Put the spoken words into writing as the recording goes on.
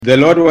The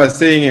Lord was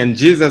saying, and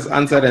Jesus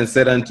answered and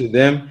said unto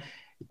them,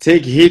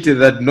 take heed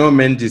that no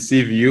man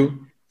deceive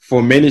you,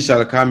 for many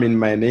shall come in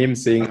my name,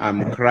 saying,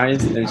 I'm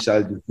Christ, and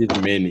shall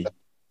deceive many.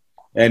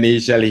 And ye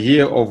shall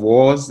hear of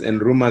wars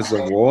and rumors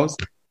of wars,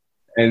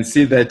 and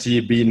see that ye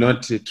be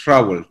not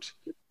troubled.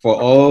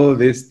 For all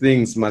these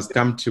things must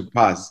come to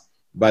pass,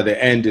 but the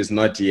end is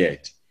not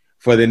yet.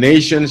 For the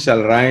nation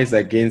shall rise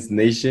against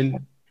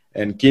nation,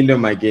 and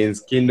kingdom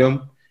against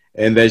kingdom,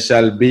 and there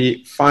shall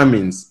be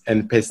famines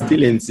and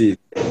pestilences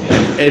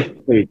and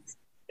earthquakes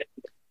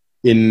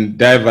in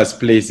diverse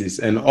places.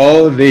 And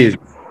all these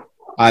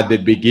are the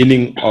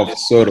beginning of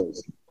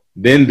sorrows.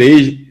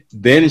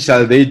 Then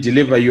shall they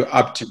deliver you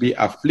up to be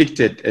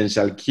afflicted, and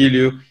shall kill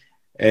you,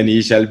 and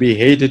ye shall be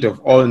hated of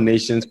all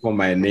nations for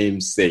my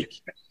name's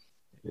sake.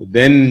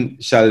 Then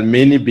shall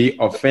many be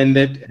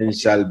offended, and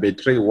shall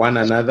betray one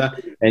another,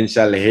 and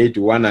shall hate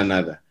one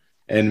another.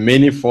 And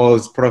many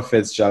false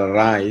prophets shall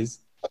rise,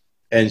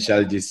 and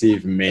shall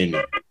deceive many.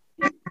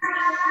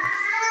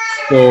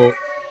 So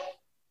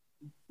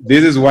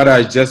this is what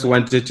I just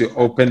wanted to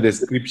open the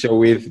scripture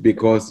with,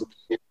 because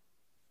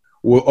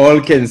we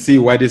all can see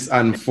what is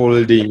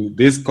unfolding.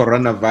 This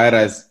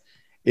coronavirus,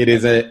 it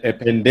is a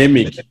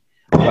pandemic,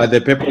 but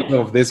the purpose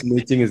of this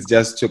meeting is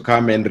just to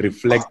come and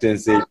reflect and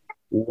say,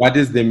 what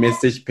is the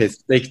message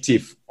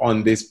perspective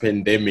on this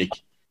pandemic,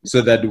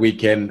 so that we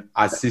can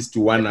assist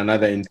one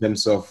another in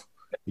terms of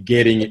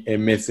getting a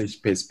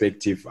message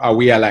perspective. Are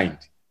we aligned?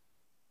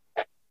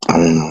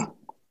 Yeah.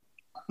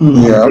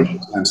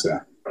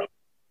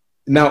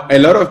 Now, a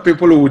lot of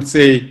people would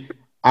say,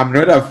 I'm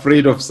not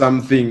afraid of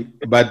something,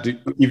 but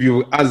if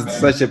you ask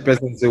such a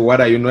person, say,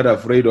 what are you not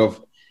afraid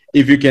of?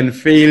 If you can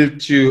fail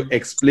to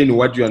explain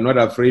what you are not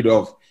afraid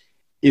of,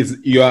 is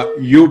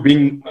you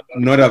being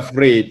not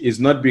afraid is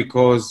not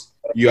because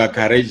you are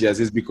courageous,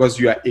 it's because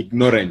you are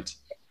ignorant.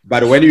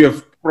 But when you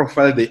have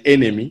profiled the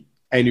enemy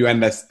and you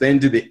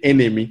understand the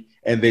enemy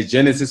and the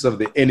genesis of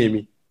the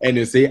enemy, and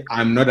you say,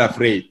 I'm not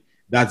afraid,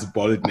 that's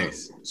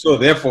boldness. So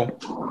therefore,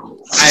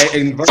 I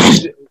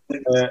invited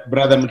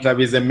Brother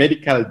Mutlabi, is a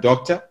medical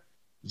doctor,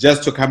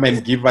 just to come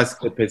and give us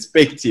the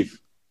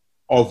perspective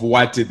of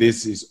what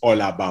this is all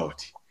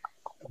about.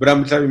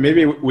 Brother Mutlabi,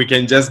 maybe we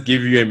can just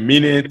give you a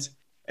minute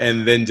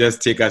and then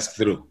just take us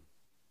through.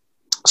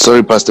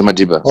 Sorry, Pastor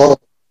Madiba. Oh.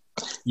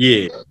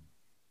 Yeah.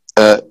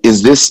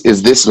 Is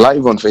this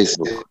live on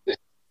Facebook?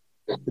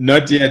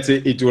 Not yet.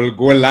 It will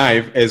go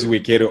live as we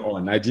carry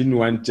on. I didn't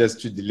want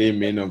just to delay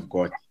men of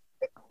God.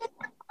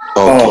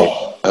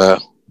 Okay.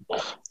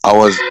 I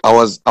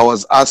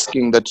was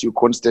asking that you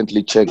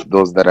constantly check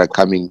those that are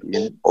coming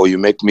in, or you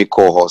make me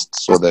co-host,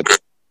 so that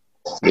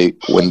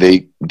when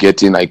they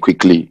get in, I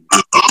quickly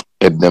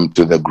add them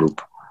to the group.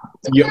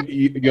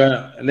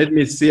 Let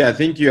me see. I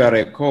think you are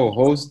a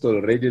co-host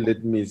already.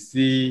 Let me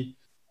see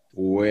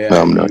where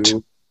no, I'm not.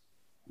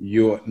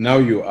 Now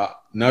you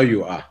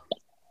are.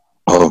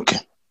 Oh, okay.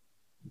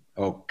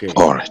 Okay.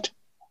 All right.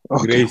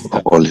 Okay.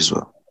 All is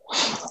well.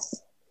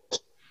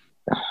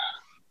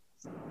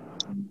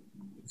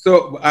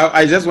 So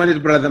I just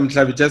wanted Brother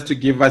Mutlabi just to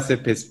give us a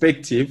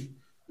perspective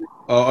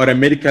or a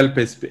medical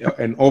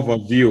an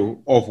overview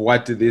of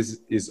what this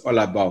is all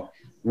about.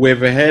 We've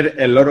heard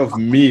a lot of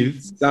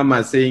myths. Some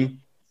are saying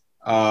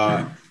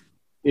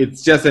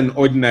it's just an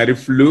ordinary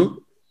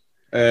flu.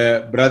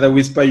 Brother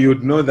Whisper,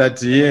 you'd know that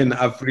here in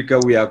Africa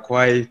we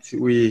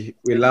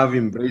love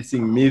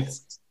embracing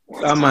myths.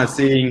 Some are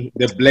saying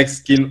the black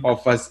skin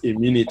offers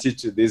immunity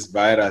to this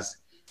virus.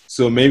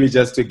 So maybe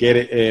just to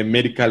get a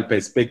medical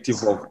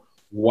perspective of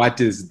what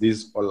is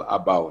this all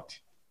about.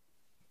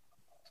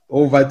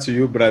 Over to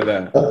you,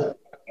 Brother.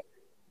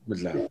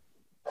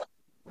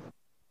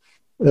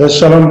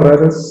 Shalom,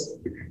 brothers.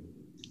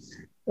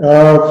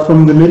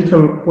 From the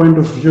medical point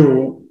of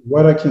view,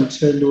 what I can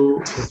tell you,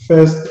 the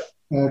first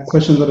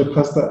question that the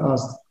pastor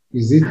asked,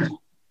 is it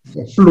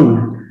a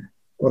flu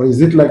or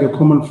is it like a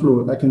common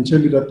flu? I can tell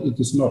you that it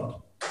is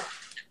not,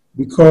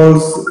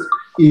 because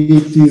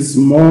it is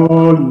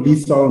more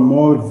lethal,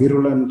 more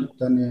virulent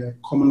than a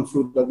common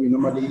flu that we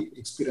normally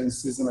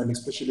experience seasonally,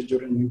 especially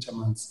during winter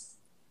months.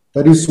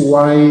 That is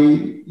why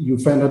you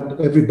find that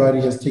everybody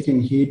has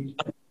taken heed.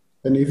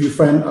 And if you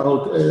find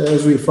out,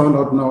 as we found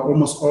out now,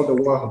 almost all the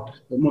world,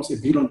 almost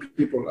 1 billion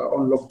people are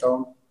on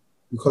lockdown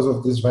because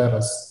of this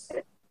virus.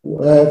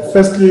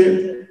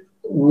 Firstly,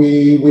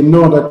 we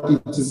know that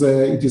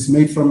it is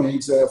made from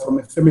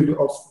a family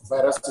of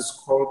viruses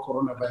called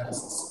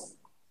coronaviruses.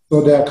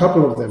 So there are a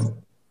couple of them.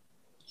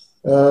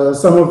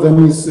 Some of them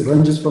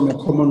ranges from a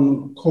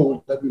common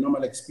cold that we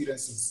normally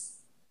experience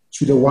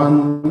to the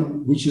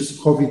one which is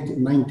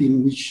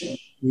COVID-19, which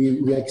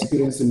we are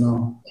experiencing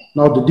now.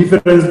 Now, the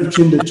difference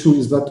between the two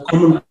is that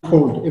common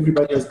cold,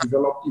 everybody has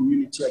developed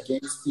immunity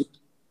against it.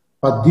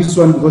 But this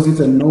one, because it's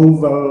a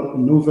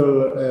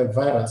novel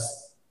virus,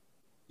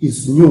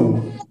 is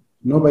new.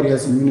 Nobody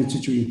has immunity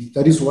to it.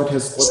 That is what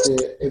has got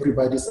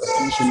everybody's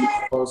attention,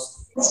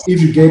 because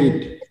if you get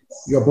it,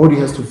 your body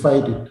has to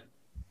fight it.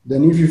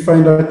 Then if you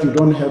find out you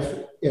don't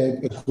have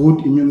a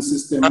good immune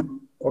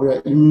system, or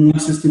your immune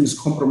system is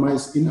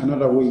compromised in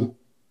another way,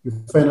 you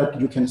find out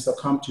you can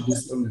succumb to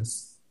this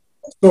illness.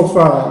 So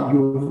far,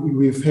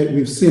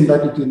 we've seen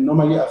that it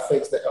normally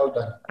affects the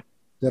elderly.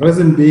 The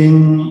reason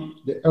being,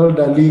 the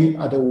elderly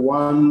are the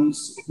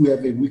ones who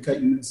have a weaker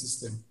immune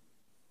system.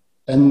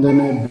 And then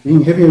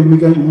having a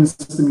weaker immune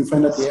system, you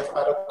find that they have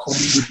other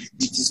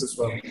comorbidities as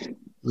well,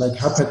 like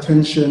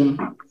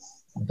hypertension,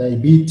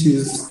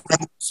 diabetes.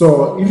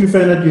 So if you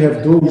find that you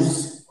have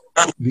those,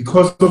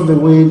 because of the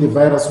way the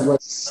virus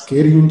works,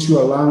 getting into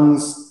your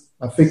lungs,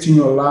 affecting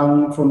your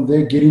lung, from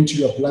there getting to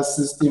your blood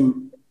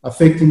system,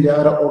 affecting the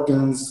other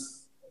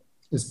organs,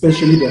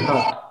 especially the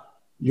heart,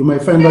 you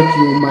might find that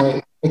you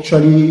might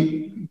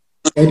actually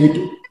get it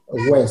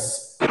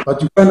worse.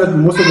 But you find that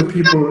most of the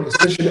people,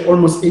 especially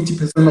almost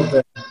 80% of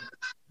them,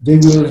 they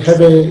will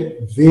have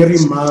a very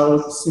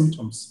mild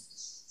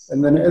symptoms.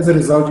 And then as a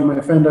result, you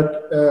might find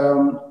that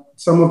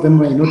some of them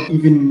may not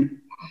even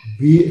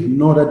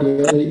know that they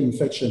had an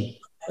infection.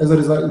 As a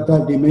result,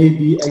 that they may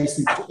be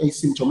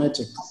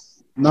asymptomatic.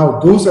 Now,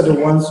 those are the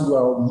ones who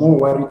are more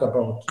worried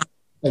about.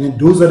 And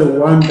those are the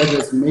ones that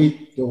has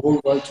made the whole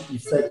world to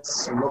effect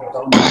the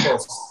lockdown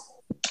because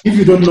if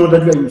you don't know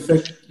that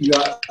you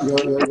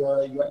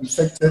are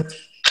infected,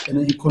 and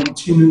then you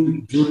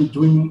continue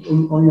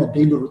doing on your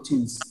daily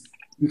routines,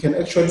 you can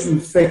actually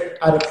infect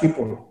other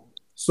people.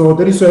 So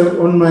that is why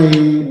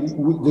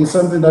there's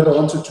something that I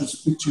wanted to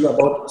speak to you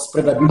about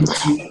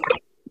spreadability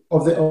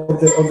of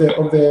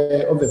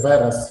the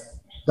virus.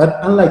 That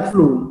unlike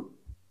flu,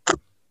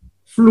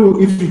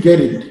 if you get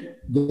it,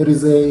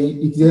 there's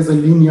a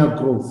linear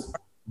growth.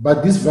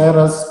 But this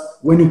virus,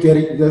 when you get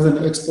it, there's an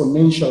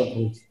exponential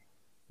growth.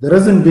 The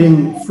reason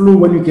being, flu,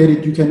 when you get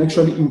it, you can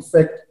actually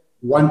infect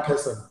one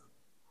person.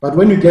 But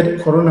when you get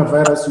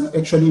coronavirus, you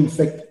actually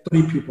infect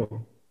 3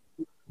 people.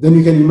 Then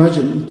you can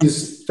imagine it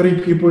is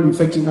 3 people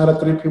infecting other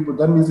 3 people.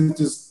 That means it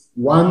is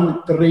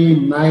 1,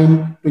 3,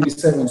 9,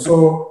 27.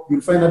 So you'll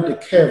find that the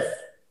curve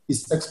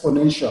is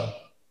exponential.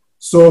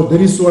 So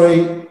that is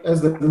why,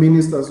 as the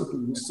minister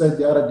said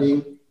the other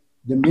day,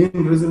 the main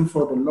reason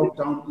for the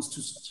lockdown is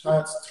to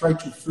try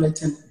to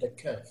flatten the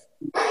curve.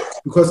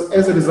 Because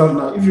as a result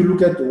now, if you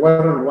look at the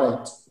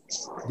worldwide,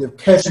 the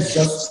curve is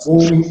just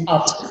going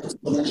up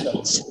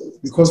exponentially.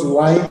 Because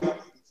why?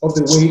 Of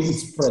the way it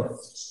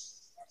spreads.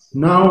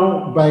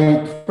 Now,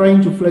 by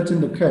trying to flatten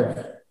the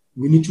curve,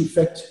 we need to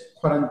effect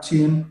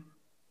quarantine,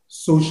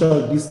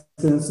 social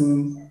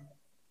distancing,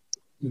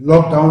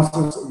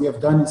 lockdowns we have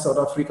done in South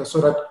Africa,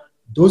 so that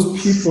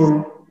those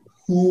people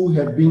who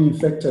have been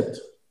infected,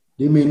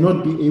 they may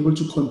not be able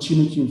to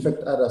continue to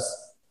infect others,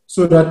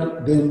 so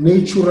that the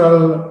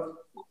natural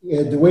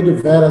the way the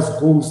virus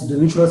goes, the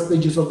natural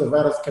stages of the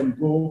virus can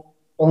go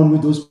on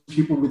with those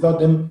people without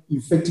them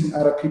infecting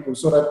other people.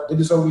 So that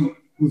is how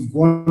we've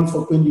gone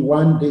for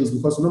 21 days,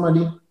 because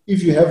normally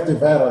if you have the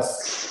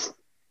virus,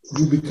 it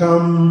will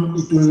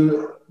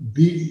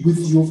be with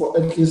you for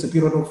at least a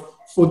period of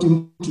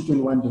 14 to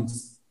 21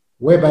 days,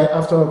 whereby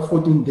after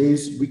 14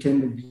 days, we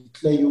can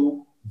declare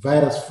you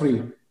virus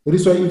free. That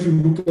is why if you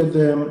look at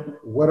them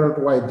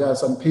worldwide, there are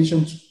some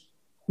patients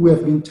who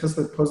have been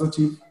tested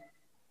positive,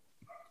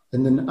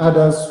 and then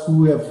others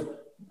who have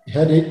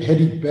had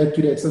it bad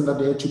to the extent that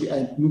they had to be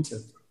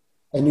admitted.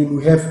 And then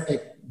we have a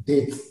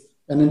death.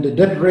 And then the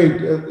death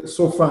rate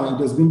so far, it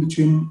has been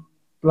between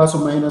plus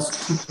or minus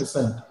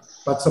 2%.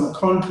 But some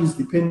countries,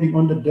 depending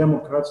on the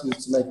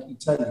democracies like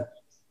Italy,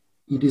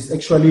 it is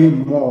actually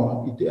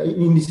more.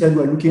 In Italy,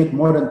 we're looking at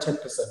more than 10%,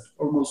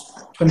 almost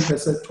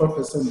 20%,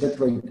 12% death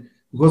rate,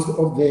 because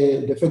of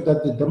the fact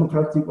that the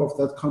demographic of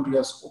that country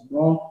has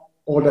more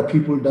older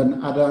people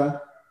than other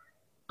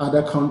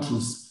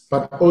countries.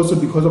 But also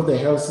because of the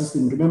health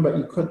system. Remember,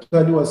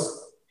 Italy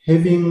was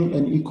having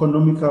an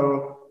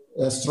economical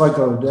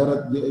struggle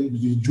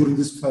during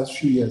these past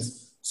few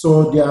years.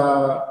 So their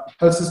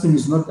health system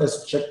is not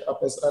as checked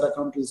up as other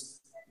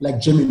countries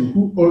like Germany,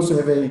 who also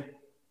have a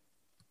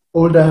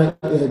older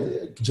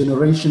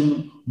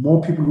generation,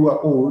 more people who are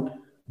old.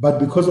 But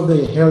because of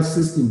the health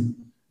system,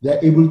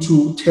 they're able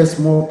to test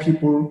more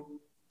people,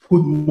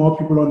 put more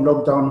people on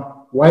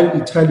lockdown,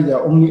 while Italy, they're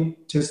only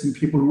testing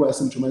people who are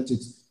symptomatic,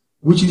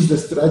 which is the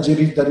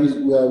strategy that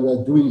we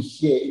are doing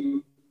here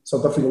in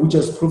South Africa, which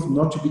has proved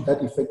not to be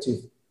that effective.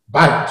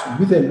 But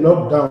with a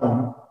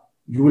lockdown,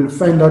 you will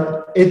find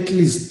that at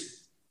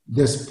least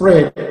the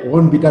spread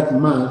won't be that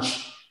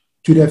much,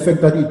 to the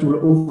effect that it will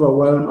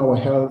overwhelm our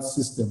health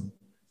system.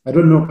 I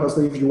don't know,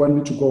 Pastor, if you want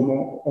me to go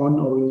more on,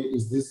 or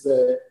is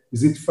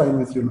it fine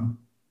with you now?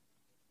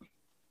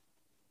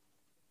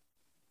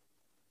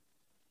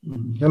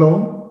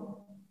 Hello?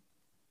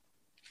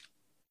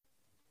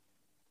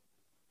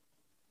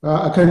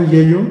 I can't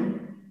hear you.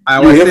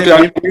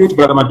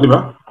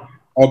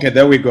 Okay,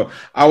 there we go.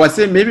 I was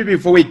saying maybe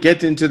before we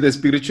get into the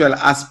spiritual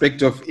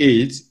aspect of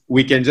it,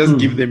 we can just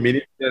give the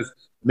ministers,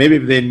 maybe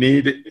if they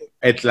need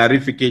a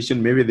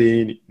clarification, maybe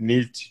they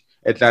need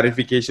a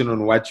clarification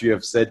on what you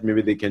have said,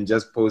 maybe they can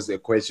just pose a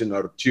question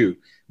or two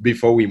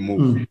before we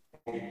move.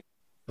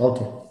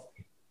 Okay.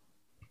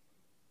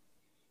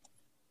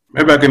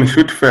 Maybe I can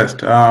shoot first.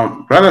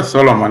 Brother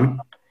Solomon,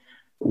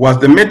 Was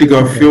the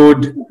medical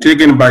field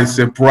taken by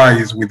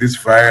surprise with this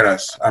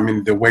virus? I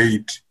mean, the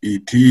way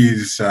it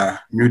is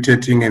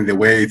mutating and the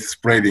way it's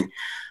spreading.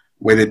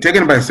 Were they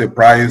taken by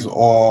surprise,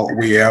 or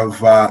we have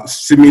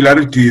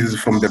similarities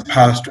from the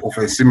past of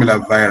a similar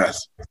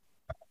virus?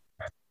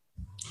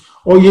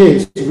 Oh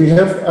yes, we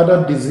have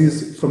other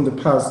disease from the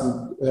past,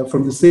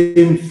 from the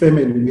same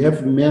family. We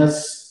have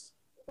MERS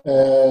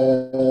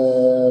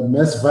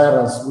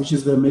virus, which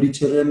is the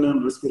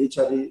Mediterranean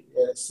respiratory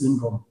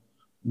syndrome,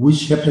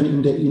 which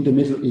happened in the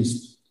Middle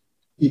East.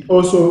 It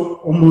also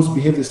almost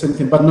behaved the same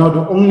thing, but now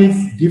the only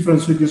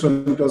difference with this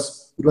one, it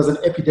was an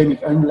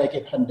epidemic, unlike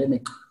a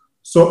pandemic.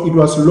 So it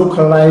was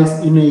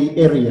localized in an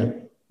area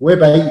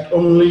whereby it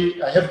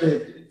only, I have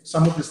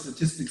some of the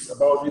statistics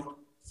about it,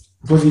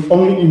 because it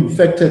only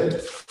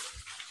infected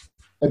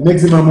a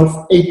maximum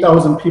of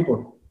 8,000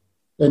 people,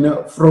 and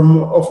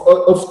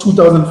of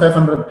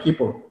 2,500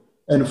 people,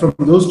 and from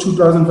those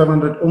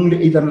 2,500,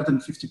 only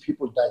 850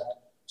 people died.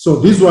 So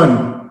this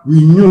one we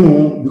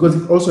knew because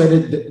it also had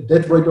a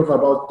death rate of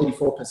about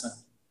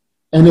 34%.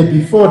 And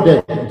before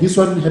that, this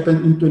one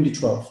happened in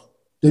 2012.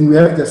 Then we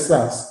have the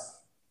SARS,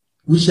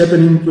 which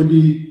happened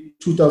in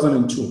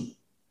 2002,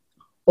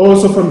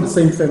 also from the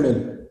same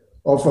family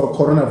of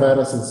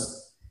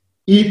coronaviruses.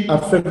 It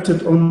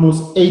affected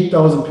almost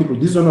 8,000 people.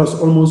 This one was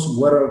almost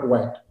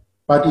worldwide,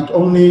 but it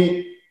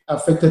only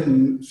affected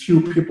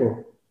few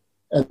people.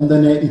 And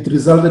then it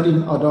resulted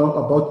in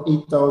about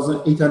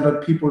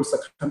 8,800 people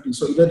succumbing.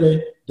 So it had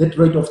a death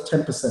rate of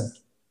 10%.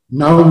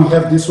 Now we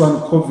have this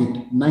one,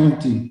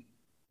 COVID-19,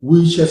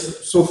 which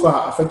has so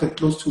far affected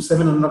close to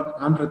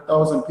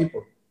 700,000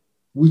 people,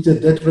 with a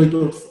death rate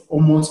of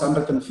almost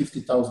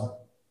 150,000.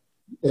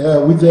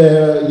 With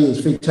a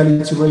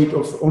fatality rate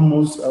of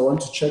almost, I want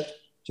to check,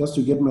 just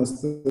to get my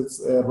stats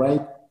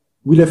right,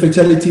 with a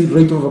fatality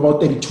rate of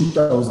about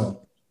 32,000.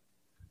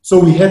 So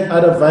we had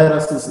other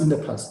viruses in the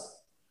past.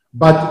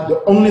 But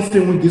the only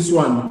thing with this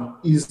one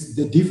is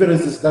the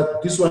difference is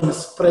that this one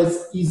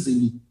spreads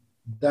easily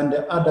than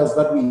the others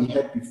that we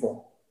had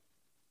before.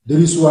 That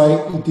is why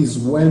it is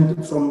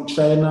went from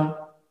China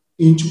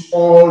into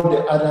all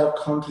the other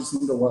countries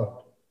in the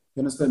world.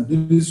 You understand?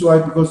 This is why,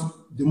 because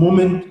the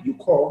moment you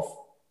cough,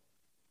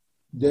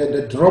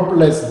 the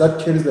droplets that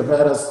carries the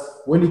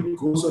virus, when it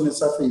goes on a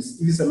surface,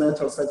 if it's a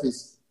metal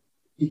surface,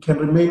 it can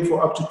remain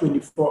for up to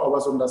 24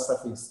 hours on that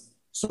surface.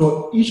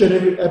 So each and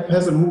every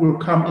person who will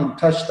come and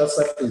touch that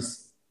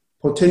surface,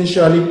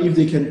 potentially, if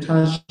they can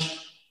touch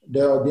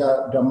their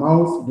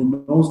mouth, the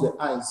nose, the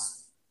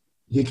eyes,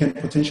 they can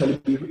potentially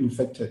be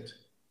infected.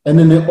 And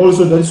then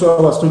also, that's why I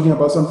was talking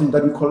about something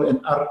that we call an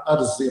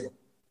R0,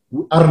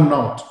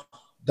 R0.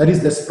 That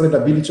is the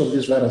spreadability of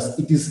this virus.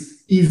 It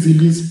is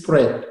easily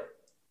spread.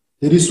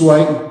 That is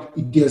why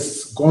it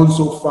has gone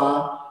so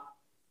far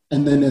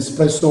and then it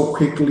spread so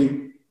quickly.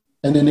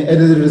 And then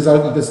as a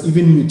result, it has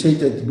even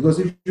mutated. Because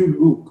if you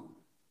look,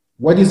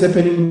 what is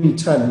happening in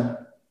Italy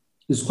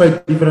is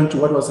quite different to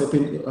what was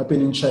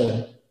happening in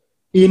China.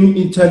 In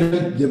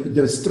Italy,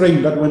 the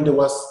strain that when there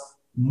was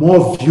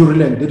more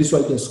virulent, that is why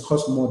it has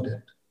caused more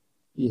death.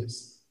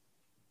 Yes.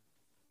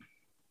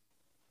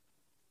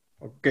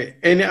 Okay.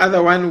 Any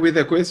other one with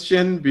a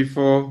question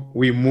before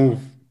we move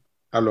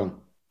along?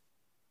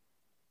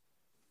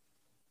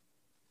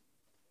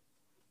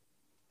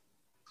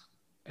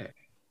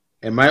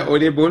 Am I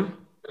audible?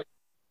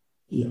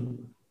 Yeah.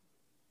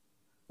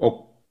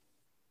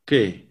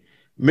 Okay.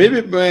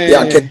 Maybe.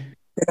 Yeah. Can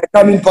I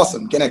come in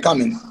person? Can I come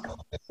in?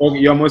 Okay,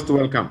 you're most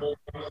welcome.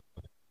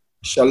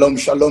 Shalom,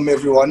 shalom,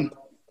 everyone.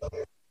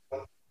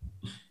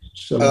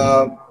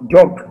 Shalom.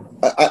 Doc,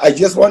 I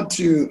just want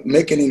to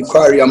make an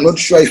inquiry. I'm not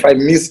sure if I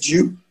missed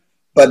you,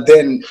 but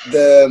then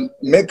the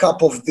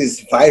makeup of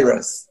this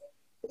virus,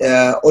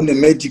 on a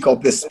medical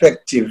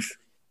perspective,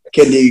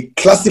 can you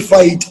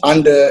classify it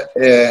under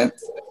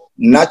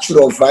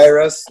natural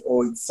virus,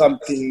 or it's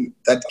something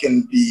that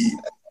can be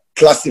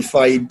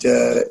classified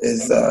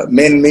as a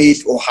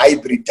man-made or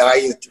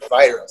hybridized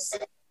virus?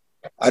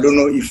 I don't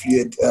know if you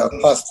had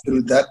passed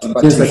through that,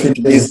 but yes, if you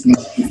please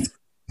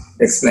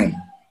explain.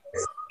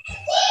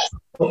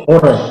 All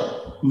right.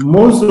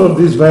 Most of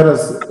these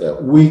viruses,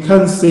 we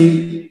can't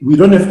say, we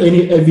don't have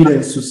any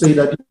evidence to say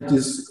that it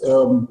is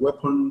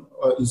weapon,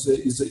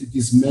 it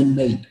is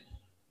man-made.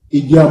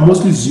 They are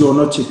mostly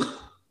zoonotic,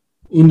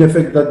 in the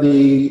fact that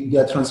they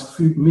are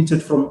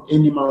transmitted from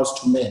animals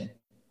to men.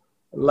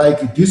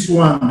 Like this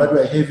one that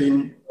we're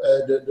having,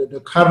 the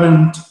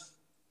current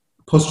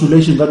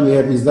postulation that we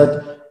have is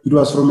that it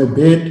was from a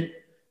bird,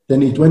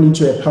 then it went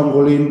into a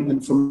pangolin,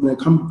 and from a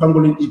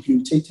pangolin it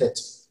mutated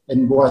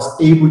and was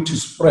able to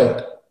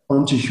spread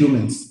onto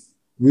humans.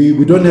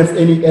 We don't have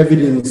any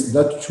evidence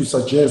that to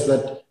suggest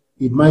that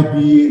it might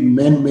be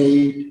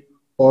man-made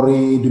or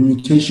the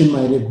mutation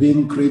might have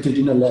been created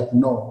in a lab.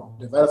 No,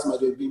 the virus might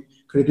have been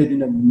created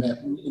in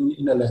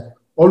a lab.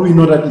 All we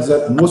know that is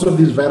that most of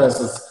these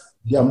viruses,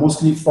 they are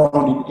mostly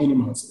found in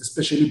animals,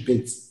 especially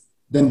birds.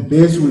 Then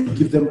birds will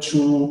give them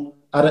to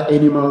other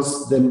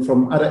animals. Then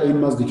from other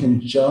animals, they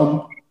can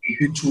jump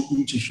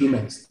into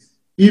humans.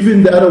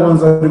 Even the other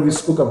ones that we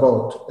spoke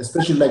about,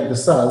 especially like the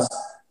SARS,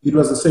 it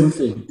was the same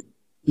thing.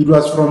 It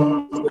was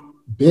from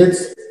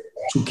birds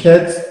to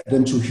cats,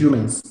 then to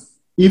humans.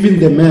 Even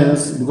the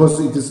MERS, because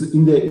it is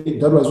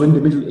that was in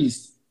the Middle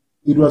East,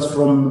 it was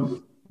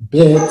from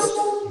birds,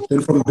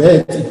 then from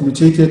birds it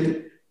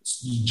mutated,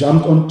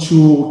 jumped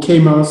onto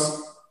camels,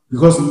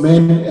 because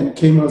men and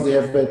camels, they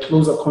have a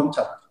closer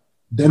contact.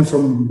 Then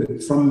from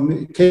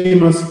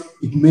camels,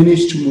 it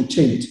managed to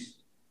mutate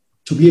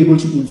to be able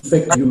to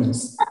infect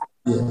humans.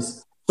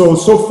 Yes.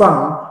 So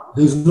far,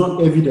 there's no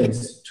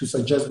evidence to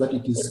suggest that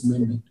it is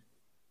man-made.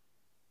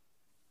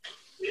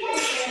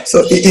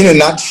 So in a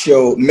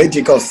nutshell,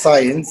 medical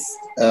science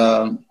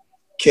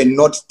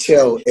cannot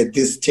tell at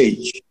this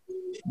stage,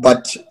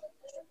 but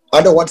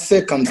under what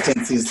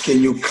circumstances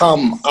can you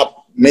come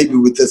up maybe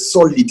with a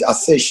solid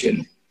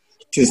assertion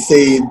to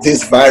say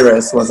this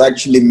virus was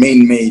actually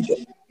man-made?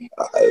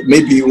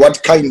 Maybe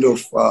what kind of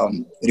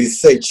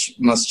research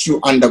must you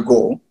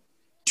undergo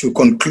to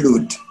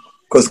conclude?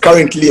 Because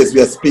currently, as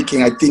we are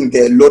speaking, I think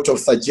there are a lot of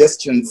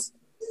suggestions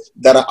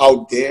that are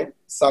out there.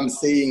 Some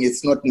saying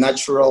it's not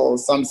natural,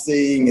 some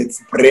saying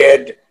it's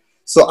bred.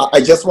 So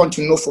I just want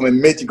to know from a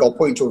medical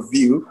point of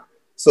view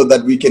so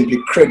that we can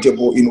be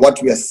credible in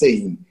what we are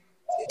saying.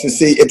 To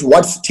say at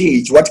what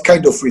stage, what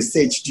kind of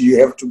research do you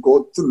have to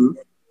go through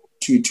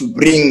to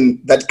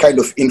bring that kind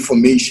of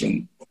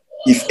information,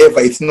 if ever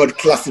it's not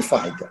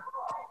classified?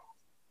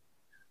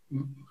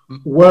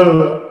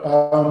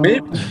 Well,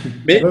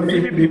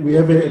 maybe we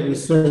have a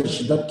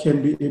research that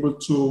can be able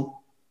to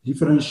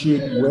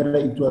differentiate whether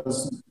it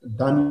was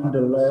done in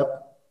the lab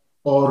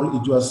or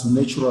it was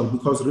natural.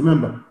 Because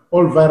remember,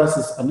 all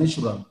viruses are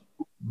natural.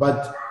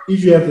 But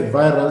if you have a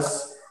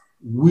virus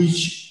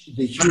which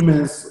the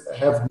humans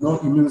have no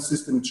immune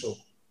system to,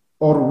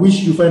 or which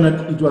you find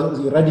that it was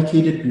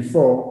eradicated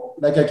before,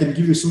 like I can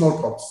give you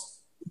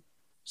smallpox.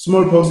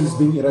 Smallpox is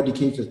being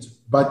eradicated,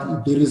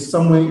 but there is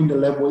somewhere in the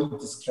lab where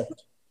it is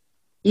kept.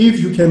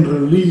 If you can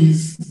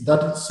release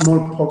that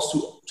smallpox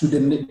to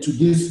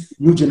this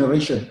new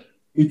generation,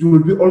 it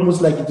will be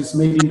almost like it is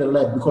made in the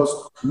lab,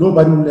 because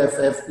nobody will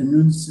have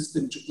immune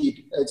system to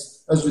it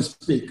as we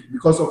speak,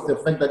 because of the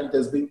fact that it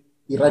has been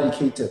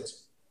eradicated.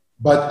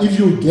 But if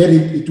you get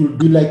it, it will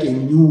be like a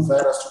new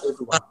virus to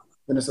everyone.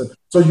 Understand?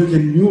 So you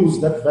can use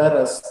that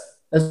virus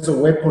as a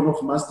weapon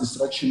of mass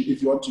destruction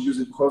if you want to use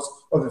it, because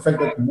of the fact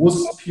that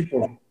most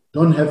people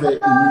don't have an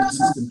immune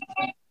system.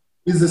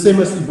 It's the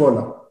same as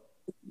Ebola.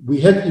 We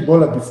had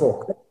Ebola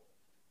before.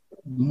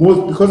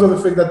 Because of the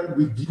fact that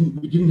we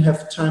didn't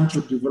have time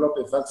to develop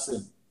a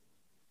vaccine.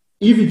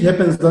 If it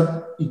happens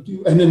that,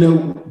 and then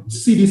the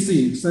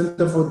CDC,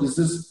 Center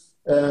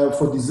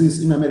for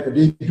Disease in America,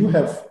 they do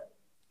have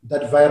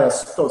that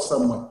virus stored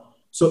somewhere.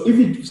 So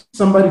if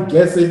somebody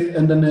gets it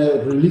and then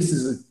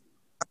releases it,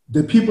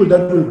 the people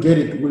that will get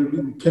it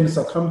can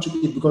succumb to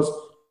it because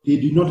they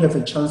did not have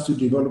a chance to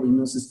develop an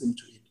immune system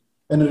to it.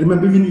 And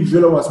remember, even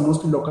Ebola was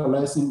mostly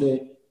localized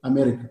in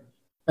America.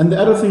 And the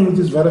other thing with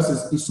these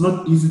viruses, it's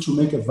not easy to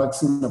make a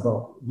vaccine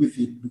with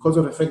it, because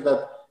of the fact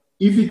that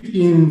if it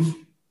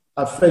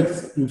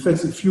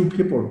infects a few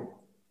people,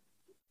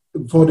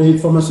 for the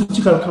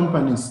pharmaceutical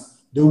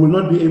companies, they will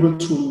not be able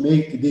to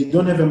they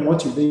don't have a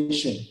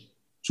motivation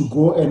to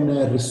go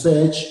and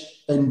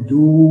research and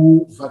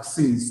do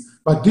vaccines.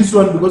 But this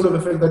one, because of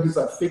the fact that it's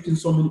affecting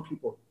so many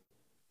people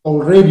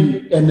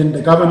already, and then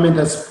the government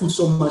has put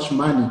so much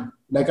money,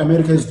 like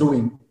America is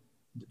doing,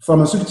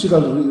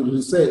 pharmaceutical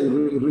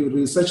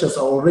researchers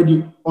are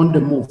already on the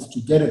move to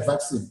get a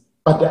vaccine.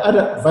 But the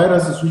other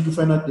viruses, which you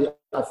find out they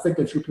affect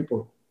a few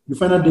people, you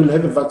find out they'll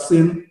have a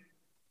vaccine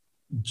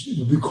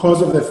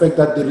because of the fact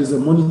that there is a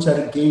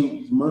monetary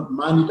gain,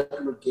 money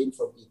that will gain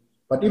from it.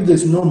 But if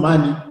there's no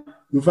money,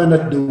 you find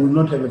that they will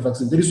not have a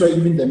vaccine. That is why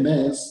even the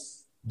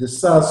MERS, the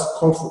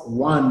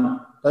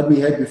SARS-CoV-1 that we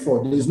had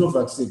before, there is no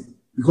vaccine,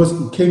 because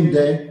it came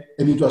there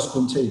and it was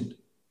contained.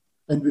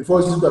 And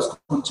before it was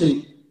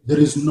contained, there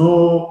is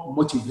no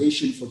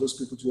motivation for those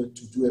people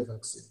to do a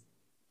vaccine.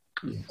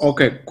 Yes.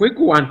 Okay, quick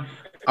one.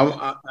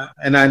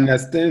 And I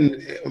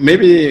understand,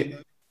 maybe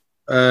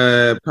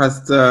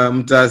Pastor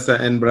Mutasa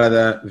and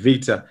Brother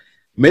Victor,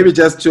 maybe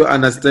just to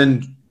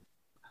understand,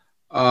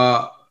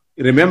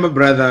 remember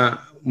Brother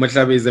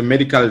Mutlabi is a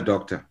medical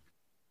doctor.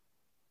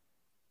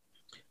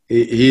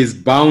 He is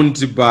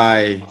bound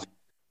by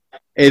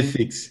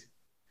ethics.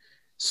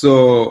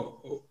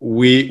 So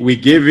we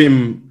gave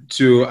him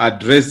to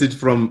address it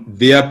from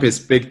their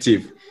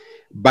perspective,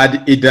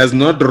 but it does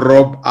not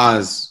rob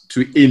us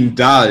to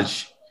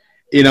indulge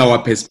in our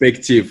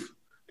perspective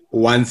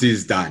once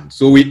it's done.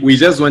 So we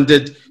just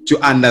wanted to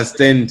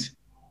understand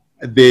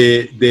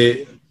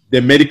the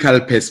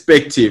medical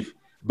perspective,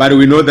 but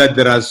we know that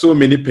there are so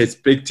many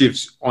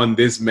perspectives on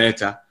this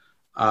matter.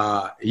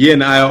 He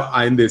and I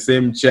are in the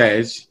same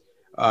church.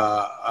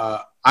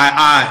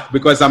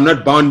 Because I'm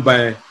not bound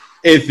by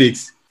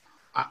ethics,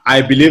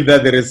 I believe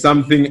that there is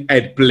something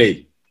at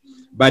play,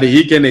 but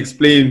he can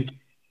explain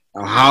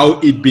how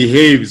it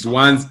behaves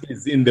once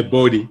it's in the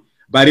body.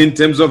 But in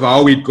terms of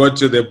how it got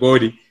to the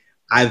body,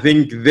 I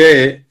think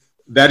there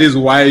that is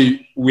why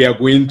we are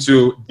going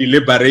to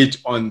deliberate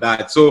on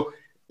that. So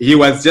he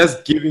was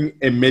just giving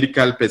a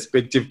medical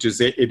perspective to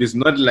say it is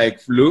not like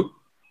flu.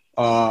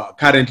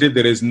 Currently,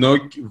 there is no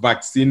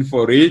vaccine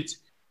for it.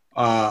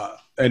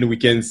 And we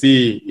can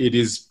see it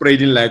is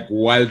spreading like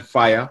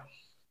wildfire.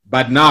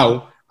 But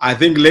now, I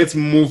think let's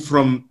move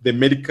from the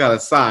medical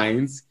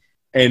science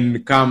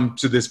and come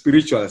to the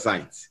spiritual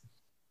science.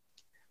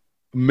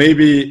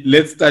 Maybe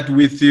let's start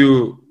with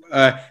you.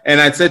 And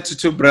I said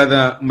to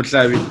Brother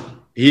Mutlawi,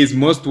 he is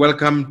most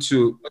welcome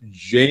to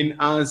join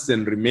us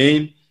and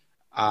remain.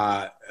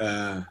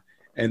 And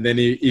then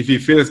if he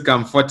feels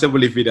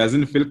comfortable, if he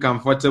doesn't feel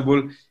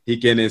comfortable, he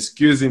can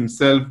excuse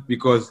himself,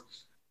 because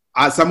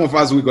some of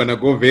us, we're going to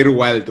go very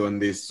wild on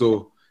this.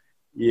 So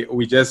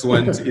we just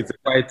want, it's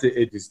quite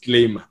a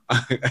disclaimer.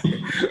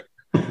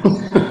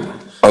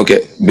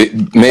 Okay,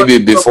 maybe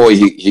before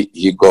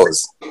he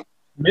goes.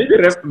 Maybe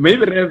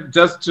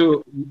just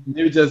to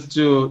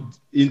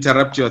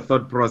interrupt your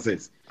thought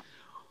process.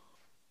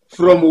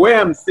 From where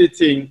I'm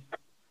sitting,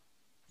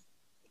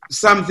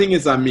 something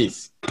is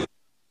amiss.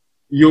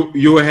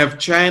 You have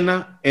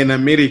China and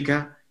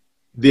America,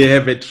 they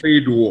have a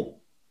trade war.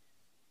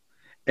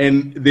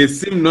 And they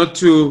seem not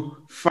to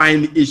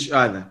find each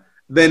other.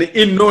 Then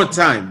in no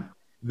time,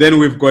 then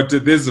we've got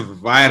this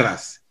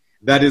virus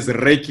that is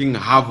wreaking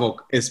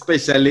havoc,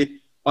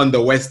 especially on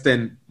the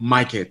Western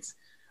markets.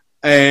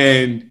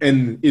 And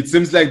it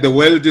seems like the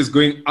world is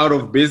going out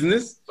of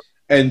business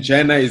and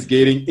China is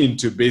getting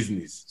into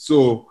business.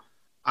 So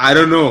I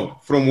don't know,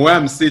 from where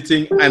I'm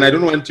sitting, and I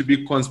don't want to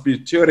be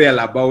conspiratorial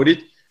about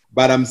it,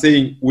 but I'm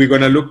saying we're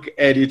going to look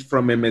at it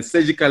from a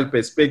messagical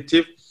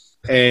perspective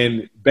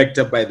and backed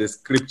up by the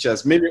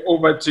scriptures. Maybe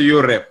over to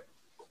you, Rev.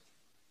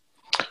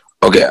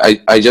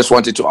 Okay, I just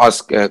wanted to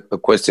ask a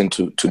question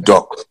to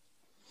Doc.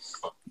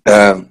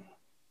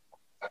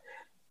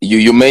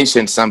 You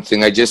mentioned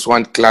something. I just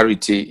want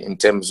clarity in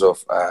terms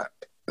of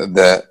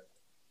the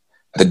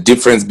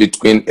difference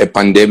between a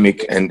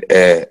pandemic and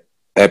an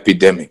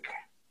epidemic.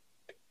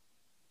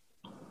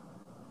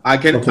 I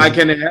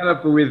can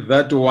help with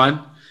that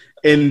one.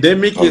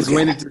 Endemic is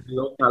when it is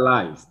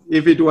localized.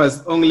 If it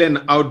was only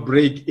an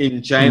outbreak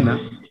in China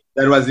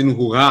that was in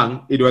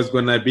Wuhan, it was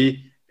going to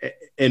be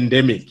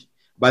endemic.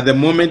 But the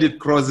moment it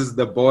crosses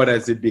the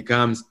borders, it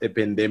becomes a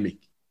pandemic.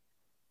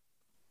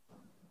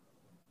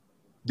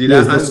 Did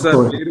I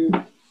answer?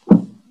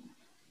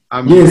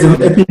 Yes,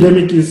 an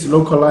epidemic is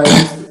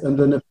localized and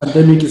then a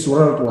pandemic is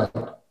worldwide.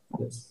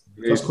 Yes,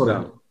 that's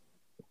correct.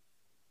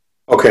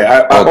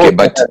 Okay,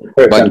 but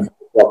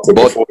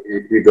both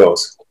he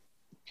goes.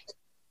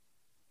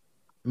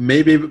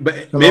 Maybe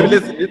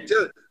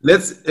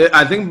let's.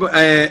 I think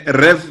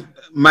Rev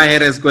Maher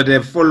has got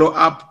a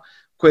follow-up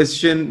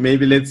question.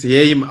 Maybe let's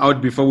hear him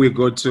out before we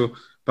go to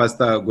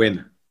Pastor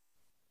Gwena.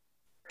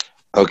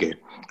 Okay,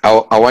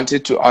 I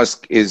wanted to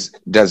ask: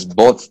 does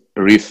both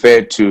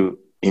refer to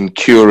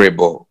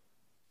incurable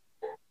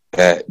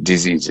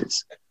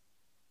diseases?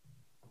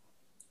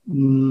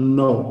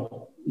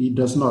 No, it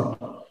does not.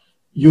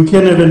 You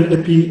can have an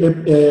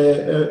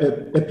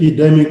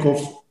epidemic of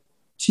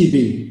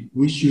TB,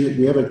 which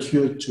we have a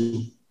cure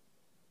to.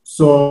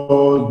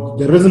 So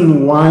the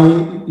reason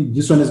why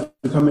this one has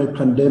become a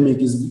pandemic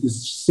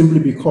is simply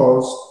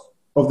because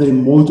of the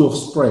mode of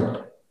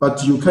spread.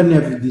 But you can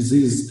have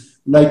disease,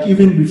 like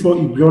even before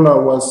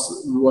Ebola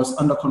was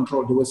under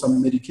control, there was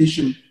some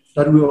medication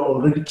that we were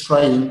already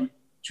trying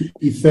to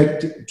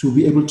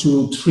be able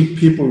to treat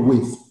people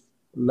with,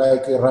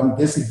 like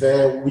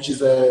remdesivir, which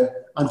is an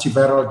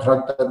antiviral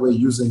drug that we're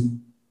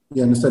using.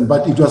 You understand?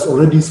 But it was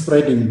already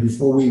spreading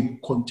before we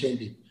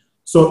contained it.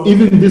 So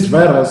even this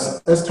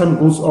virus, as time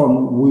goes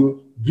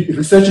on,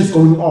 research is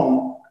going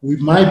on, we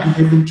might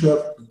be able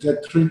to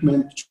get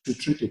treatment to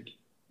treat it.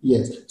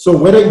 Yes. So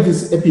whether it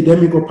is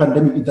epidemic or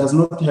pandemic, it does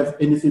not have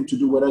anything to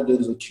do whether there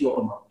is a cure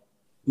or not.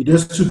 It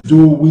has to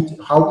do with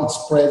how it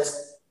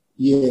spreads.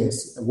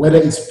 Yes. Whether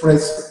it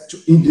spreads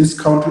in this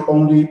country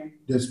only,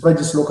 the spread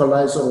is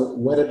localized, or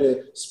whether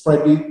the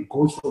spread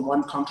goes from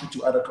one country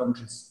to other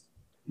countries.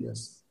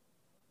 Yes.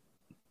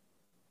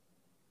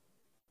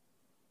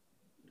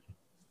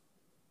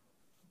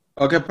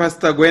 Okay,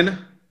 Pastor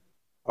Gwena.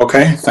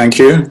 Okay, thank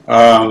you.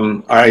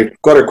 I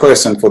got a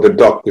question for the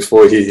doc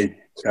before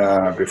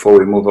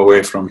we move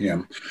away from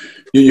him.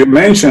 You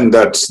mentioned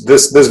that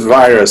this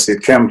virus,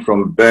 it came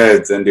from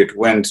birds and it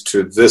went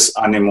to this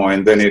animal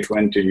and then it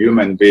went to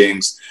human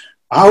beings.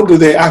 How do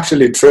they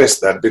actually trace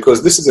that?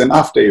 Because this is an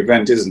after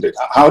event, isn't it?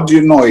 How do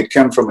you know it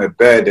came from a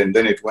bird and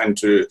then it went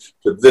to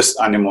this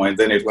animal and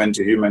then it went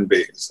to human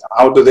beings?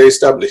 How do they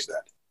establish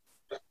that?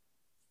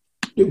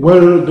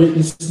 Well, there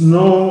is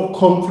no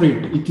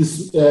concrete. It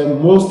is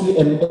mostly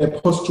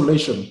a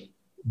postulation.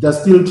 They're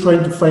still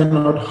trying to find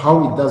out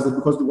how it does it,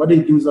 because what they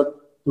do is that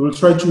they will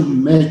try to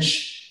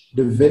match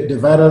the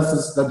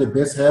viruses that the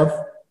bears have,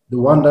 the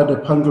one that the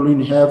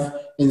pangolin have,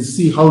 and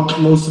see how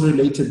closely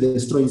related the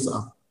strains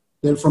are.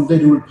 Then from there,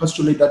 they will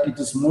postulate that it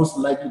is most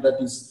likely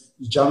that it's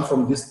jumped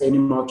from this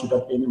animal to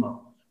that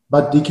animal.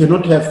 But they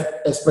cannot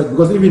have a spread,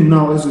 because even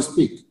now, as we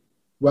speak,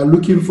 we are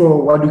looking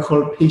for what we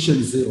call patient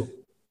zero.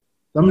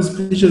 That means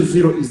patient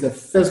zero is the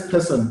first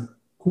person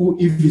who,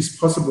 if it's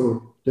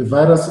possible, the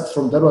virus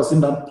from that was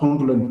in that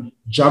pangolin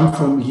jumped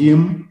from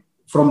him,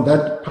 from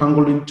that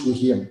pangolin to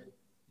him.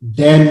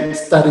 Then it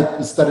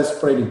started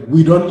spreading.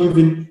 We don't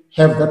even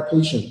have that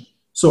patient.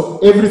 So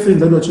everything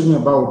that we're talking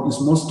about is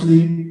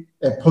mostly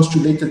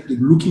postulated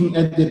looking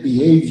at the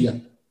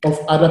behavior of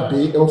other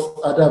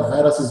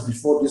viruses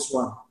before this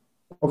one,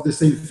 of the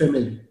same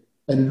family,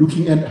 and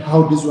looking at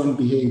how this one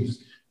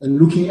behaves, and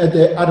looking at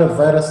the other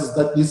viruses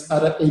that these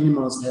other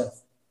animals have,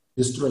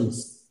 the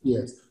strains.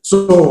 Yes.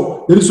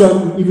 So that is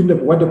why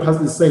even what the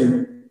pastor is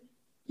saying,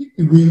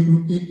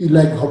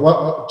 like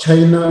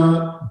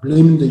China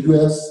blaming the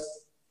US,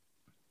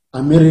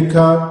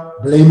 America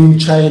blaming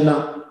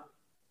China,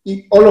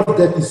 all of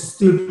that is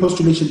still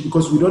postulation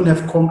because we don't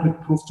have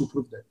concrete proof to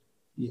prove that.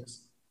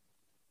 Yes.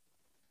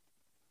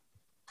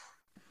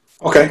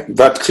 Okay,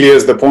 that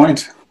clears the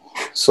point.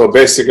 So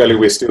basically,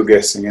 we're still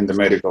guessing in the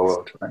medical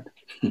world, right?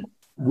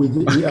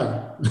 We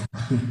are.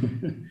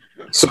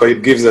 So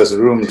it gives us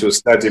room to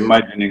start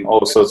imagining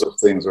all sorts of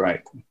things,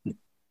 right?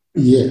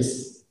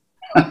 Yes.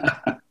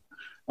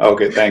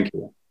 Okay, thank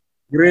you.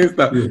 Great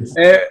stuff. Yes.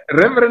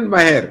 Reverend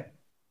Maher,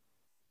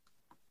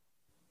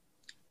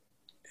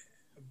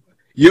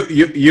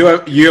 you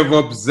have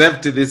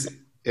observed this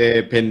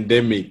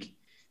pandemic,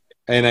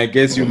 and I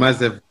guess you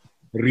must have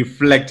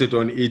reflected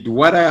on it.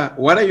 What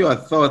are your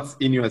thoughts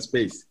in your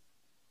space?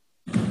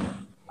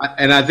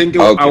 And I think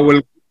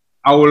okay.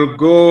 I will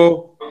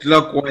go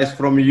clockwise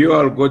from you.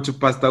 I'll go to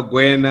Pastor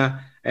Gwena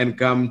and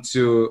come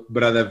to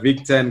Brother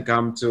Victor and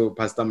come to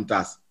Pastor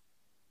Mtas.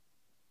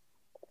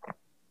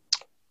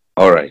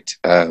 All right.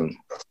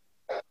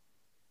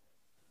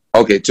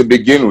 Okay, to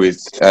begin with,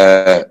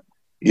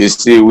 you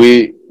see,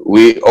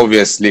 we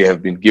obviously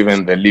have been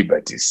given the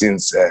liberty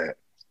since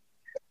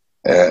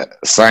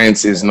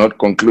science is not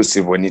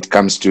conclusive when it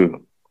comes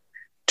to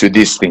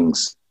these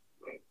things.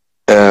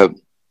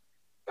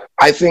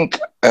 I think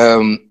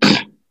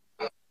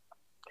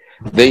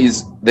there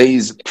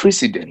is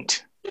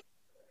precedent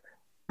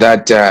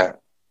that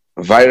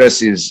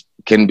viruses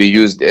can be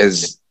used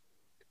as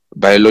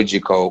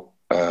biological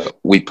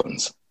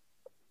weapons.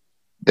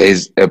 There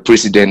is a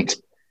precedent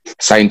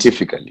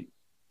scientifically.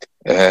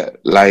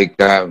 I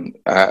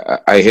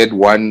had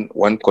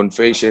one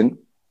confession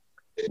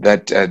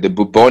that the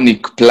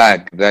bubonic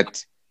plague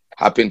that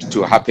happened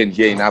to happen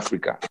here in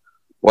Africa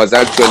was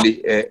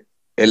actually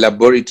a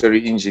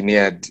laboratory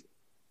engineered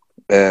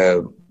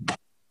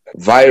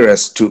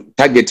virus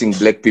targeting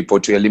black people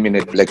to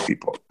eliminate black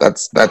people.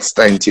 That's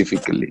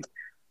scientifically.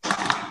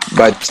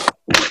 But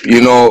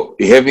you know,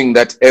 having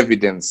that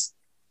evidence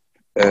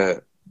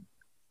to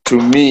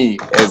me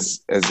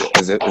as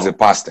a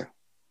pastor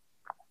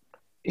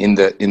in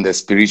the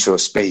spiritual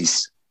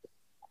space,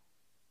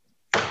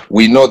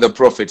 we know the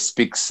prophet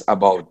speaks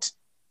about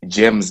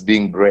gems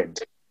being bred,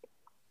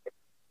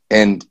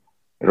 and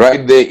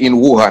right there in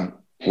Wuhan,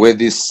 where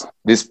this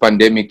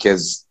pandemic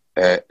has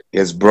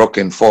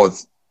broken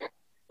forth,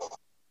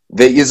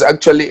 there is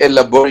actually a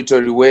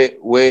laboratory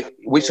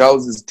which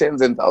houses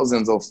tens and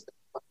thousands of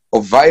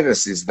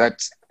viruses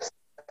that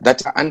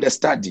are under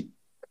study.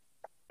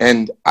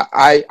 And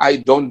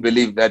I don't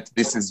believe that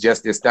this is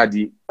just a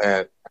study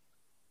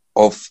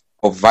of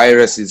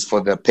viruses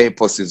for the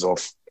purposes of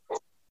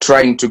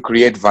trying to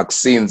create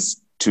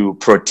vaccines to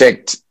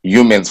protect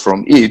humans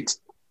from it,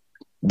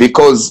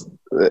 because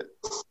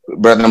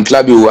Brother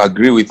Mklabi will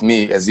agree with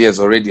me, as he has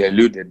already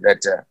alluded,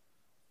 that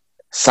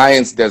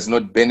science does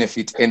not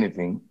benefit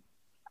anything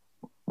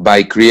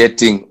by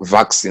creating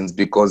vaccines,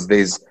 because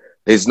there's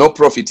no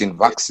profit in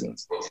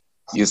vaccines,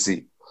 you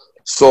see.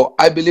 So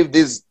I believe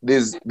these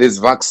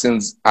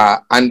vaccines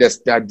are under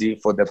study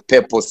for the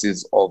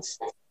purposes of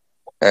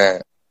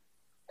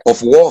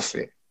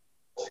warfare,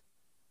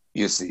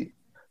 you see.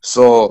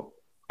 So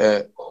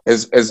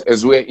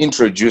as we're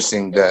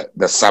introducing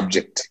the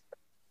subject,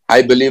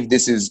 I believe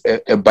this is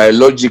a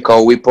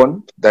biological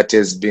weapon that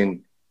has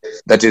been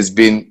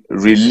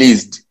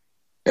released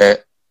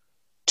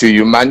to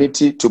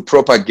humanity to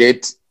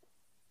propagate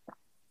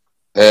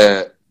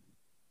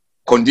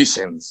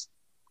conditions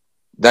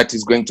that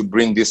is going to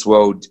bring this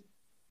world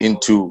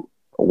into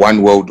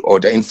one world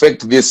order. In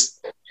fact,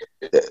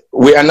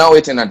 we are now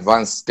at an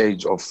advanced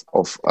stage of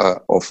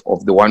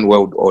the one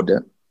world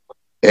order,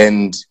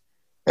 and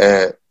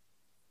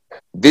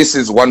this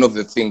is one of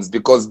the things,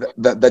 because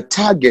the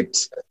target,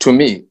 to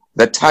me,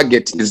 the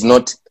target is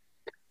not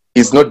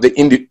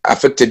the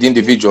affected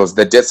individuals,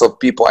 the deaths of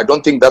people. I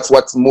don't think that's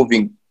what's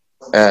moving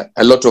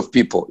a lot of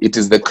people. It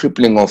is the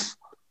crippling of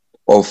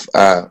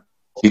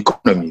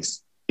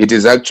economies. It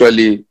is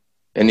actually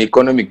an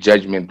economic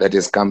judgment that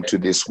has come to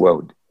this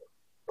world.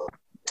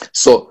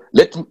 So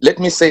let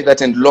me say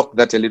that and lock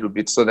that a little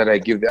bit so that I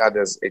give the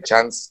others a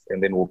chance,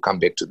 and then we'll come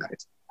back to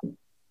that.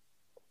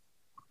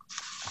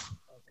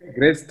 Okay,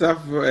 great stuff.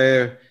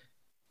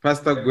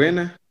 Pastor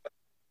Gwena.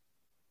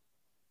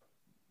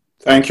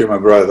 Thank you, my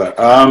brother.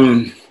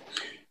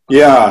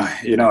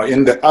 Yeah, you know,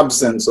 in the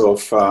absence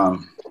of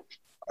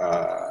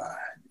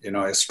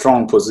a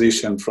strong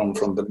position from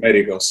the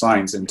medical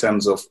science in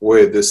terms of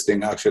where this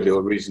thing actually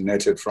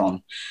originated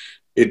from,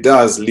 it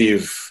does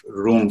leave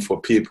room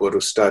for people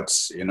to start,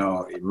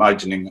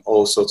 imagining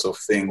all sorts of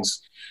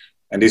things.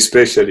 And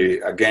especially,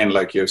 again,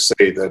 like you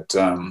say, that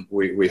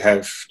we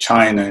have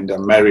China and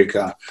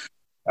America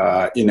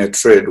in a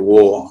trade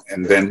war,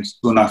 and then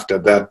soon after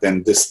that,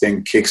 then this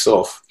thing kicks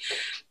off.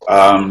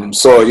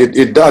 So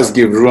it does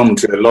give room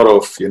to a lot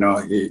of,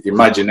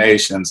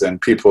 imaginations, and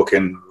people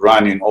can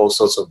run in all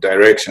sorts of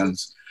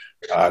directions,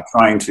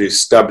 trying to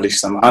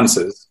establish some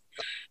answers.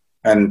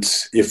 And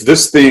if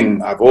this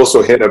thing, I've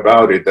also heard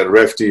about it, that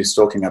Refti is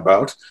talking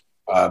about,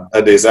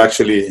 that there's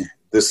actually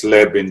this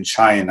lab in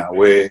China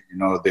where,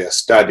 they are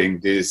studying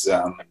these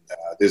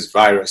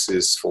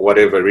viruses for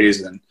whatever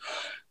reason.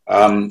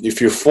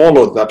 If you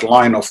follow that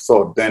line of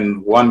thought,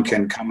 then one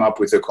can come up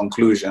with a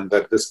conclusion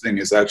that this thing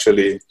is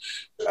actually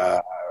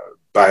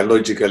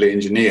biologically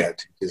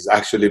engineered. It's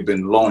actually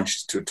been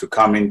launched to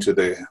come into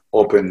the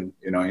open,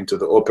 into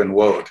the open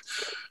world.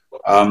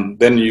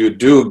 Then you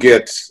do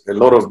get a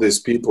lot of these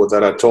people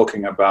that are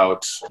talking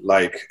about,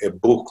 like, a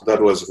book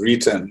that was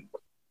written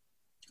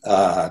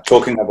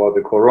talking about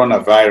the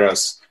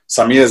coronavirus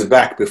some years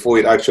back before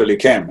it actually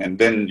came. And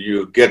then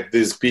you get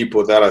these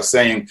people that are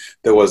saying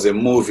there was a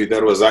movie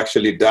that was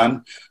actually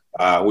done,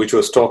 which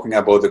was talking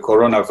about the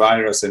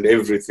coronavirus and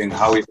everything,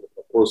 how it was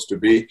supposed to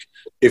be.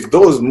 If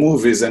those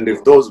movies and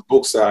if those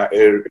books are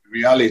a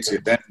reality,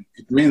 then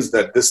it means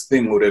that this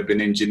thing would have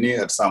been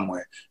engineered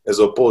somewhere, as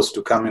opposed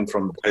to coming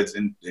from birds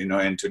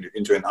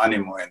into an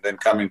animal and then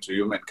coming to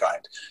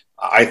humankind.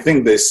 I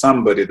think there's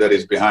somebody that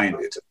is behind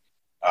it.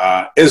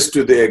 As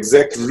to the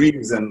exact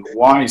reason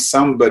why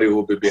somebody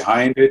will be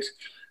behind it,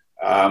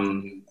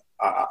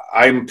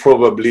 I'm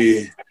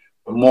probably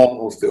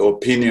more of the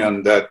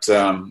opinion that,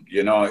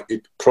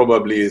 it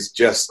probably is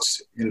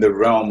just in the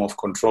realm of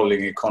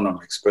controlling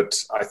economics. But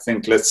I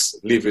think let's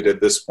leave it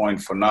at this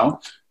point for now,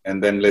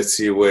 and then let's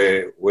see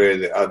where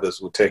the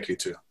others will take you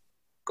to.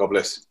 God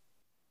bless.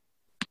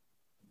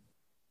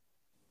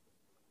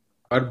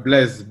 God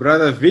bless.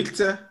 Brother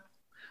Victor,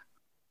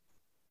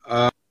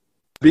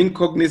 being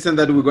cognizant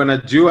that we're going to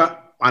do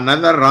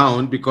another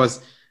round,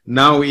 because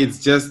now it's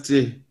just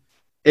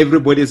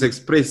everybody's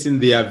expressing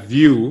their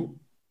view.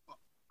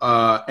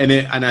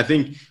 And I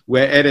think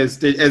we're at a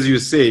stage, as you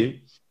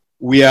say,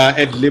 we are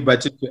at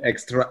liberty to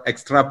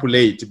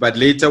extrapolate, but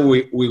later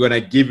we're going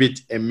to give it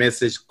a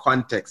message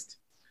context.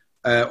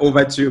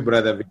 Over to you,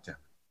 Brother Victor.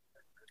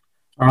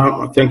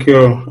 Thank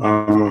you,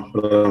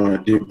 Brother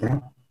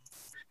Deepa.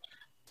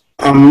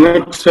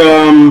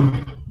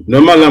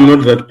 Normally I'm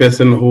not that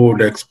person who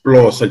would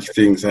explore such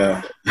things.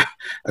 I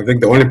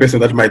think the only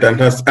person that might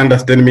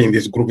understand me in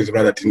this group is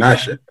Brother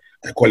Tinashe.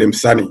 I call him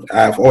Sonny.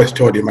 I've always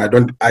told him I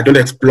don't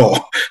explore.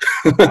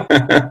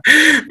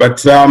 But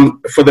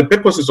for the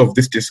purposes of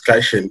this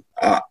discussion,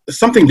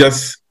 something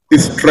just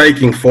is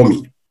striking for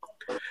me.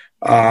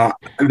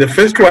 The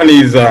first one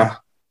is,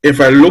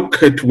 if I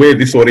look at where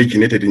this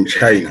originated in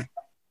China,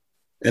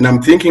 and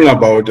I'm thinking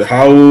about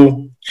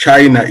how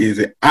China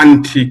is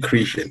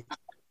anti-Christian,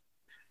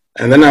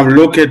 and then I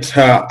look at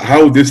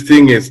how this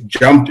thing has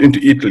jumped into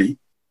Italy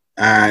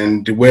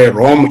and where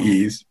Rome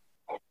is,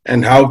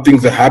 and how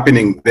things are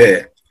happening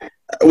there.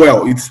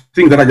 Well, it's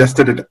things that I just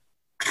started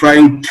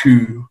trying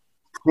to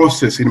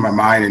process in my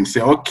mind and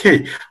say,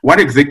 okay, what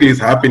exactly is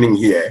happening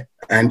here?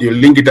 And you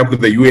link it up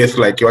with the US,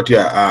 like what you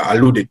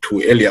alluded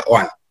to earlier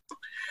on.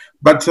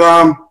 But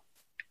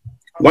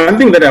one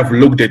thing that I've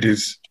looked at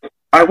is,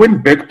 I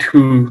went back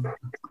to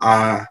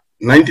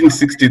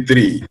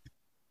 1963,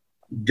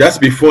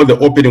 just before the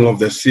opening of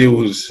the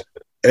seals,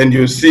 and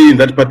you see in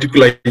that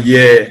particular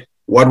year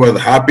what was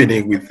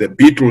happening with the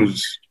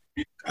Beatles,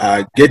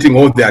 getting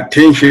all the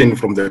attention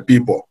from the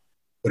people,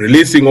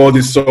 releasing all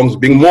these songs,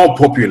 being more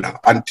popular,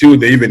 until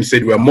they even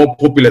said we are more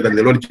popular than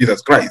the Lord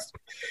Jesus Christ.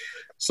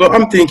 So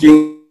I'm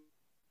thinking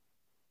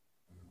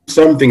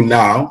something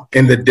now,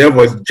 and the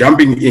devil is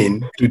jumping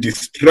in to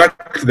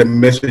distract the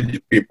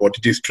message people,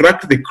 to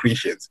distract the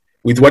Christians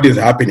with what is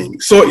happening.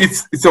 So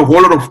it's a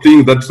whole lot of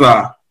things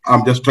that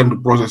I'm just trying to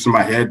process in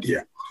my head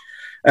here.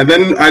 And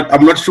then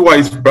I'm not sure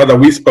if Brother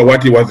Whisper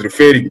what he was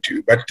referring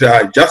to, but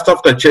just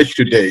after church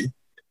today,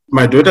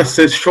 my daughter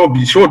showed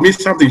me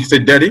something. She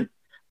said, Daddy,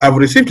 I've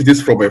received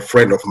this from a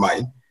friend of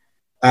mine.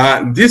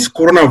 This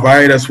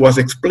coronavirus was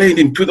explained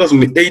in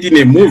 2008 in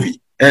a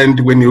movie. And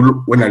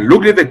when I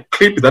looked at the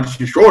clip that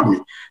she showed me,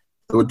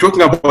 they were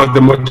talking about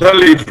the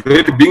mortality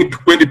rate being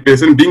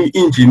 20%, being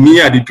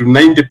engineered to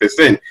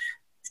 90%.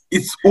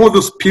 It's all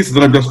those pieces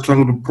that I'm just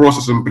trying to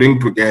process and bring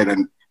together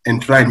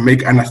and try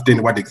and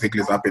understand what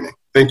exactly is happening.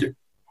 Thank you.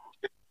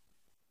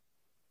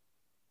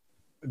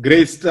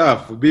 Great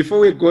stuff. Before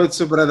we go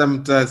to Brother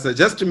Mtasa,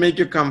 just to make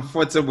you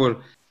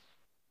comfortable,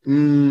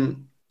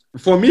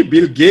 for me,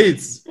 Bill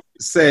Gates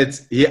said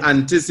he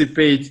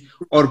anticipates,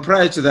 or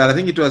prior to that, I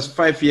think it was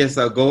 5 years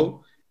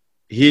ago,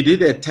 he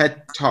did a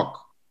TED Talk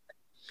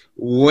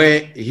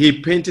where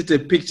he painted a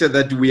picture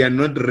that we are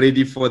not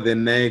ready for the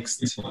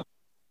next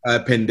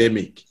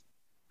pandemic.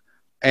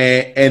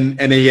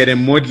 and he had a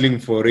modeling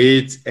for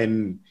it,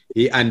 and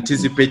he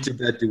anticipated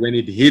that when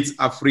it hits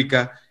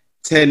Africa,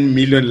 10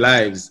 million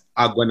lives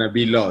are going to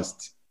be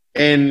lost.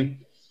 And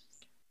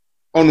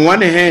on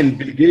one hand,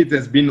 Bill Gates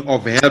has been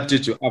of help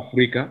to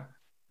Africa,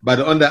 but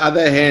on the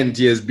other hand,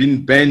 he has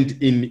been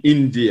banned in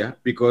India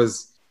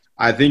because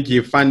I think he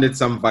funded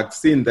some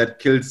vaccine that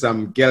killed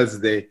some girls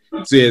there,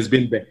 so he has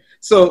been banned.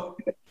 So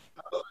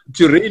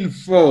to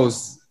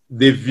reinforce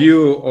the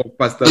view of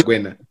Pastor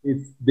Gwena,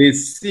 there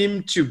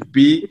seems to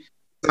be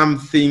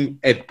something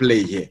at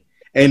play here,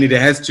 and it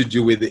has to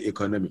do with the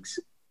economics.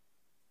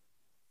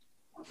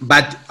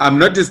 But I'm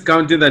not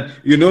discounting that,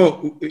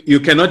 you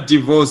cannot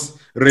divorce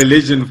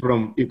religion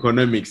from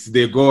economics.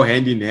 They go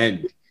hand in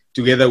hand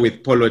together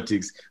with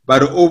politics.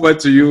 But over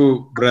to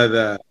you,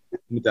 Brother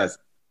Mutas.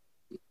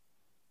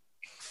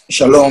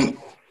 Shalom,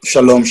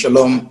 shalom,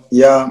 shalom.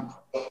 Yeah.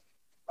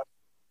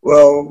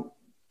 Well,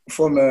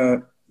 from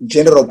a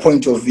general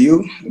point of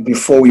view,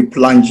 before we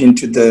plunge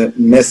into the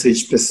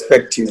message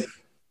perspective,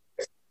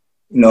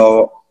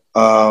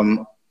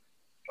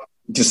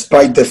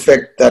 despite the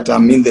fact that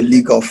I'm in the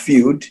legal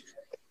field,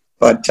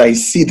 but I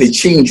see the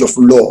change of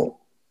law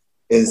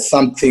as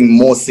something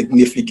more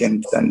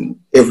significant than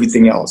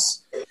everything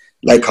else.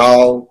 Like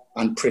how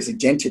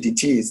unprecedented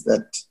it is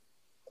that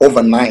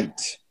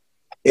overnight,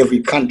 every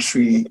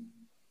country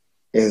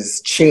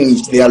has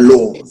changed their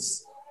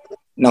laws.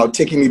 Now,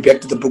 taking me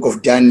back to the book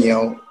of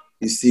Daniel,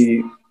 you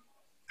see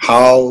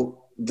how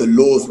the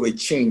laws were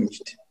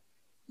changed.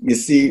 You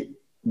see,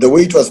 the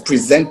way it was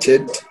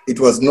presented, it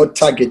was not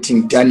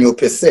targeting Daniel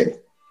per se.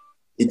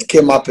 It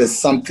came up as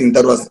something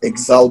that was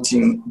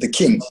exalting the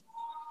king.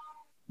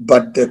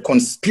 But the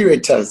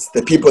conspirators,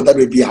 the people that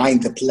were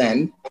behind the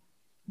plan,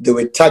 they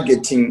were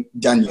targeting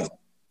Daniel.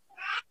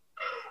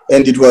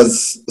 And it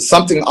was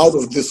something out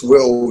of this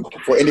world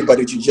for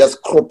anybody to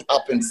just crop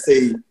up and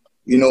say,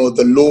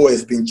 the law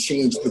has been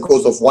changed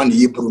because of one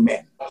Hebrew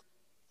man.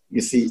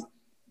 You see,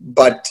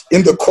 but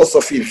in the course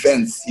of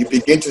events, you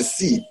begin to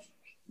see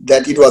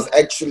that it was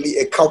actually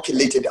a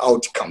calculated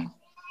outcome,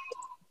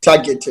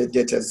 targeted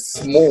at a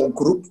small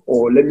group,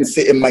 or let me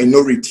say a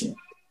minority.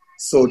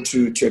 So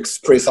to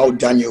express how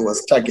Daniel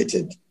was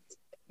targeted.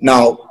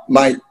 Now,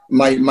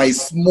 my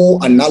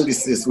small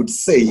analysis would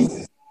say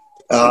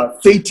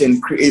Satan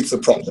creates a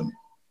problem.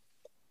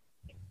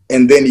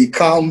 And then he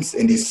comes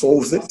and he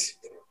solves it,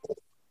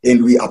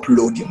 and we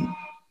upload him.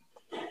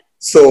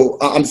 So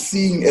I'm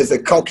seeing as a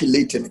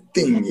calculated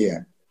thing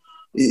here.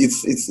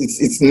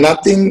 It's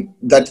nothing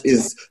that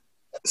is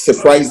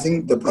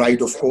surprising the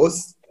bride, of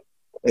course.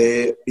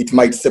 It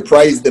might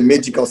surprise the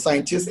medical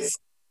scientists,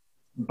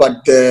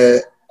 but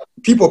the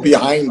people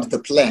behind the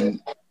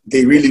plan,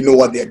 they really know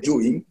what they're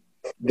doing.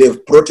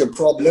 They've brought a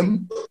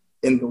problem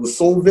and they'll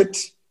solve it.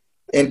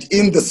 And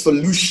in the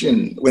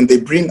solution, when they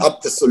bring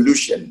up the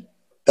solution,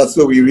 that's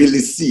where we really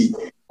see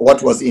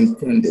what was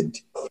intended.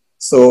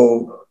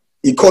 So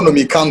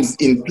economy comes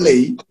in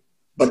play,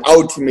 but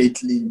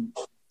ultimately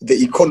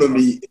the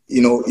economy,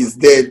 is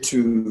there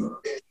to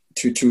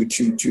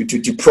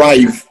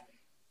deprive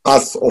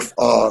us of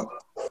our,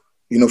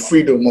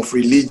 freedom of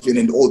religion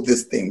and all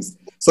these things.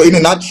 So in a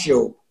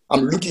nutshell,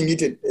 I'm looking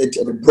at it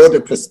at a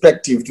broader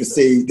perspective to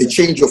say the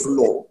change of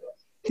law,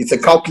 it's a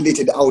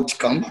calculated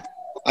outcome.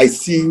 I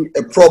see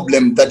a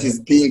problem that is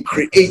being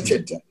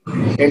created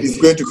and is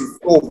going to be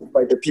solved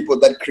by the people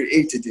that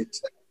created it.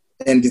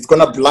 And it's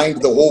going to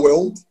blind the whole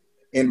world.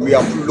 And we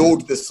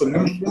upload the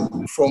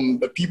solution from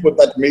the people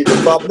that made the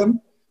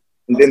problem.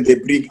 And then they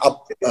bring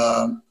up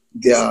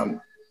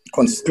their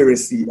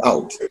conspiracy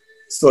out.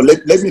 So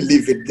let me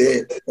leave it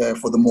there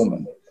for the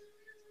moment.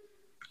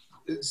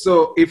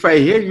 So if I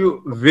hear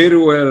you very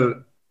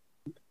well,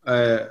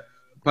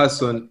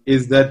 person,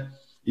 is that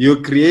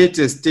you create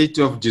a state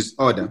of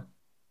disorder,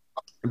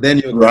 then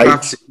you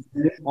craft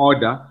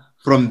order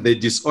from the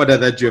disorder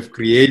that you have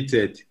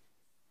created.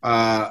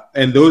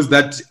 And those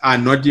that are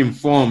not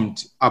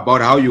informed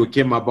about how you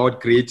came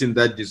about creating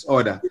that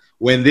disorder,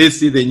 when they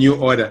see the new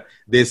order,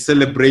 they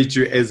celebrate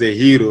you as a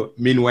hero.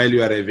 Meanwhile,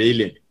 you are a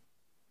villain.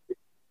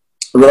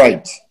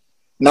 Right.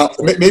 Now,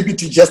 maybe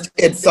to just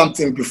add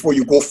something before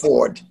you go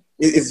forward,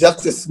 it's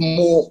just a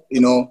small,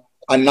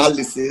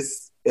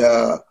 analysis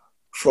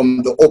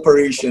from the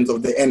operations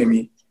of the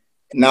enemy.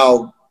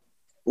 Now,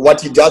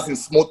 what he does in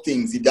small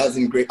things, he does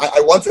in great.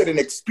 I once had an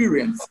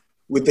experience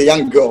with a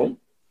young girl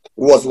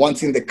who was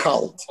once in the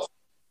cult.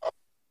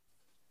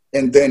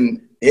 And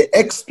then her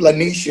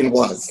explanation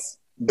was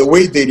the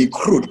way they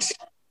recruit,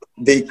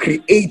 they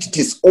create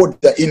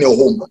disorder in a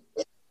home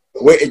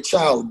where a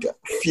child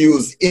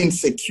feels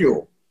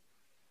insecure.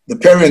 The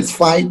parents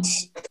fight,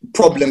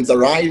 problems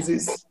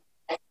arises,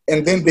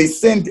 and then they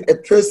send a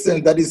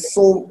person that is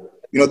so,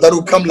 that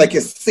will come like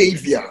a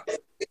savior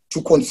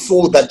to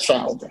console that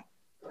child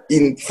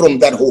from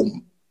that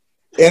home.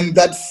 And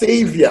that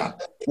savior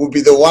will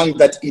be the one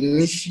that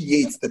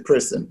initiates the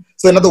person.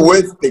 So in other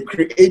words, they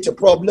create a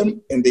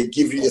problem and they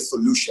give you a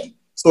solution.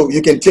 So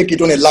you can take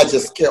it on a larger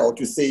scale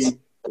to say,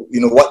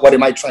 what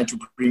am I trying to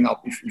bring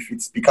up if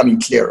it's becoming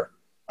clearer?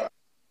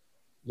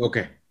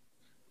 Okay.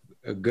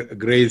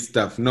 Great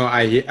stuff. No,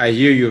 I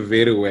hear you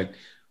very well.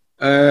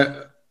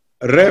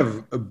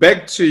 Rev,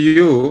 back to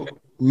you.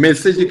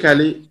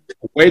 Messagically,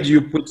 where do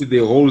you put the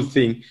whole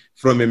thing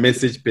from a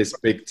message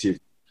perspective?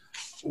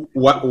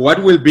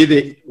 What will be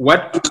the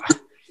what?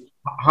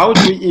 How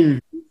do we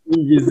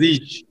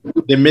envisage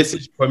the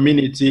message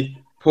community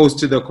post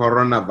the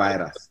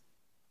coronavirus?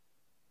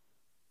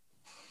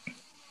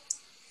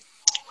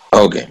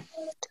 Okay.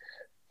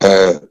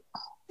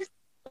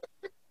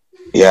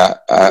 Yeah,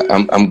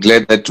 I'm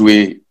glad that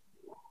we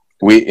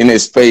in a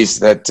space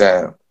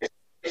that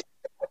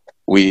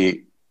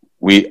we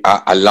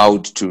are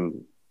allowed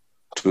to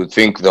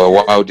think the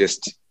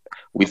wildest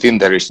within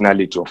the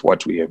rationality of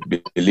what we have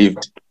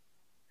believed.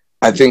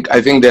 I think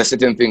there are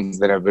certain things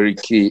that are very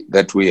key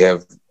that we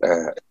have,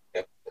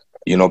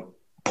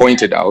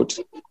 pointed out.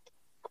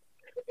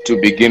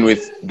 To begin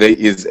with, there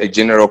is a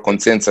general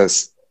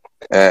consensus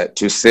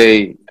to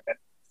say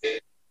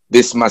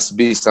this must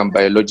be some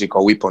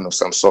biological weapon of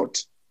some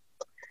sort.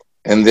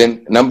 And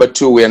then number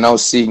two, we are now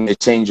seeing a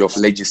change of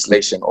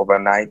legislation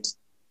overnight.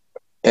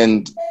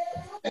 And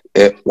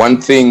one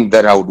thing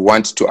that I would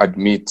want to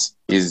admit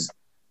is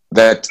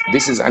that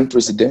this is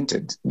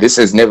unprecedented. This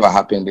has never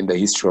happened in the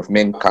history of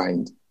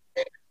mankind,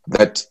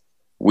 that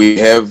we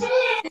have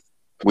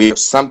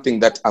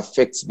something that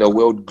affects the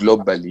world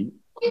globally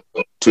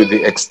to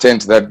the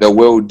extent that the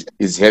world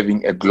is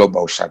having a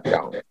global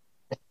shutdown.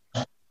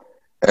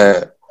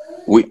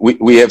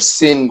 We have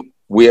seen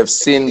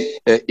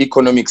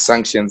economic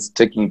sanctions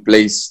taking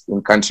place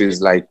in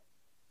countries like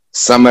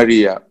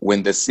Samaria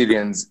when the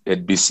Syrians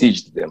had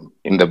besieged them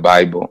in the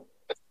Bible.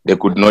 They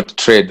could not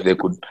trade.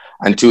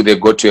 Until they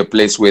got to a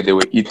place where they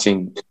were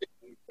eating,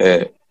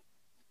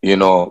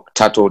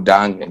 turtle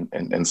dung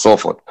and so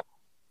forth.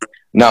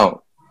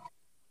 Now,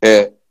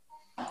 the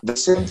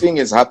same thing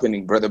is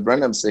happening. Brother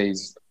Branham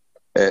says,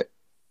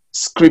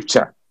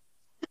 Scripture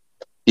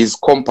is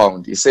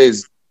compound. He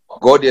says,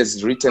 God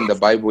has written the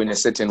Bible in a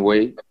certain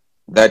way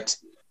that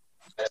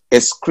a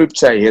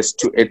scripture has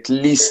to at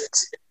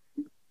least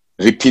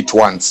repeat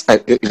twice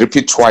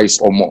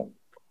or more.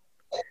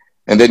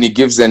 And then he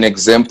gives an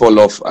example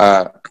of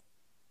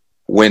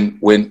when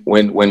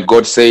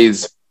God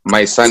says,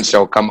 my son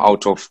shall come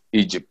out of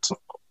Egypt.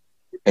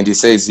 And he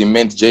says he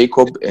meant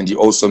Jacob and he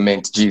also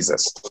meant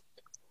Jesus.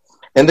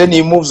 And then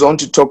he moves on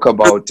to talk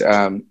about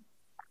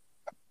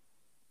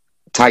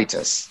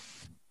Titus,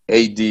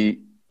 AD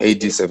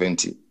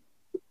 70.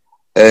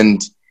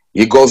 And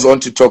he goes on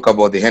to talk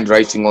about the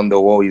handwriting on the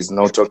wall. He's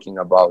now talking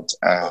about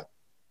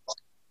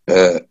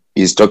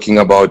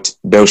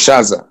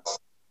Belshazzar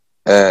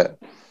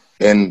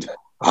and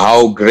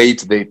how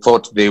great they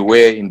thought they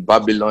were in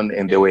Babylon,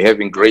 and they were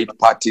having great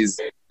parties,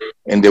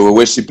 and they were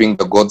worshiping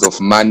the gods of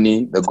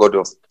money, the god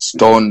of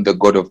stone, the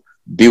god of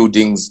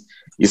buildings.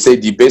 He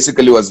said he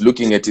basically was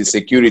looking at his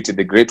security,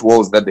 the great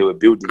walls that they were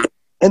building.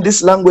 And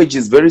this language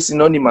is very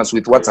synonymous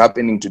with what's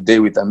happening today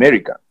with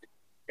America.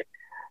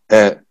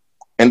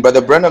 And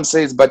Brother Branham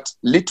says, but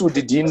little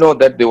did he know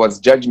that there was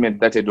judgment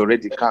that had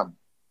already come.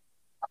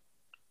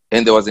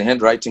 And there was a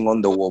handwriting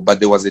on the wall, but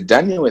there was a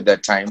Daniel at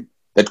that time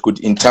that could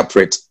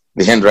interpret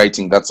the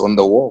handwriting that's on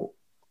the wall.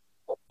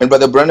 And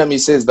Brother Branham, he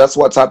says, that's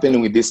what's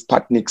happening with these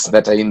Sputniks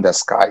that are in the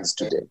skies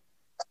today.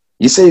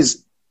 He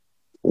says,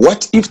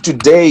 what if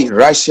today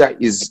Russia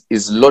is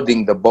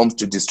loading the bombs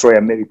to destroy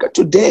America?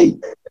 Today.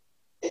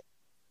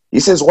 He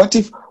says, what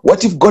if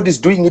God is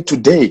doing it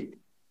today?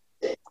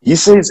 He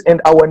says, and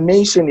our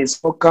nation is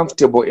so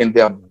comfortable and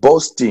they are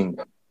boasting.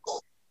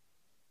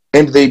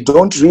 And they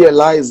don't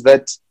realize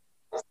that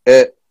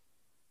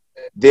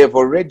they've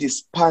already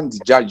spanned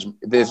judgment.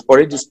 They've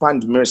already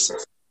spanned mercy.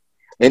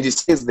 And he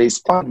says they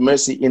spanned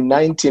mercy in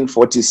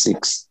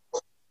 1946.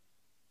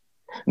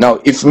 Now,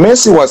 if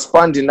mercy was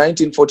spanned in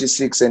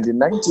 1946 and in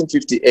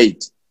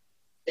 1958,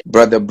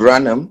 Brother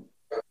Branham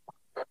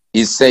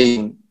is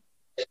saying,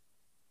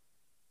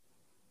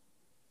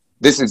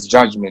 this is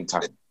judgment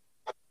time.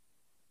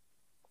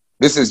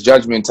 This is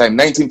judgment time,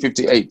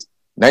 1958,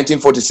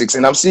 1946.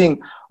 And I'm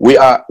seeing we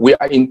are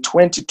in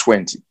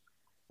 2020.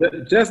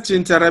 Just to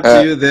interrupt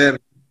you there,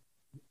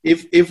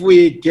 if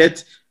we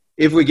get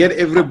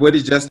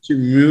everybody just to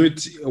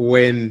mute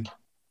when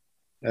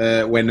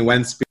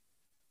one speaks.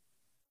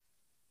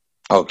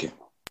 Okay.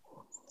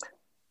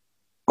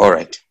 All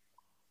right.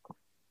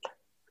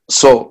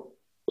 So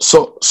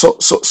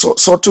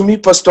to me,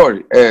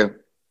 Pastor,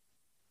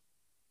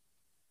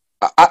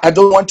 I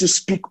don't want to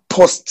speak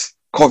post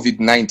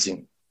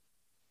COVID-19.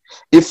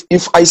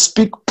 If I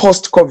speak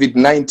post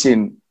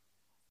COVID-19,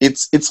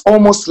 it's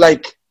almost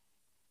like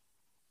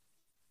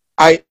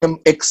I am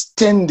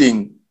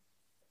extending,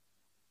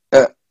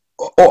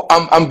 or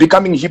I'm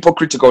becoming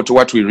hypocritical to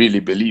what we really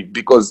believe.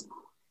 Because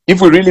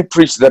if we really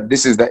preach that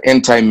this is the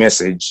end time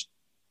message,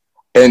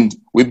 and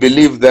we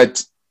believe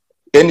that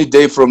any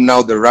day from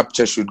now the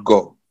rapture should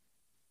go,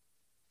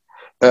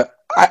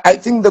 I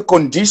think the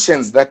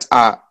conditions that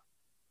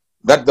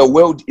the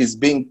world is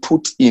being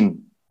put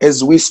in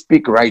as we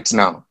speak right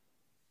now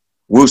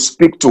will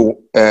speak to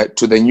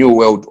the new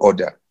world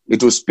order.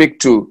 It will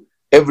speak to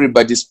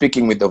everybody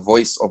speaking with the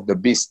voice of the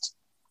beast.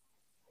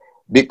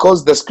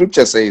 Because the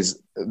scripture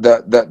says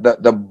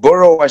the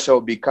borrower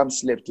shall become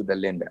slave to the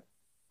lender.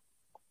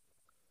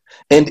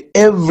 And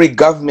every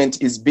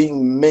government is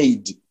being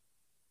made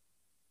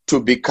to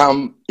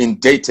become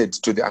indebted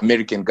to the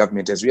American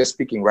government as we are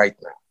speaking right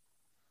now.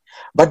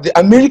 But the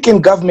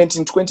American government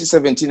in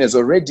 2017 has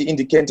already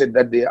indicated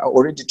that they are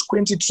already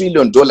 $20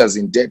 trillion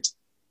in debt.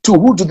 To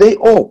who do they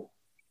owe?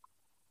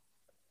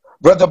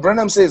 Brother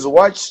Branham says,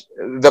 watch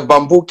the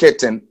bamboo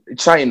curtain,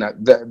 China,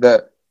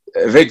 the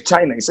red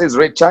China. He says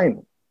red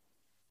China.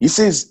 He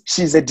says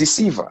she's a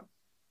deceiver.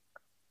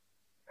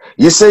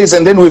 He says,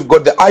 and then we've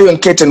got the iron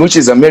curtain, which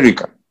is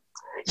America.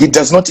 He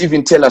does not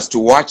even tell us to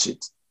watch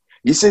it.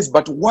 He says,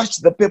 but watch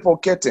the purple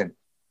curtain.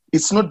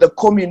 It's not the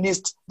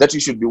communist that you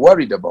should be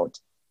worried about.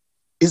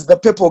 It's the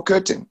purple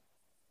curtain.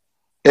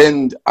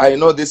 And I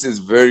know this is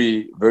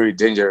very, very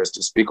dangerous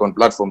to speak on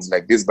platforms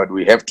like this, but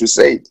we have to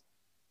say it.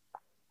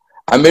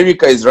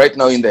 America is right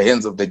now in the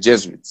hands of the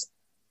Jesuits.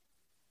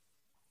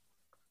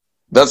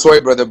 That's why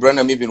Brother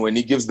Branham, even when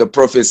he gives the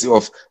prophecy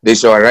of they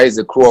shall arise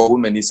a cruel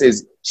woman, he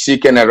says she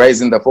can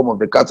arise in the form of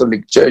the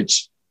Catholic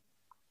Church.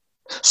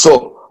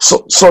 So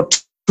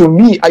to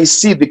me, I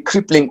see the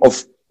crippling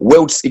of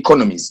world's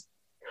economies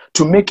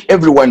to make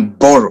everyone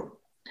borrow.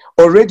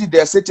 Already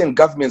there are certain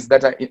governments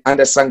that are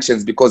under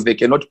sanctions because they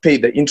cannot pay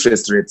the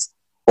interest rates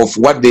of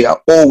what they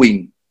are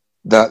owing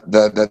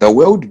the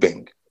World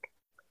Bank.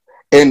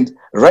 And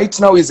right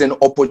now is an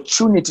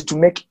opportunity to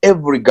make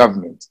every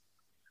government,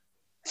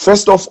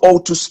 first of all,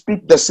 to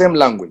speak the same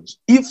language.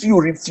 If you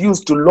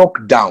refuse to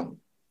lock down,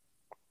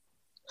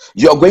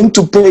 you are going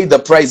to pay the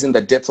price in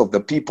the death of the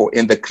people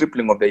and the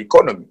crippling of the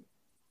economy.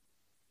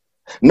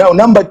 Now,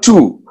 number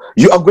two,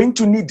 you are going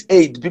to need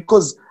aid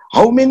because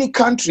how many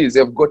countries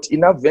have got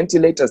enough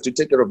ventilators to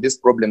take care of this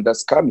problem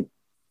that's coming?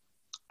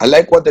 I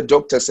like what the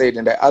doctor said,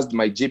 and I asked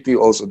my GP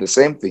also the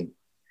same thing.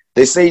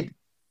 They said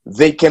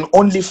they can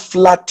only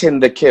flatten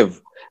the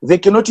curve. They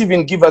cannot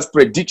even give us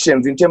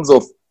predictions in terms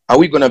of, are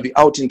we going to be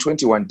out in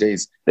 21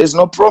 days? There's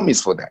no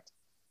promise for that.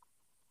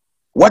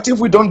 What if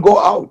we don't go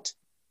out?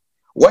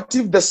 What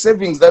if the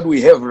savings that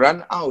we have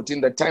run out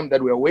in the time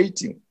that we are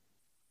waiting?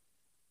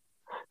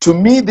 To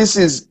me, this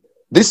is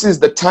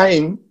the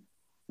time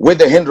where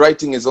the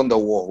handwriting is on the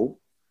wall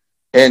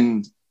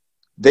and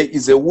there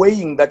is a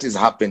weighing that is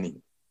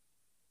happening.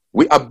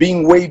 We are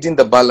being weighed in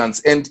the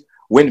balance. And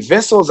when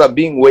vessels are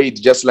being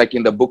weighed, just like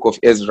in the book of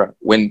Ezra,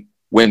 when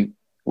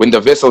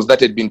the vessels that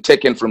had been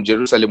taken from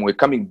Jerusalem were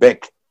coming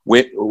back,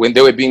 when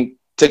they were being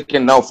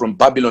taken now from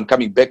Babylon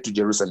coming back to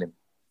Jerusalem,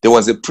 there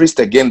was a priest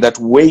again that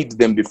weighed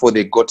them before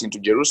they got into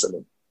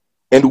Jerusalem.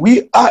 And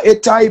we are a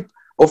type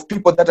of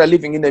people that are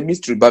living in a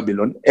mystery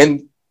Babylon.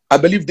 And I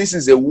believe this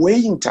is a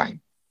weighing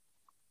time.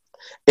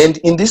 And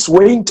in this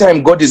weighing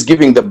time, God is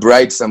giving the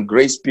bride some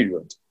grace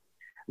period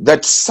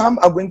that some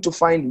are going to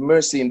find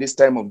mercy in this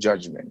time of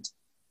judgment.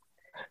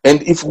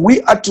 And if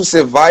we are to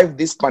survive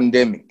this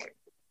pandemic,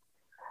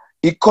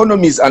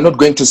 economies are not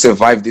going to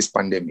survive this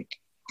pandemic.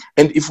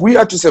 And if we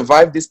are to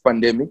survive this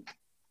pandemic,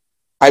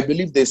 I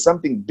believe there's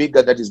something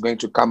bigger that is going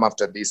to come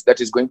after this,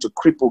 that is going to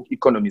cripple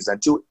economies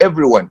until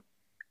everyone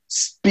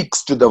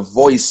speaks to the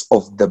voice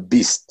of the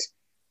beast.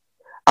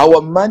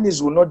 Our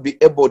monies will not be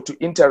able to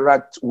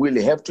interact.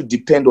 We'll have to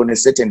depend on a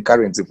certain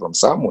currency from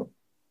someone.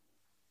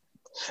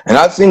 And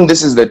I think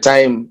this is the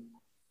time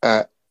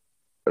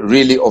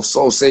really of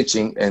soul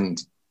searching.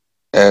 And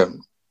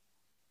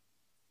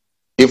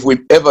if we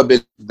ever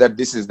believe that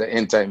this is the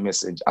end time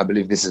message, I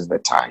believe this is the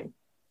time.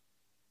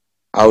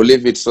 I'll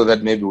leave it so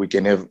that maybe we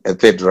can have a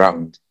third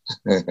round.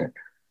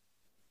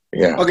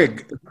 Yeah. Okay.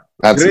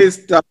 That's Great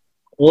stuff.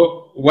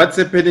 What's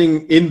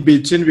happening in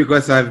between,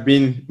 because I've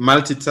been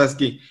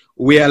multitasking.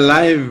 We are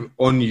live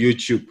on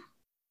YouTube.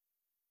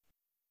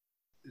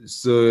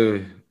 So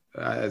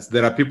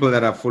there are people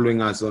that are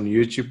following us on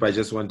YouTube. I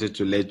just wanted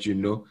to let you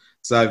know.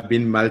 So I've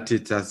been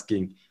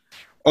multitasking.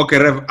 Okay,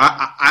 Rev,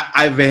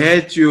 I've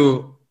heard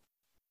you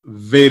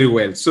very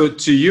well. So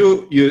to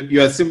you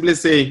are simply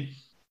saying,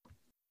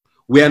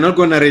 we are not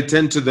going to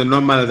return to the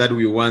normal that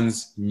we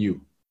once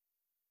knew.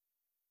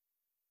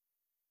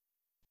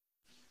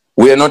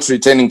 We are not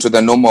returning to the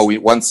normal we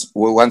once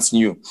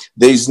knew.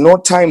 There is no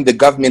time the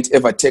government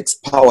ever takes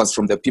powers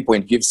from the people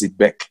and gives it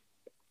back.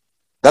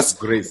 That's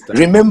great stuff.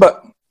 Remember,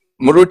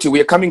 Muruti,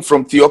 we are coming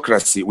from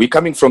theocracy. We're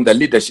coming from the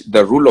leadership,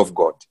 the rule of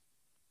God.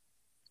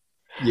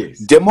 Yes.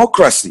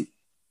 Democracy,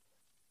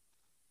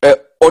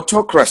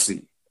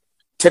 autocracy,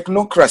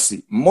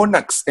 technocracy,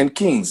 monarchs and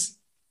kings,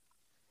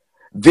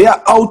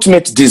 their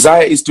ultimate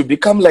desire is to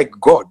become like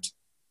God.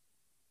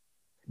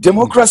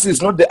 Democracy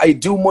is not the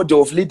ideal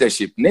model of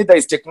leadership. Neither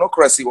is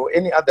technocracy or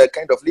any other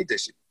kind of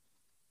leadership.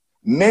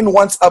 Men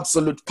want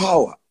absolute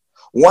power.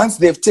 Once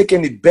they've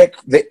taken it back,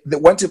 they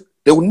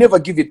will never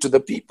give it to the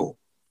people.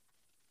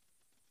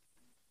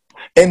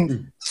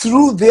 And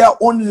through their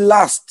own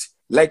lust,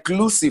 like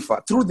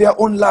Lucifer, through their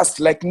own lust,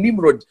 like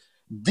Nimrod,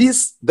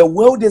 the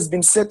world has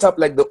been set up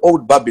like the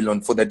old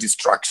Babylon for the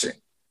destruction.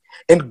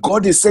 And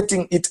God is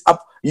setting it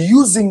up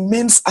using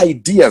men's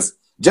ideas,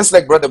 just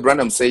like Brother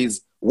Branham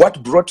says,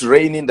 what brought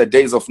rain in the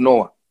days of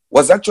Noah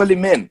was actually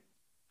men.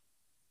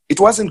 It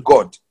wasn't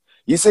God.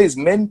 He says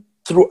men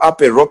threw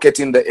up a rocket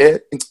in the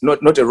air,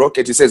 not a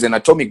rocket, he says an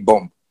atomic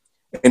bomb,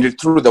 and it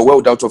threw the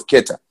world out of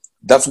Keter.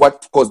 That's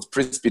what caused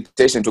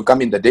precipitation to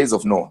come in the days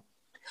of Noah.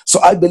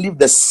 So I believe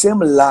the same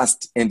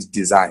lust and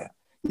desire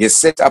has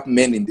set up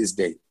men in this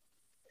day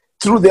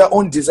through their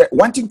own desire,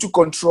 wanting to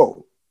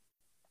control.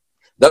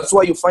 That's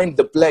why you find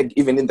the plague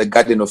even in the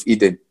Garden of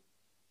Eden.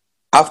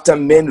 After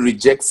man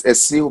rejects a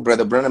seal,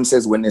 Brother Branham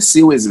says when a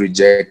seal is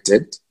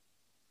rejected,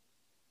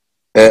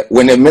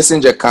 when a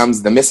messenger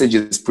comes, the message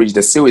is preached,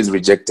 the seal is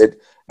rejected,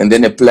 and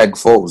then a plague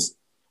falls.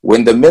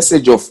 When the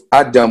message of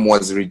Adam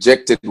was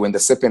rejected, when the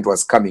serpent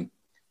was coming,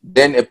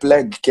 then a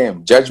plague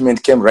came.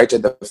 Judgment came right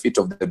at the feet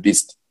of the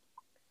beast.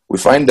 We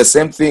find the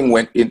same thing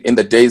when in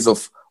the days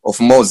of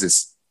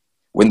Moses.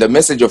 When the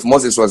message of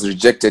Moses was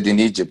rejected in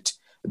Egypt,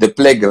 the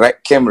plague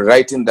came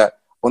right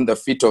on the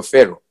feet of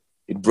Pharaoh.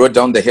 It brought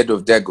down the head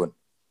of Dagon.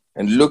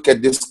 And look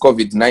at this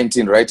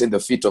COVID-19 right in the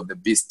feet of the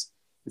beast.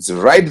 It's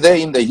right there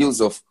in the hills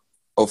of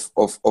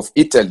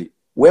Italy,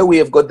 where we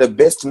have got the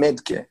best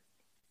medcare.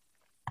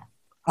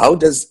 How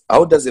does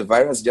a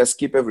virus just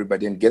keep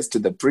everybody and gets to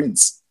the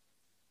prince?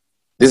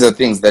 These are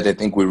things that I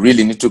think we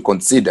really need to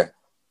consider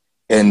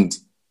and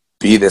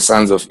be the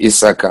sons of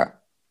Issachar,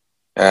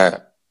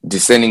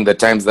 discerning the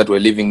times that we're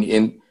living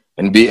in,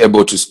 and be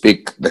able to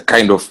speak the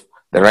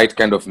right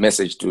kind of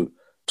message to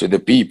the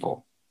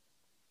people.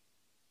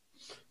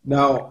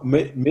 Now,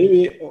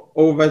 maybe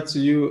over to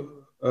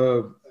you,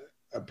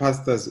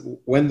 pastors.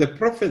 When the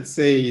prophet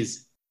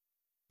says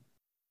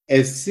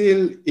a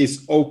seal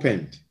is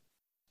opened,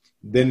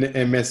 then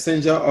a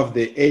messenger of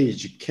the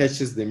age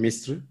catches the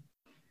mystery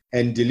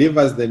and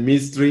delivers the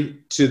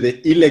mystery to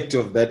the elect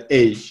of that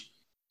age,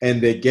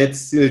 and they get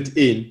sealed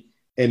in,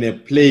 and a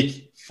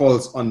plague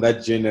falls on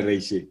that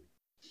generation.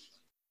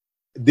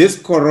 This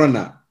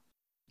corona,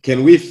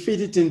 can we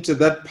fit it into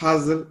that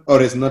puzzle,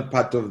 or is not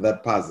part of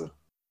that puzzle?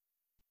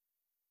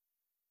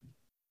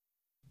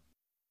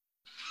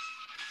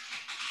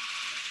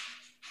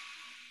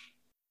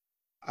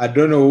 I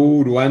don't know who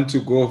would want to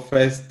go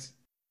first.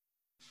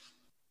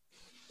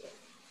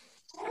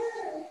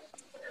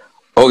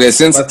 Okay,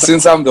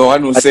 since I'm the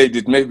one who said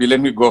it, maybe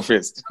let me go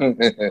first.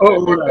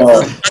 Oh,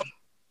 right.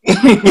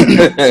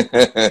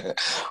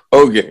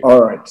 Okay.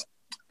 All right.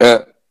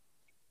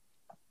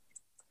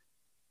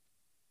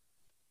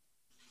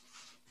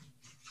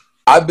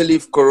 I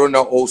believe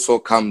Corona also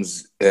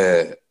comes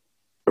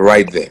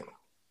right there.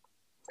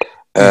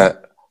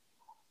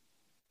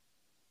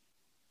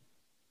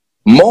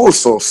 More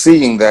so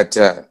seeing that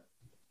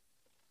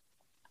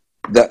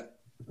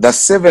the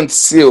seventh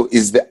seal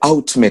is the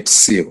ultimate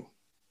seal.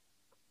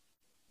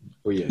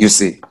 Oh, yeah. You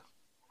see.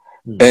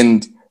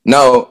 And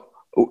now,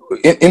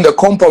 in the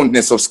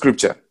compoundness of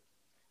Scripture,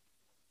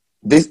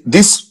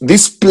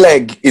 this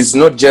plague is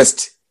not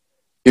just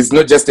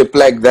a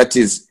plague that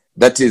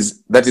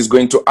is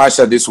going to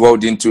usher this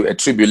world into a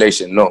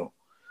tribulation. No,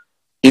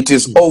 it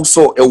is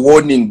also a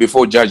warning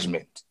before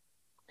judgment,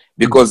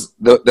 because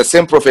the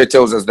same prophet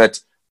tells us that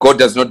God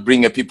does not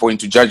bring a people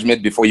into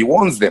judgment before he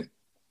warns them.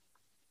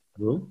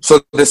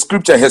 So the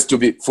Scripture has to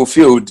be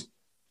fulfilled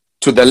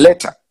to the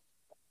letter.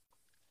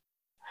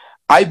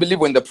 I believe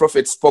when the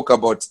prophet spoke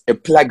about a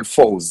plague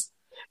falls,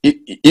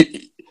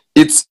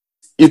 it's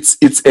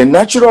a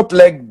natural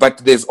plague, but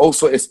there's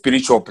also a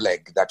spiritual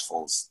plague that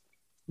falls.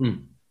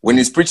 When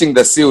he's preaching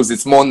the seals,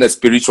 it's more on the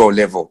spiritual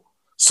level.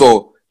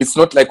 So it's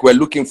not like we're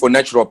looking for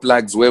natural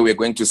plagues where we're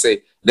going to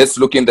say, let's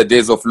look in the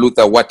days of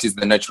Luther, what is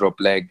the natural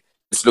plague?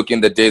 Let's look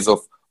in the days of,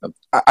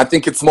 I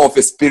think it's more of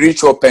a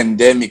spiritual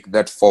pandemic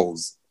that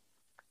falls.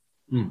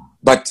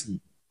 But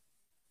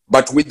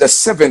with the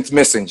seventh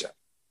messenger,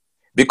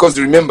 because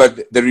remember,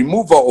 the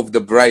removal of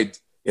the bride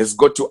has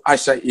got to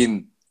usher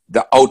in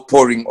the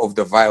outpouring of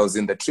the vials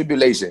in the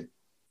tribulation.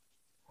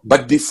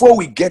 But before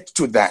we get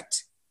to that,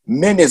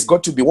 men has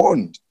got to be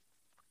warned.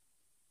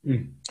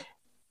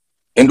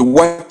 And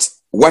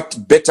what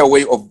better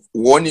way of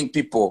warning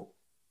people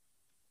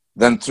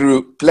than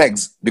through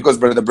plagues? Because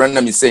Brother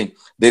Branham is saying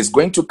there's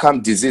going to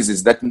come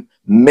diseases that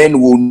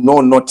men will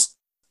know not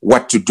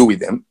what to do with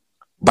them,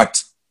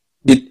 but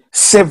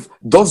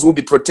those will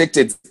be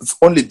protected. It's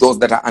only those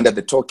that are under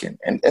the token.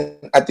 And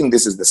I think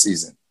this is the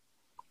season.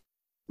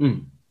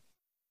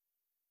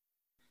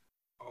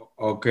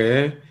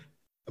 Okay.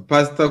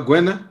 Pastor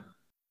Gwena?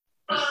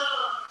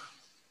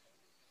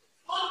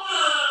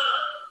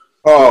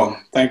 Oh,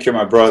 thank you,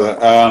 my brother.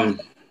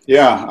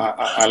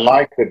 I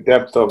like the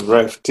depth of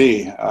Rev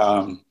T.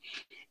 When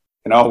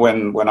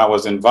I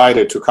was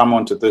invited to come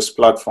onto this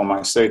platform,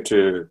 I say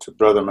to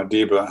Brother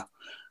Madiba,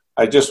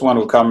 I just want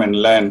to come and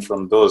learn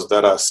from those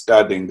that are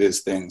studying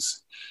these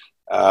things,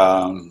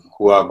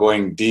 who are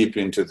going deep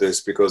into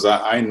this, because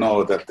I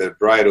know that the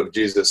bride of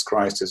Jesus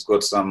Christ has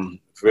got some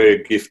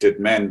very gifted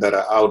men that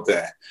are out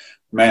there,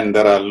 men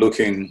that are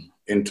looking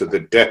into the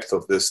depth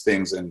of these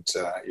things and,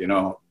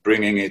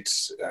 bringing it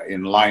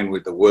in line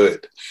with the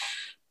word.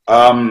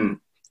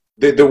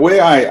 The way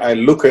I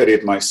look at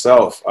it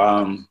myself,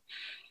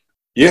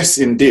 yes,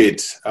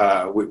 indeed,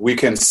 we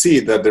can see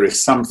that there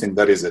is something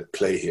that is at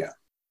play here.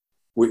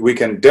 We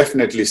can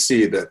definitely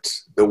see that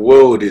the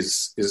world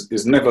is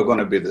never going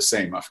to be the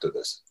same after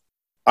this.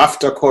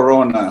 After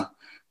Corona,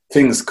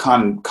 things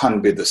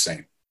can't be the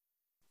same.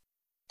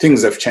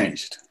 Things have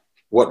changed.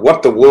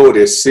 What the world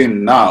has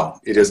seen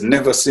now, it has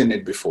never seen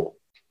it before.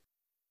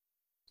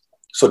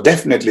 So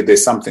definitely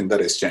there's something that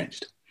has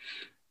changed.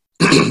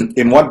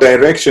 In what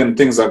direction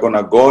things are going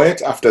to go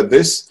after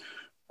this,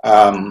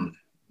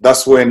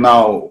 that's where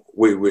now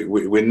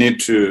we need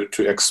to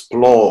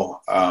explore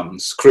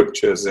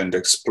scriptures and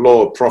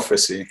explore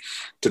prophecy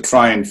to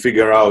try and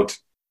figure out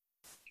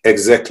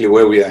exactly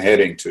where we are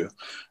heading to.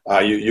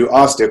 You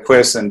asked a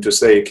question to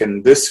say,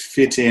 can this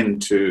fit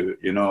into,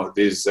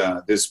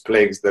 these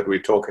plagues that we're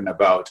talking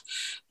about?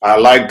 I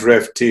liked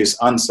Rev T's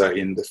answer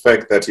in the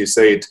fact that he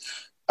said,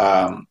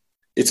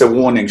 it's a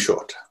warning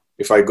shot,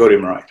 if I got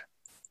him right.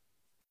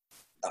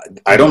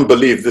 I don't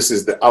believe this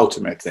is the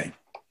ultimate thing.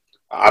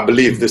 I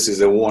believe this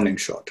is a warning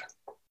shot.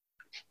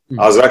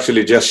 I was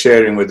actually just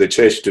sharing with the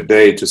church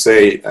today to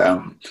say,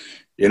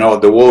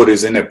 the world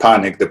is in a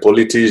panic. The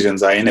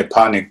politicians are in a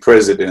panic.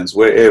 Presidents,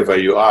 wherever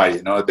you are,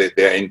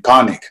 they're in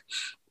panic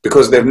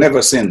because they've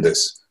never seen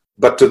this.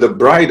 But to the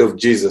bride of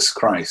Jesus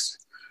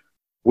Christ,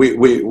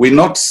 we're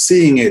not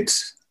seeing it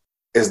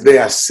as they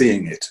are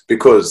seeing it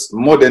because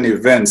modern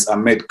events are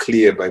made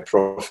clear by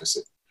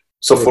prophecy.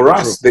 So for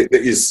us, there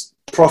is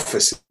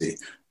prophecy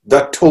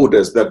that told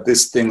us that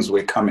these things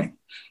were coming.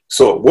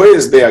 So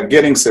whereas they are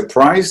getting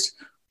surprised,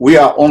 we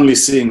are only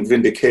seeing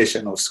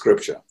vindication of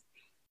scripture.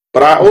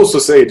 But I also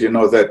said,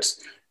 that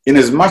in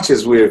as much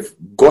as we've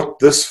got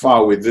this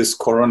far with this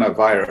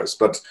coronavirus,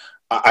 but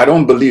I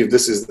don't believe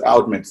this is the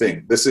ultimate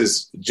thing. This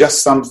is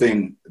just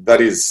something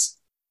that is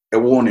a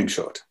warning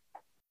shot.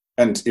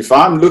 And if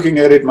I'm looking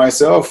at it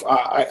myself,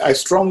 I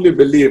strongly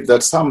believe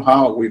that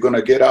somehow we're going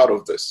to get out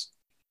of this.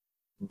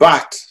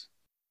 But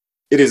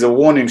it is a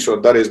warning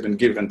shot that has been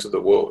given to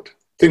the world.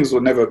 Things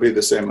will never be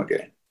the same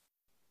again.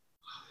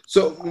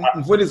 So,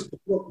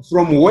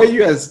 from where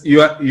you are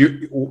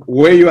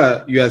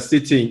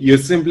sitting, you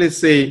simply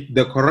say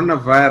the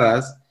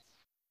coronavirus,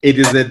 it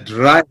is a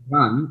dry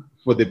run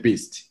for the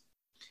beast.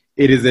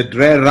 It is a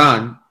dry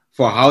run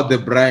for how the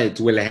bride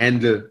will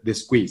handle the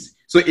squeeze.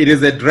 So it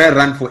is a dry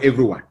run for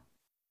everyone.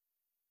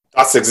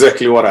 That's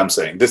exactly what I'm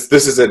saying. This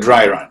is a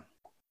dry run.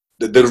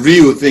 The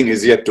real thing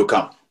is yet to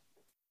come.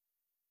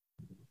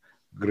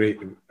 Great.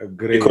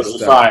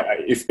 Because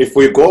if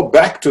we go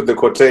back to the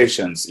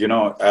quotations,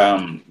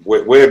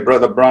 where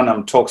Brother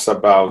Branham talks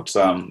about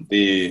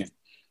the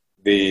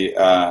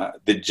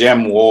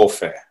gem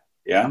warfare,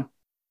 yeah.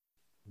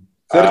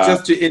 Sir,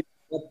 just to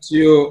interrupt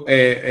you,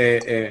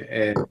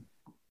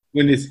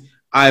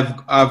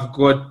 I've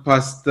got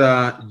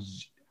Pastor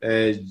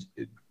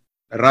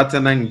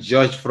Ratanang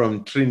George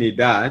from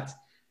Trinidad.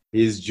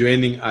 He's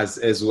joining us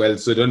as well,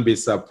 so don't be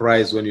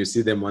surprised when you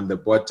see them on the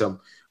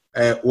bottom.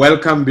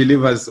 Welcome,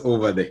 believers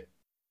over there.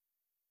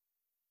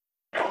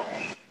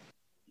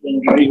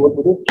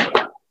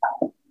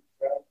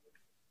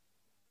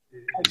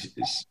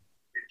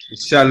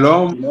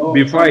 Shalom.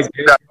 Before I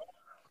get...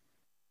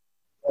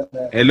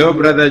 Hello,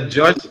 Brother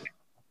George.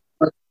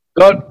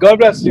 God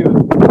bless you.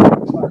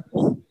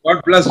 God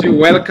bless you.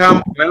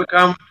 Welcome.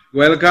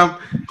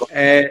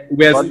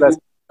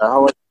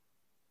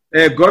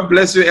 God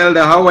bless you,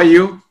 Elder. How are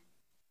you?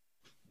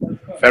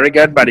 Very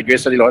good, by the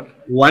grace of the Lord.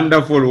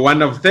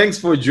 Wonderful. Thanks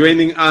for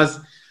joining us.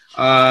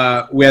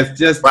 We are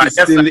just I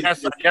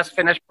just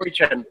finished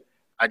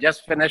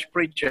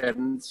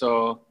preaching.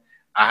 So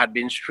I had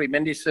been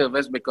streaming the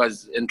service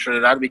because in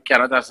Trinidad we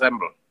cannot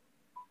assemble.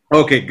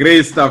 Okay,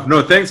 great stuff.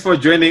 No, thanks for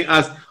joining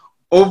us.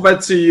 Over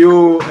to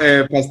you,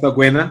 Pastor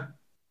Gwena.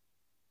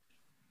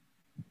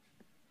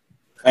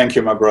 Thank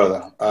you, my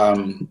brother.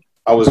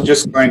 I was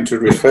just going to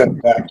refer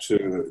back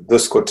to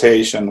this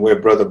quotation where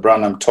Brother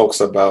Branham talks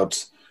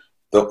about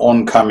the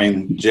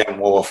oncoming gem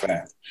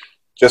warfare,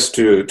 just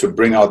to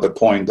bring out the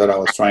point that I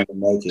was trying to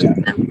make here.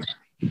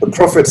 The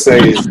prophet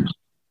says,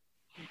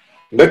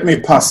 let me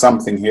pass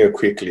something here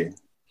quickly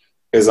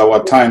as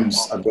our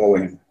times are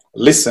going.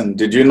 Listen,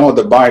 did you know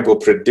the Bible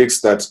predicts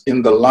that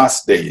in the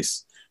last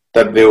days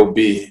that there will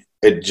be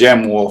a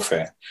gem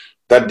warfare,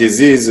 that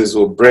diseases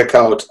will break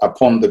out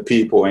upon the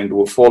people and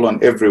will fall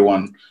on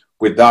everyone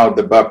without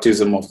the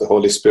baptism of the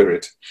Holy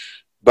Spirit.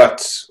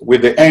 But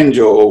with the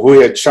angel who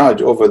had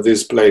charge over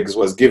these plagues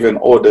was given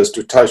orders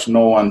to touch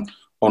no one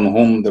on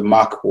whom the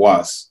mark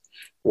was.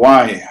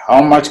 Why?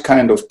 How much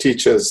kind of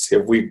teachers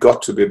have we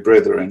got to be,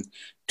 brethren,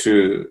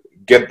 to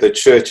get the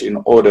church in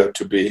order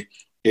to be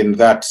in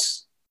that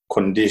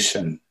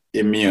condition,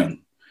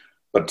 immune?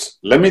 But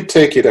let me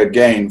take it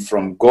again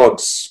from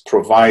God's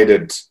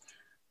provided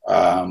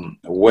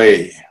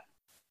way.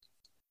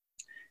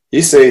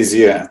 He says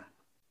here,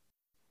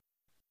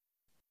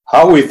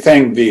 how we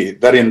thank thee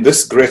that in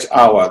this great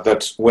hour,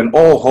 that when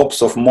all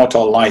hopes of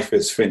mortal life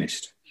is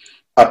finished,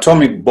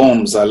 atomic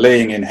bombs are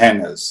laying in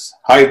hangars,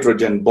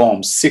 hydrogen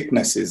bombs,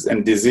 sicknesses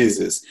and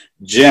diseases,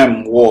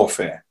 germ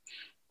warfare.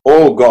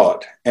 Oh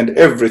God, and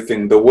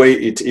everything the way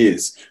it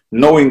is,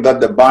 knowing that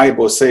the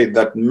Bible said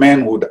that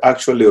men would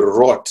actually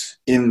rot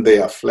in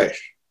their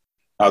flesh.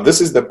 Now,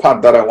 this is the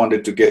part that I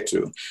wanted to get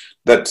to,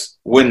 that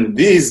when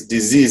these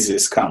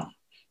diseases come,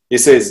 it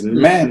says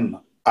men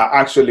are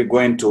actually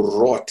going to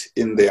rot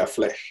in their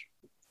flesh.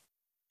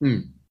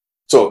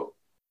 So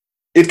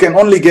it can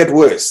only get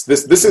worse.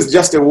 This is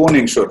just a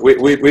warning shot.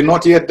 We're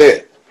not yet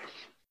there.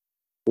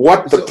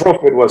 What the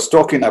prophet was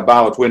talking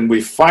about, when we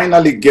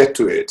finally get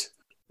to it,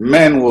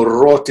 men will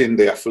rot in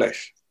their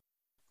flesh.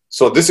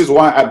 So this is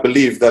why I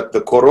believe that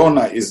the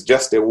corona is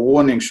just a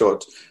warning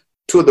shot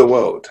to the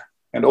world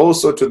and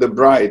also to the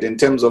bride in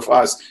terms of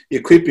us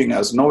equipping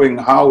us, knowing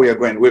how we are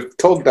going. We've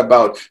talked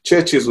about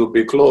churches will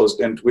be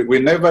closed, and we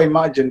never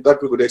imagined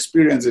that we would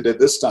experience it at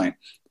this time.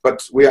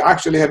 But we are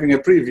actually having a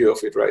preview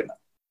of it right now.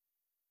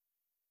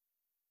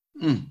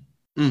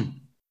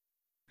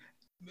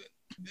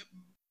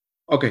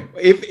 Okay,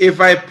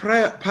 if I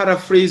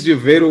paraphrase you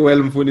very well,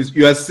 Mfunis,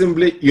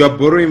 you are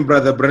borrowing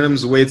Brother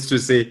Branham's words to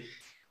say,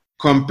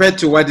 compared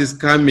to what is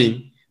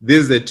coming,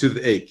 this is a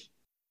toothache.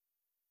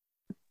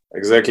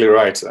 Exactly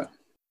right, sir.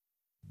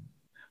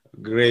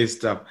 Great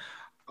stuff.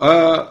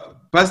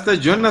 Pastor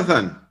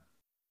Jonathan,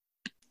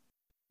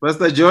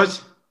 Pastor George,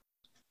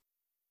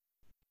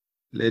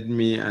 let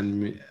me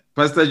unmute.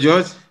 Pastor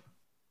George?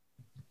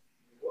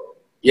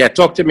 Yeah,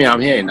 talk to me. I'm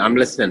here. I'm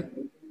listening.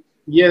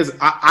 Yes,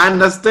 I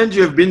understand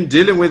you have been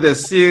dealing with a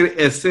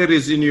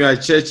series in your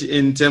church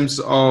in terms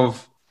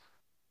of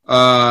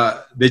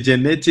the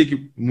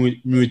genetic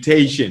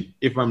mutation,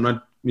 if I'm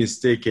not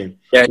mistaken.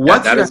 Yeah,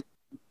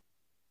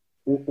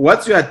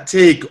 what's your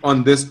take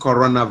on this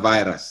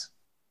coronavirus?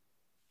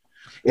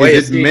 Well,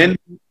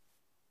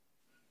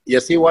 you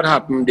see what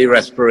happened? The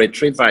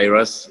respiratory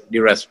virus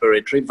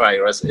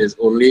is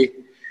only,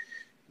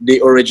 the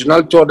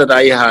original thought that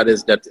I had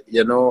is that,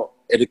 you know,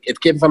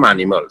 it came from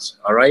animals,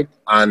 all right?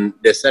 And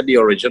they said the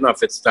origin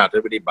of it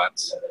started with the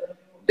bats.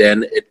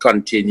 Then it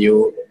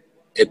continued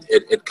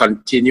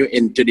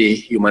into the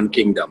human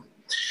kingdom.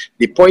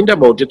 The point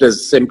about it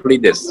is simply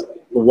this.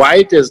 Why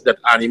it is that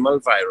animal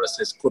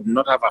viruses could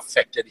not have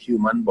affected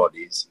human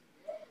bodies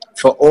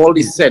for all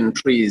the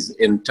centuries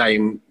in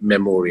time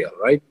memorial,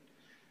 right?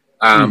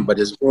 But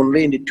it's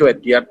only in the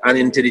 20th and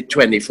into the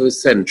 21st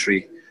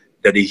century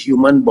that the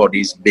human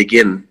bodies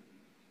begin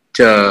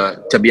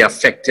to be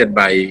affected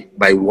by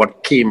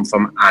what came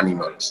from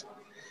animals.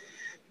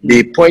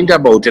 The point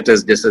about it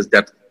is this, is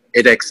that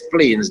it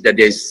explains that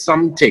there's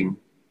something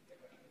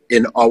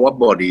in our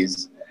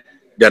bodies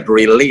that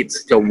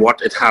relates to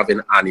what it have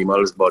in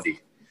animals' body.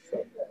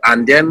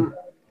 And then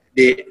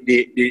the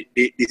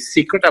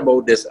secret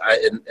about this,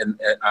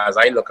 as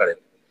I look at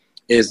it,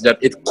 is that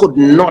it could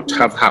not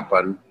have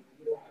happened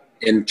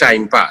in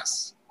time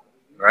past,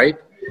 right?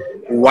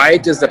 Why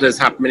it is that it's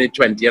happening in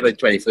the 20th or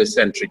 21st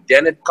century?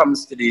 Then it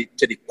comes to the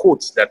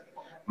quotes that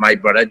my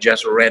brother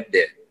just read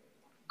there,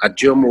 a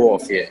germ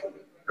warfare,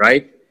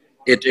 right?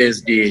 It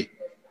is the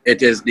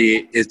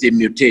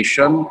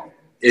mutation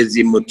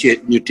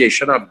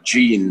of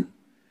gene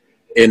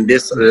in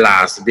this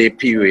last day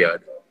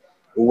period,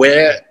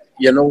 where,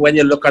 you know, when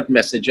you look at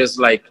messages,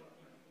 bring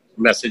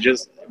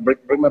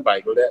my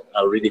Bible there,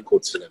 I'll read the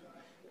quotes to them.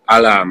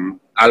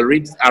 I'll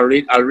read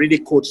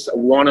the quotes,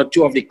 one or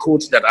two of the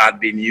quotes that I've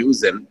been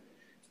using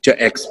to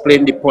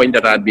explain the point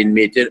that I've been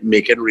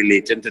making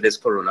relating to this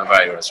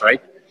coronavirus,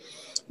 right?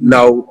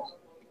 Now,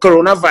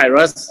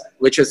 coronavirus,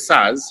 which is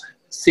SARS,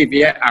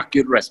 severe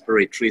acute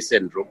respiratory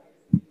syndrome,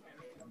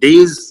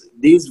 this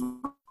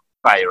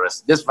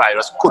virus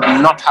could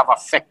not have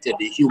affected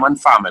the human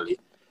family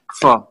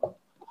for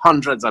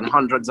hundreds and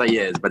hundreds of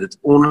years, but it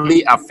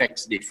only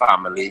affects the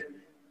family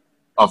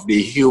of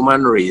the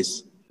human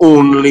race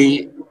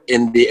only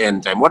in the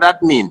end time. What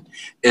that means?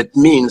 It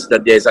means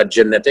that there's a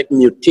genetic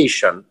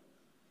mutation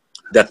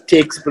that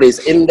takes place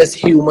in this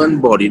human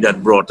body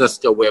that brought us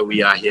to where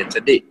we are here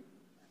today,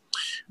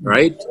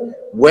 right?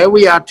 Where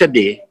we are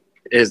today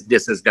is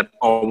that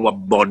our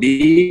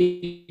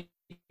body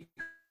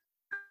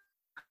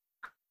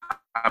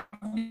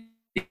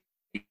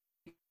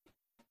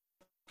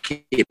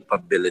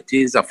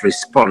capabilities of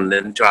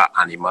responding to an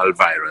animal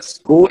virus.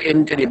 Go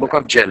into the book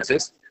of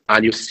Genesis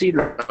and you see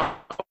now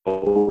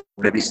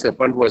that the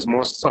serpent was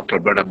more subtle.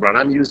 Brother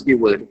Branham used the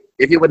word,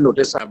 if you would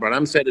notice,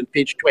 Branham said in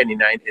page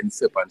 29 in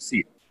Serpent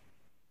Seed,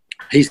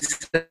 he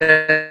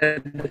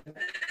said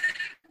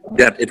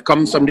that it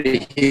comes from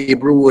the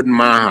Hebrew word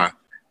maha,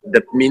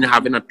 that means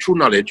having a true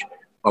knowledge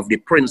of the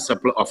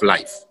principle of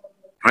life,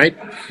 right?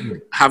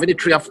 Having the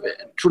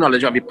true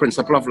knowledge of the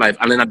principle of life.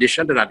 And in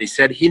addition to that, he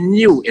said he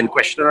knew, in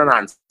question and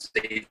answer,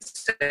 he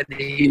said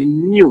he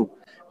knew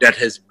that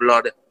his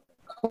blood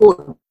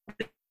could.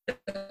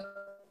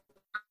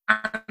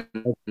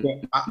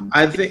 Okay.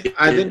 I think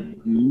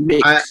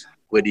mix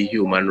with the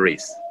human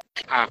race.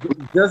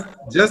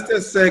 Just a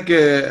sec,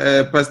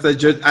 Pastor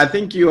George. I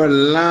think your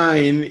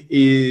line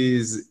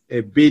is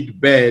a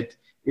bit bad.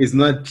 is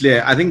not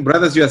clear. I think,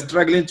 brothers, you are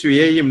struggling to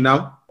hear him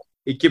now.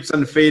 He keeps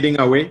on fading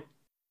away.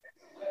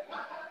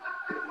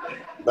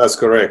 That's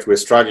correct. We're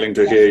struggling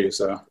to hear you,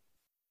 sir.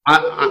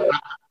 I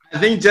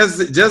think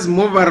just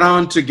move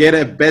around to get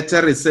a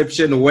better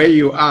reception where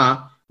you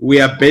are. We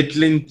are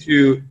battling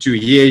to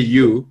hear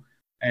you,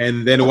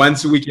 and then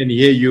once we can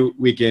hear you,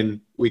 we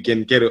can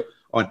get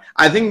on.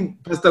 I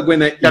think Pastor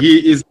Gwena,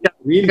 he is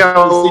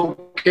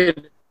okay.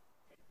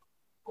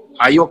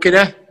 Are you okay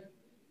there?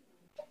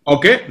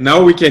 Okay,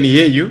 now we can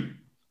hear you.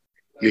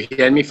 You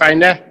hear me fine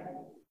there?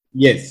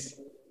 Yes.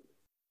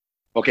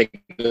 Okay,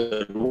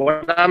 good.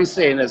 What I'm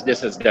saying is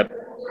this, is that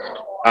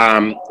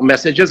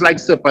messages like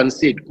serpent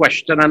seed,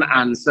 question and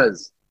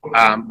answers,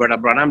 Brother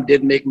Branham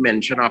did make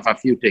mention of a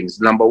few things.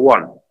 Number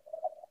one,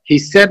 he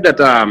said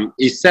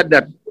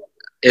that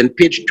in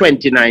page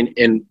 29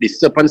 in the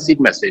serpent seed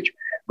message,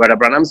 Brother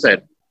Branham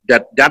said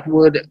that that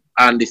word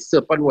and the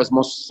serpent was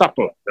more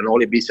subtle than all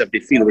the beasts of the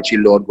field which the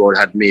Lord God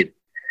had made.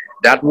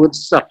 That word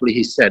subtly,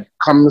 he said,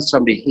 comes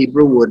from the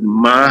Hebrew word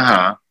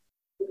maha,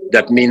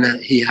 that means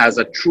he has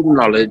a true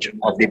knowledge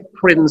of the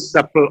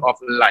principle of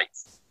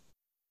life.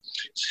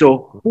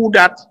 So who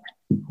that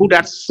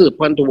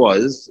serpent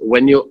was,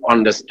 when you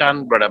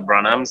understand Brother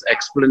Branham's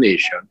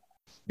explanation,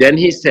 then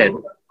he said,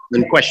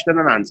 in question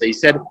and answer, he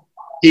said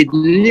he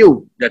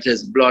knew that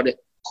his blood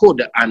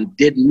could and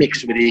did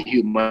mix with the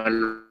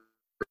human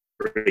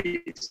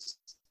race.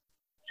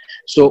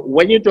 So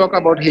when you talk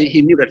about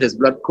he knew that his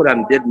blood could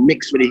and did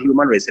mix with the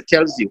human race, it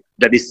tells you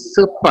that the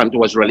serpent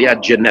was really a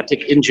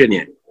genetic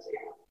engineer.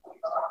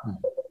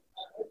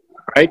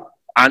 Right?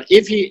 And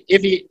if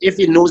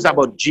he knows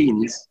about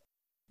genes,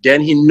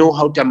 then he know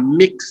how to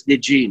mix the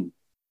gene.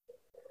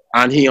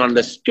 And he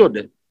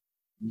understood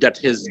that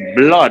his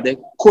blood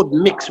could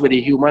mix with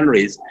the human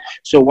race.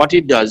 So what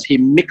he does, he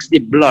mixed the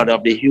blood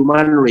of the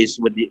human race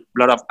with the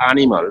blood of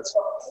animals.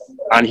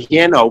 And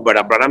here now,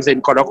 Brother Branham said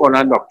in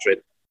Kodakona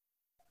doctrine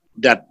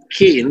that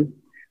Cain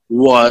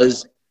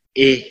was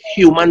a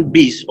human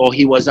beast, or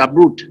he was a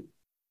brute.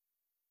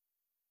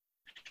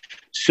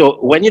 So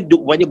when you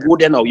go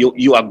there now,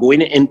 you are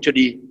going into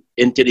the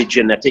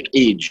genetic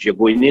age. You're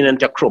going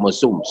into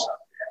chromosomes.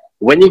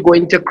 When you go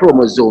into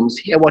chromosomes,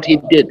 here what he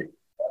did,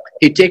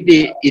 he take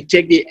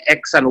the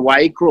X and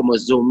Y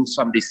chromosomes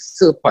from the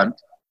serpent.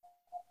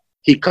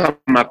 He come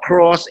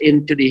across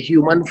into the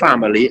human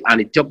family,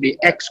 and he took the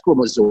X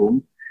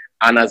chromosome,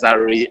 and as a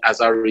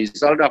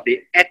result of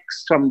the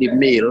X from the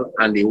male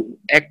and the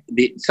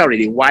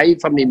Y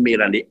from the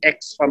male and the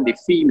X from the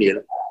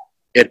female,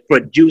 it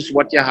produced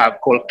what you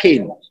have called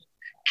Cain.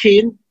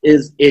 Cain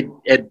is a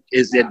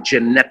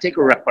genetic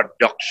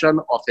reproduction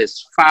of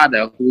his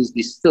father, who is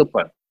the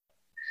serpent.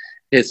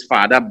 His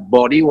father's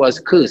body was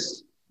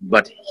cursed,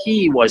 but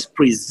he was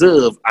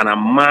preserved, and a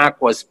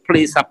mark was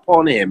placed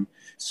upon him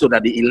so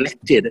that the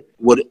elected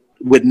would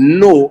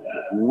know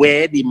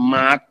where the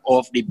mark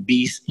of the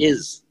beast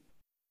is.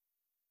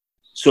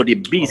 So the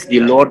beast, the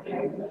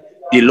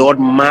Lord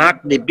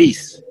marked the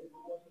beast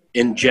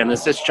in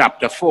Genesis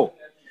chapter 4.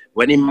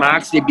 When he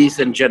marks the beast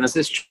in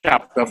Genesis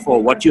chapter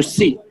 4, what you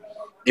see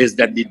is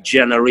that the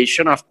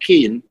generation of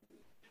Cain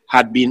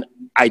had been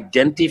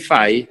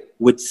identified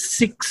with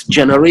 6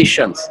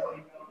 generations.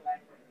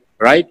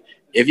 Right?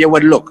 If you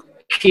would look,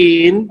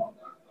 Cain,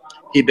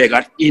 he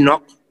begot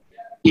Enoch.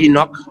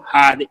 Enoch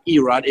had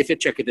Irad. If you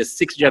check it, the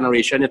 6th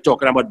generation, you're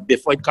talking about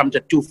before it comes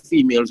to 2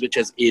 females, which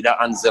is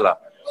Ada and Zillah.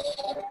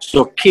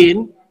 So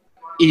Cain,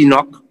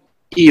 Enoch,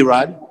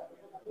 Irad,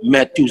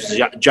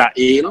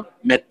 Methusael,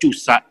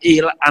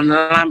 and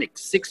Lamech,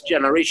 6th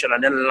generation.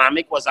 And then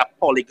Lamech was a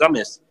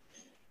polygamist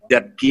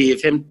that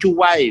gave him 2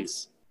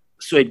 wives.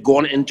 So it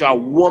gone into a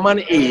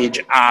woman age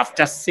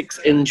after 6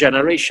 in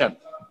generation.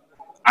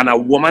 And a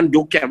woman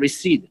don't carry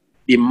seed.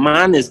 The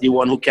man is the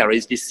one who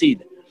carries the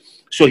seed.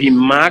 So he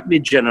marked the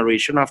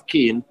generation of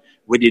Cain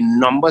with the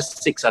number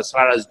 6 as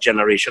far as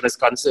generation is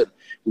concerned.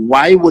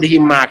 Why would he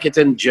mark it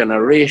in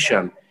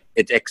generation?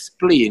 It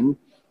explained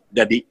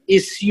that the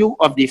issue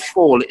of the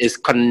fall is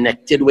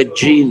connected with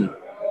gene.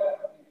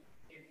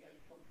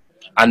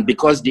 And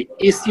because the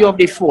issue of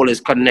the fall is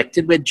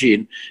connected with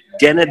gene,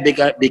 then it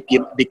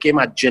became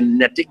a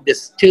genetic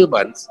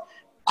disturbance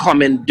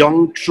coming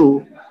down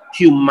through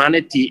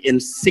humanity in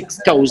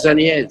 6,000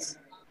 years.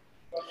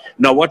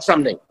 Now, what's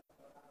something?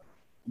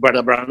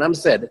 Brother Branham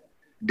said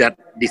that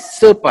the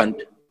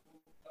serpent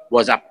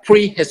was a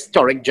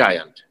prehistoric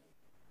giant.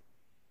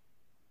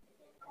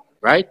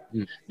 Right?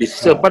 The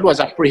serpent was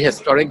a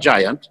prehistoric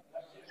giant,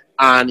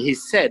 and he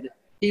said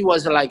he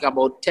was like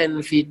about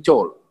 10 feet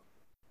tall.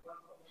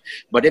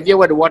 But if you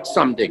were to watch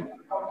something,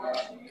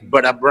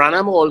 Brother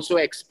Branham also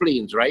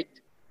explains, right?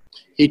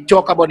 He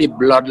talked about the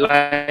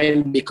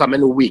bloodline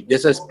becoming weak.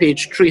 This is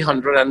page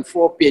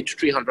 304, page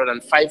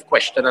 305,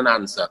 question and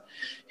answer.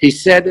 He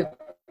said,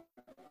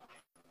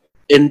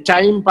 in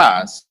time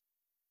past,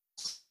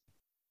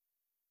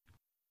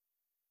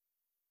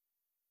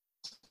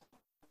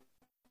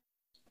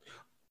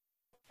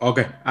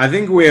 okay, I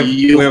think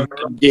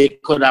they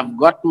could have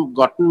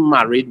gotten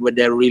married with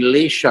their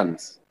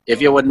relations.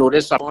 If you would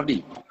notice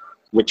somebody,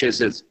 which is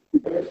his.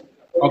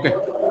 Okay.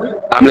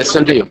 I'm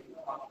listening to you.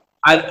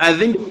 I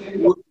think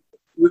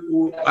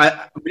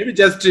maybe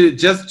just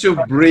to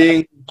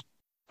bring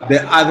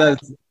the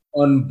others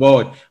on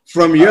board.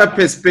 From your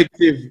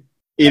perspective,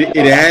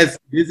 this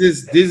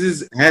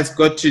has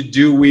got to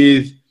do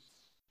with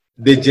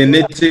the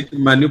genetic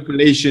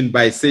manipulation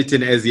by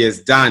Satan, as he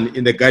has done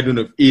in the Garden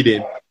of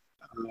Eden,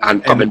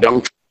 and coming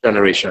down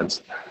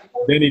generations.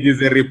 Then it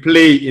is a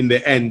replay in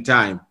the end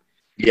time.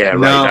 Yeah, now,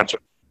 right. That's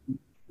right.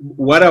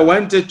 What I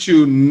wanted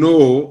to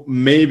know,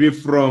 maybe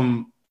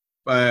from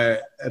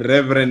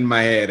Reverend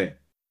Mahere.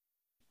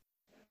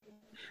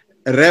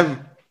 Rev,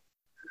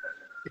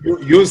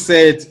 you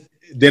said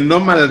the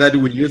normal that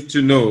we used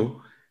to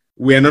know,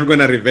 we are not going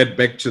to revert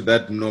back to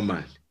that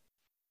normal.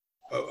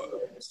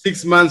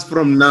 6 months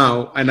from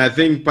now, and I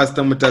think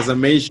Pastor Mutaza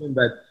mentioned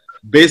that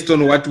based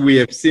on what we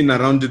have seen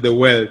around the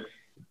world,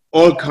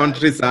 all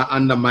countries are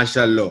under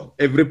martial law.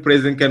 Every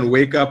president can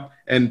wake up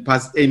and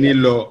pass any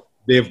law.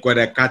 They've got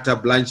a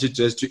carte blanche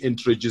just to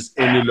introduce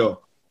any law.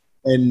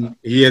 And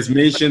he has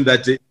mentioned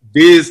that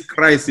this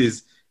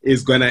crisis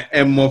is going to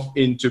morph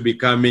into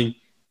becoming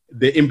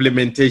the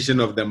implementation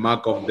of the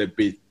mark of the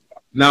beast.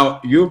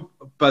 Now, you,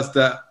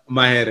 Pastor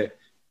Mahere,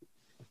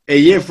 a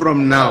year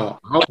from now,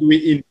 how do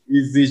we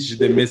envisage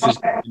the message?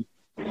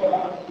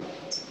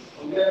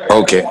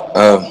 Okay.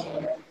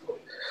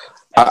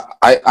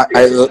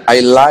 I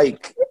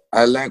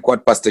like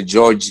what Pastor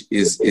George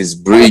is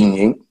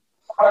bringing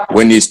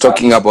when he's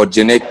talking about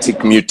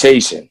genetic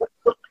mutation.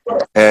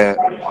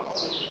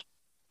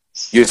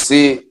 You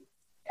see,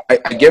 I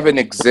gave an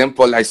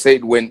example. I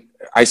said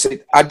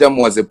Adam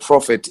was a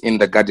prophet in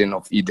the Garden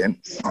of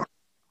Eden,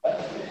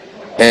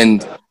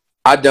 and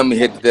Adam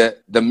had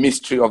the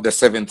mystery of the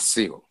seventh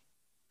seal.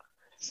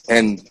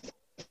 And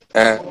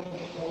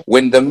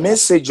when the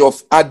message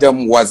of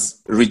Adam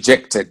was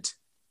rejected,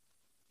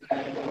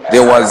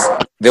 there was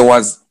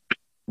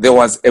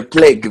a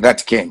plague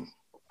that came.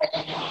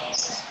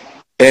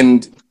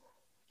 And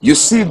you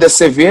see the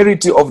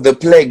severity of the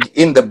plague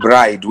in the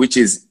bride, which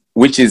is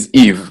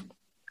Eve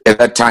at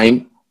that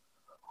time,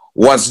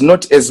 was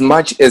not as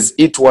much as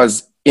it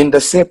was in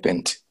the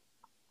serpent.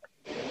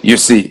 You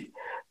see,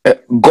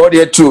 God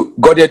had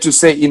to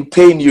say, in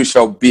pain you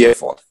shall bear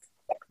forth.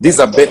 These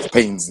are birth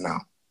pains now.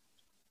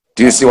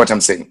 Do you see what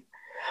I'm saying?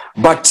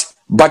 But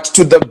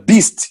to the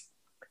beast,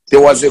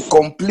 there was a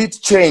complete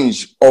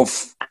change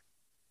of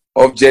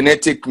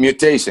genetic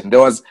mutation. There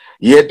was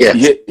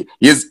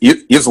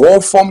his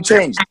whole form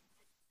changed.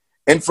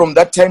 And from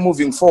that time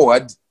moving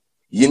forward,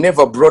 he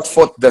never brought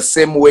forth the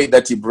same way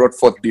that he brought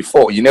forth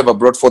before. He never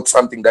brought forth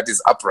something that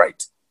is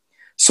upright.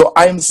 So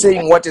I'm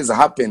saying what has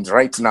happened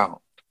right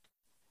now,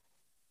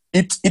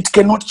 it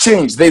cannot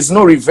change. There's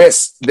no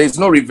reverse. There's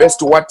no reverse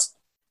to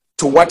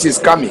what is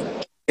coming.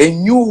 A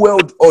new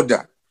world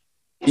order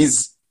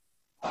is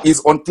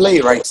on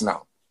play right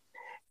now.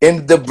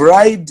 And the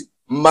bride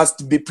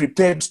must be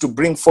prepared to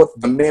bring forth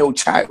the male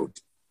child.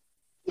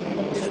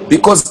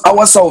 Because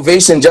our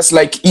salvation, just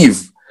like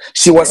Eve,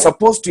 she was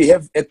supposed to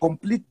have a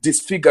complete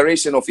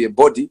disfiguration of her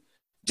body,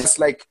 just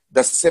like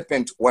the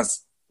serpent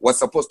was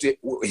supposed to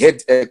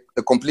have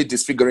a complete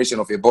disfiguration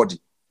of her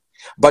body.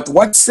 But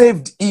what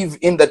saved Eve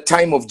in the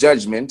time of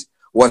judgment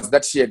was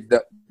that she had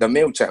the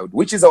male child,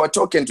 which is our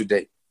token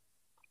today.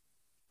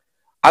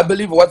 I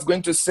believe what's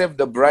going to save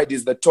the bride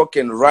is the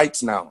token right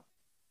now.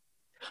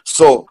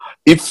 So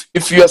if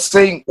you are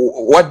saying,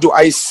 what do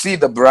I see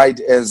the bride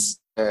as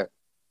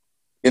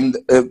in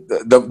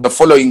the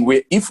following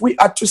way? If we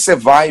are to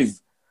survive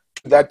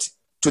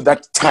to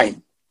that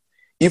time,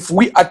 if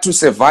we are to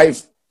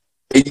survive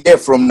a year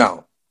from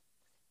now,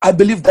 I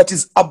believe that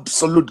is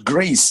absolute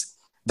grace.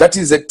 That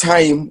is a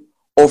time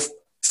of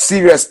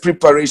serious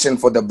preparation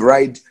for the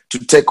bride to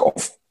take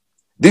off.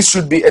 This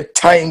should be a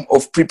time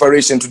of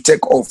preparation to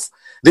take off.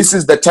 This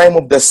is the time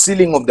of the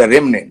sealing of the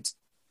remnant.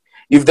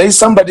 If there is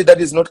somebody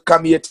that is not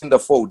come yet in the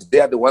fold, they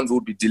are the ones who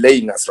will be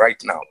delaying us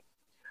right now.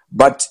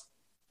 But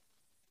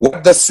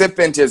what the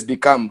serpent has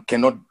become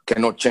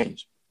cannot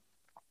change.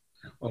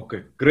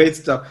 Okay, great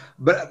stuff.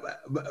 But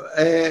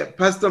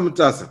Pastor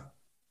Mutaza,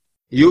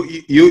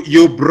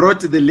 you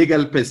brought the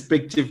legal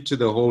perspective to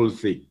the whole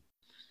thing.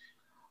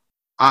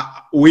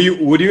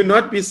 Would you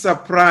not be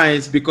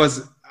surprised,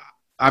 because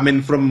I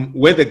mean, from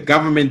where the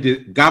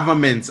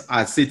governments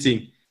are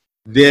sitting,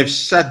 they have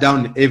shut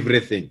down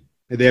everything.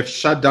 They have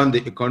shut down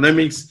the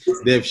economics.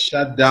 They have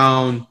shut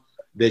down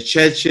the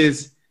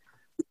churches.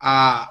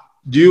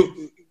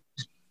 Do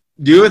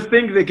you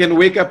think they can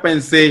wake up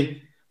and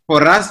say,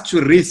 for us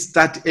to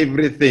restart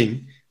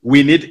everything,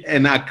 we need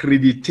an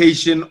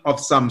accreditation of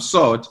some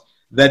sort,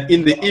 that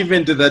in the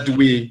event that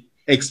we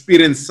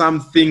experience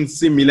something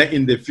similar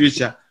in the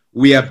future,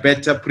 we are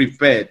better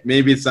prepared?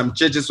 Maybe some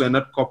churches were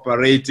not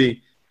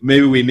cooperating.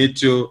 Maybe we need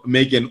to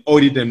make an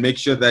audit and make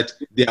sure that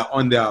they are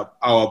on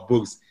our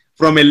books.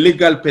 From a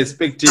legal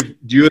perspective,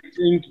 do you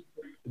think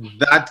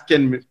that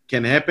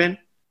can happen?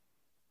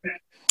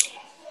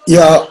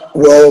 Yeah,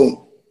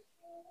 well,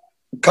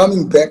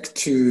 coming back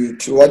to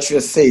what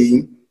you're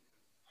saying,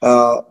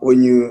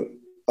 when you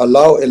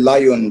allow a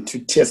lion to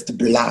taste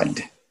blood,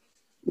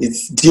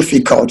 it's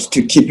difficult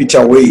to keep it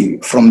away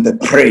from the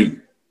prey.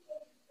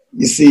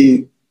 You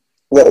see,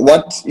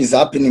 what is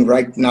happening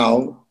right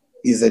now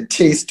is a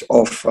taste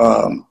of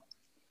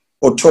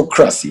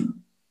autocracy.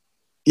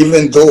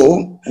 Even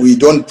though we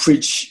don't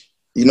preach,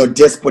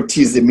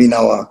 despotism in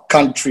our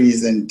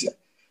countries and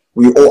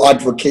we all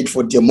advocate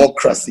for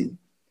democracy,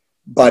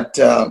 but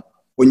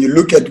when you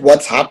look at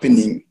what's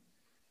happening,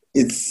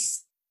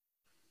 it's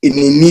an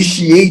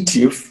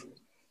initiative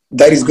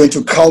that is going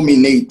to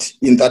culminate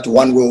in that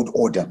one world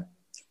order.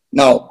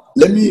 Now,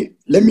 let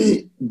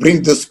me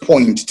bring this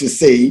point to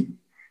say,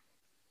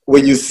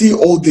 when you see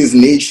all these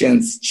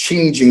nations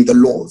changing the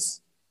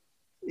laws,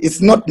 it's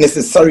not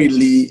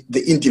necessarily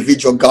the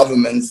individual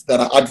governments that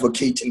are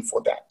advocating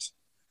for that.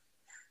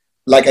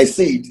 Like I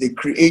said, they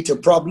create a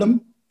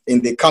problem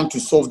and they come to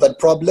solve that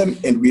problem,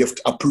 and we have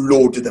to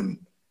applaud them.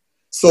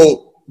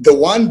 So the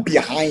one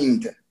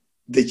behind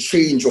the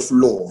change of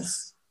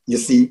laws, you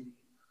see,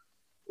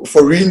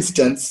 for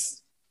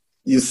instance,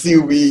 you see,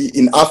 we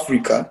in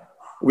Africa,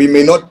 we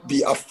may not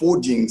be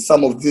affording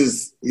some of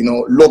these,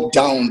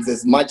 lockdowns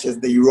as much as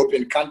the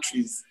European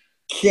countries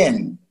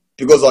can,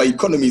 because our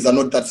economies are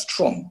not that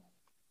strong.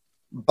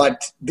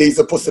 But there's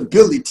a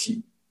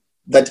possibility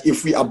that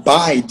if we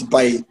abide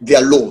by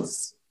their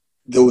laws,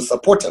 they will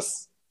support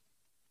us.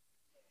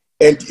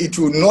 And it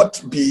will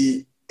not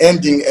be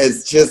ending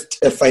as just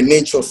a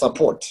financial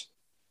support,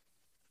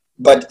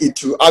 but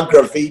it will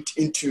aggravate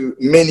into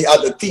many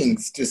other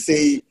things to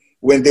say,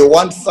 when they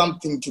want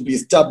something to be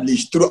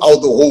established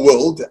throughout the whole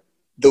world,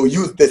 they'll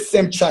use the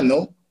same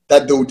channel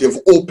that they would have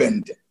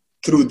opened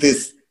through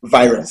this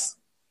virus.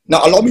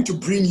 Now, allow me to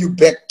bring you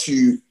back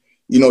to,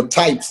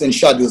 types and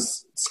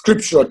shadows,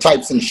 scriptural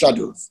types and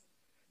shadows.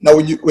 Now,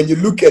 when you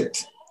look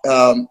at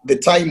the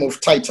time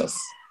of Titus,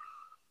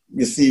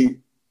 you see,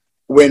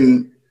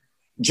 when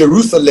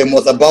Jerusalem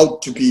was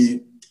about to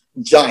be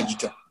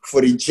judged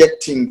for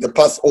rejecting the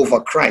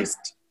Passover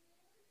Christ,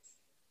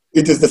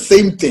 it is the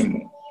same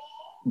thing.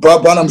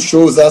 Brother Branham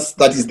shows us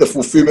that is the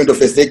fulfillment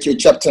of Ezekiel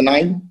chapter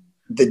 9,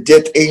 the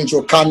death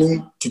angel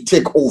coming to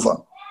take over.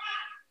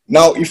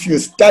 Now, if you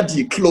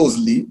study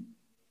closely,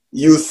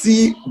 you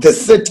see the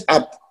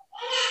setup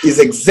is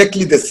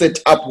exactly the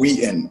setup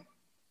we in.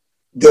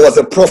 There was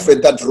a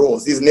prophet that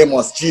rose. His name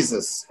was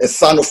Jesus, a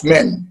son of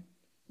man.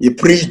 He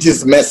preached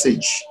his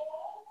message.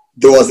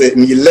 There was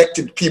an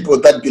elected people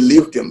that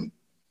believed him.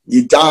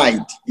 He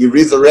died, he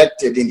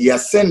resurrected, and he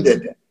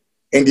ascended,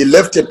 and he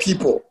left a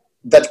people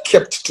that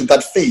kept to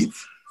that faith.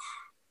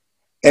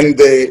 And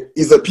there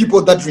is a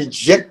people that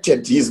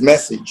rejected his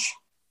message.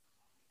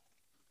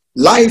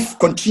 Life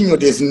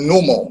continued as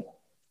normal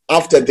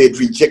after they'd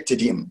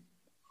rejected him,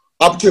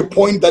 up to a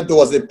point that there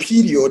was a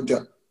period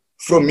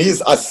from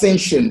his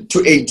ascension to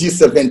AD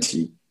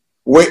 70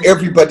 where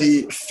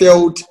everybody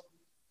felt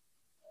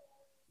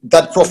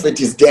that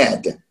prophet is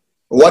dead.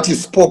 What he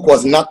spoke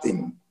was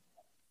nothing.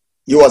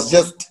 He was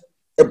just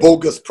a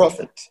bogus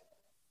prophet,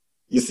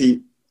 you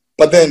see.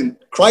 But then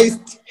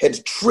Christ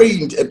had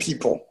trained a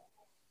people,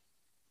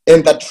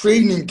 and that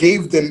training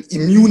gave them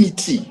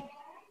immunity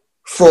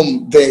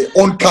from the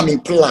oncoming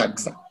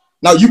plagues.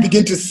 Now you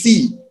begin to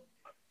see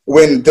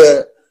when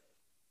the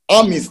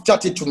army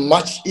started to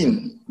march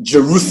in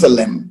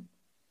Jerusalem.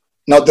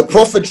 Now the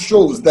prophet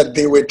shows that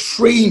they were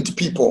trained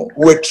people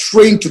who were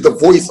trained to the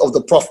voice of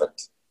the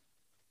prophet,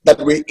 that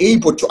were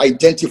able to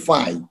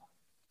identify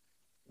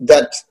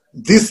that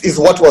this is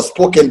what was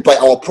spoken by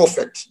our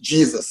prophet,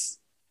 Jesus.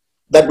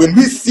 That when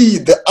we see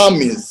the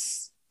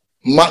armies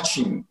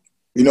marching,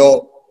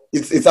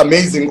 it's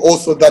amazing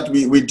also that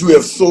we do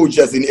have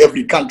soldiers in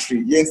every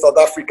country. Here in South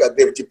Africa,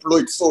 they've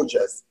deployed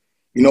soldiers,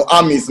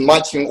 armies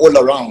marching all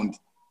around.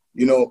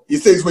 He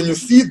says when you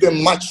see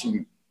them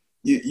marching,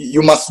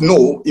 you must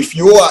know, if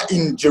you are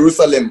in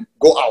Jerusalem,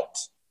 go out.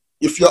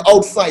 If you're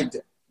outside,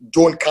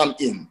 don't come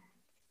in.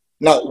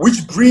 Now,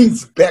 which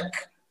brings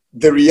back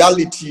the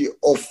reality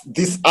of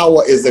this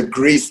hour as a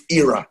grace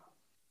era.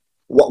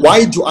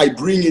 Why do I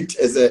bring it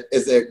as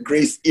a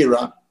grace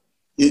era?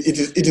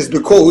 It is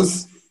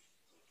because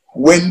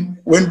when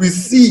we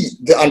see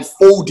the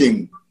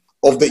unfolding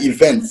of the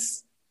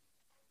events,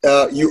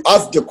 you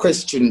ask the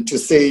question to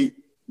say,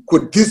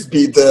 could this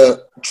be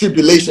the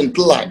tribulation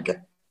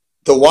plague,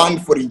 the one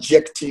for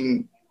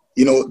rejecting,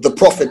 the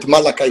prophet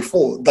Malachi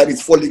 4 that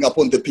is falling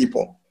upon the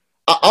people?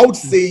 I would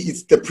say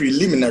it's the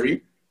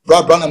preliminary.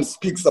 Brother Branham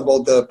speaks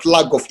about the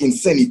plague of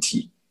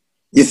insanity.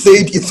 He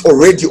said it's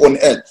already on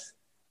earth,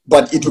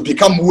 but it will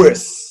become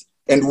worse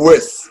and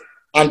worse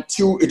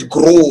until it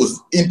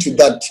grows into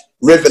that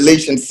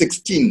Revelation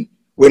 16,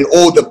 when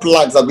all the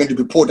plagues are going to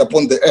be poured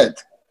upon the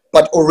earth.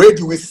 But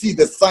already we see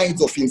the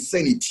signs of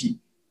insanity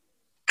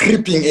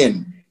creeping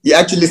in. He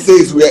actually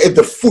says we are at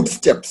the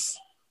footsteps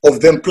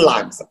of them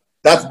plagues.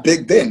 That's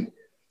big then.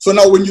 So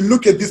now when you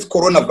look at this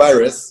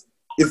coronavirus,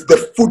 it's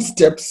the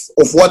footsteps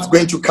of what's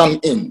going to come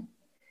in.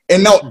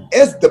 And now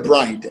as the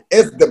bride,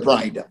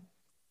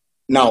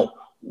 now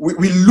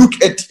we look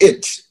at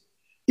it,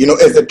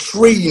 as a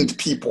trained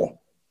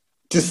people.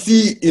 to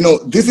see,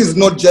 this is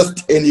not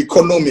just an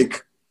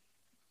economic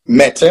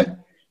matter.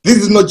 This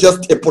is not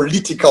just a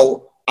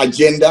political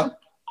agenda.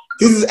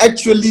 This is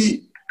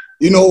actually,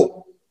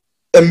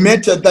 a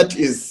matter that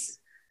is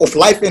of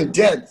life and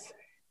death.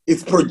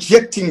 It's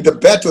projecting the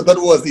battle that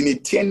was in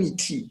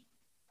eternity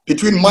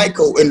between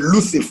Michael and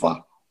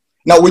Lucifer.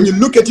 Now, when you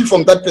look at it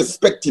from that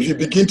perspective, you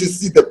begin to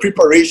see the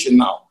preparation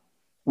now.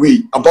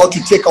 We about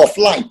to take our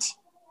flight.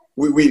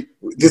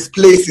 This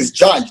place is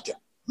judged.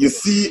 You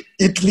see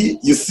Italy,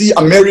 you see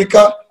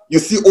America, you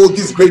see all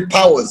these great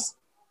powers.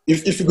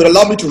 If you could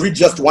allow me to read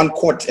just one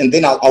quote, and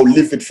then I'll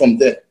leave it from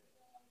there.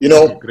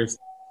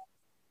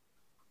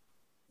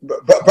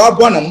 Brother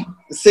Branham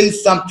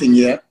says something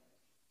here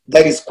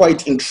that is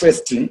quite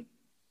interesting.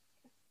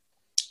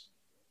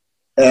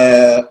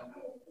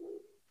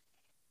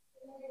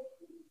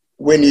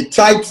 When he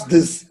types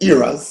these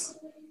eras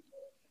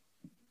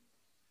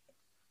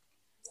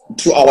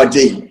to our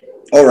day.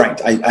 All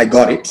right, I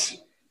got it.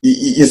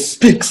 He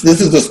speaks, this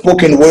is the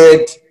spoken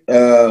word,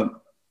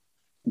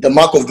 the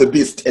mark of the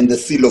beast and the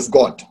seal of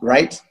God,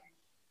 right?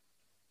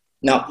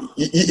 Now,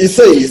 he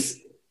says,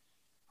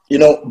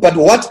 but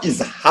what is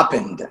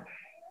happened?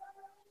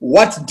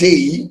 What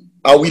day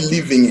are we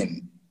living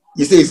in?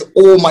 He says,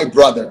 oh, my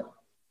brother,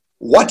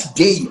 what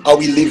day are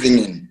we living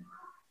in?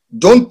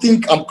 Don't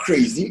think I'm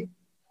crazy.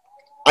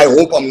 I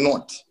hope I'm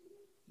not.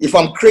 If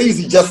I'm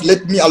crazy, just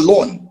let me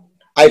alone.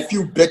 I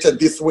feel better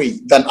this way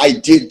than I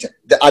did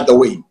the other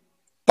way.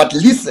 But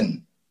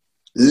listen,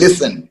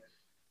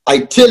 I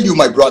tell you,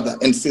 my brother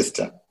and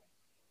sister,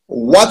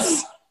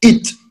 what's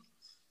it?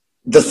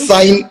 The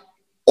sign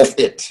of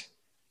it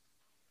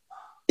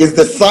is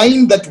the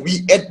sign that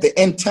we at the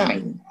end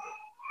time.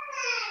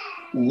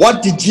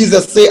 What did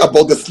Jesus say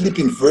about the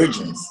sleeping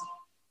virgins?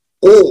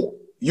 Oh,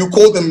 you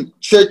call them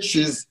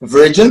churches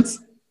virgins?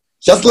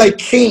 Just like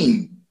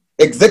Cain,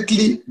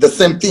 exactly the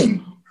same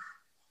thing.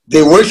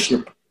 They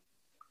worship.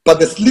 But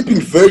the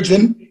sleeping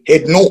virgin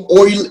had no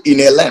oil in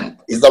her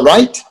lamp. Is that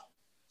right?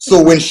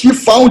 So when she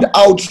found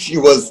out she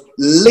was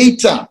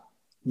later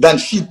than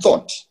she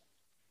thought,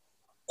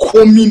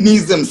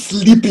 communism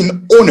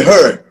sleeping on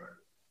her,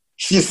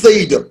 she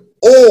said,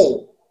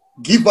 oh,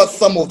 give us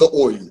some of the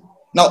oil.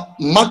 Now,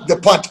 mark the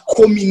part,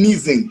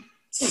 communism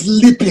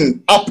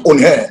sleeping up on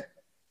her.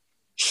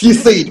 She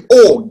said,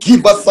 oh,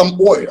 give us some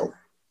oil.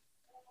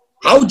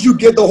 How do you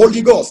get the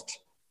Holy Ghost?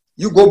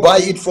 You go buy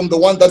it from the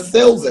one that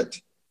sells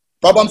it.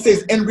 Prabhupada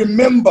says, and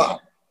remember,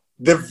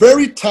 the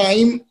very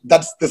time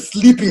that the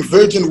sleeping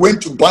virgin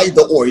went to buy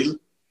the oil,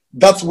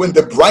 that's when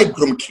the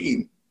bridegroom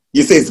came.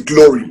 He says,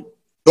 glory.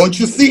 Don't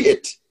you see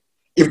it?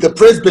 If the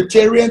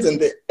Presbyterians and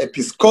the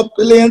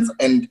Episcopalians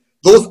and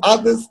those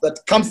others that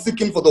come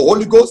seeking for the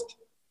Holy Ghost,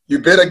 you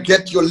better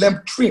get your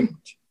lamp trimmed.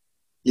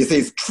 He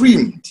says,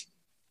 trimmed.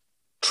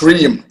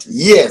 Trimmed.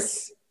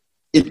 Yes,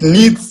 it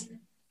needs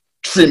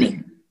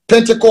trimming.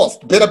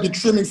 Pentecost, better be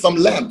trimming some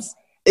lamps.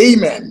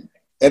 Amen.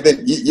 And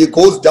then it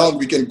goes down.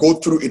 We can go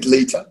through it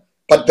later.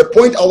 But the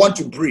point I want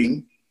to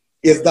bring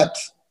is that,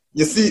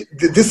 you see,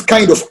 this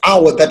kind of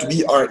hour that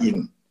we are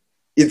in,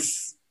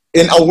 it's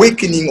an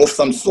awakening of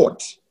some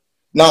sort.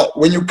 Now,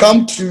 when you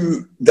come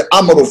to the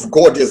armor of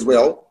God as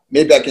well,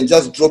 maybe I can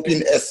just drop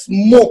in a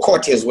small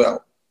quote as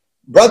well.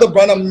 Brother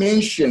Branham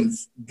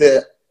mentions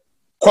the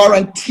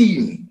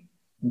quarantine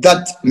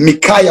that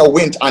Micaiah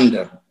went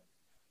under.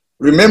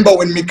 Remember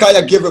when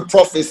Micaiah gave a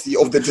prophecy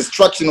of the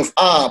destruction of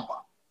Ahab,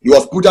 he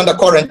was put under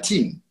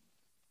quarantine.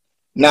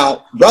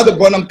 Now, Brother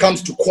Branham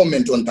comes to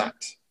comment on that.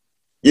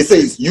 He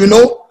says,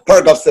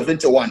 paragraph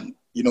 71,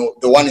 the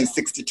one in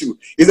 62.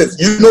 He says,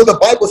 the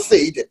Bible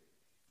said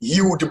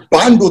he would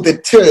bundle the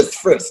tares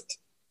first.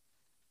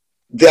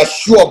 They are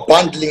sure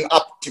bundling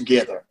up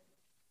together.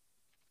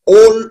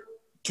 All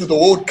to the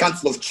World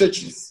Council of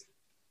Churches.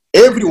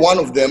 Every one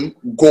of them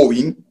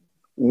going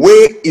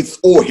where it's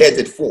all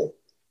headed for.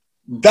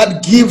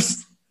 That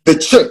gives the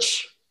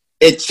church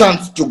a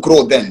chance to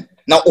grow then.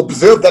 Now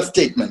observe that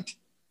statement.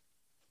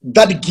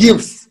 That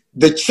gives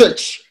the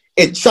church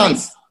a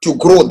chance to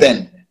grow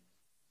then.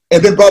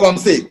 And then Brabham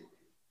says,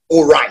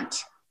 all right.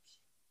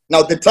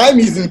 Now the time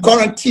he's in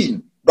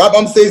quarantine,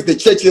 Brabham says the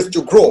church has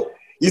to grow.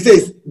 He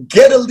says,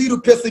 get a little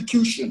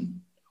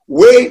persecution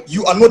where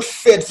you are not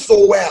fed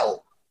so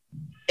well.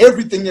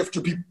 Everything has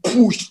to be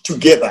pushed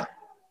together.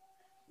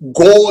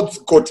 God's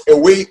got a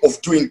way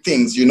of doing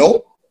things,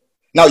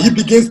 Now he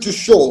begins to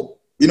show,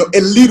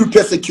 a little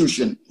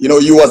persecution. He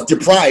was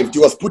deprived. He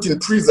was put in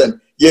prison.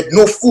 He had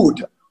no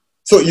food.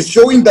 So he's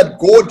showing that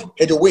God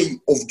had a way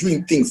of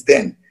doing things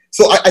then.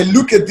 So I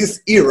look at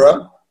this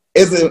era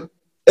as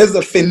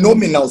a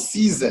phenomenal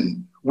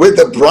season where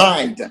the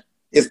bride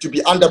is to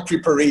be under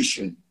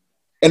preparation.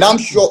 And I'm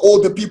sure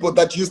all the people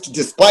that used to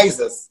despise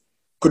us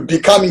could be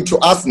coming to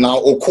us now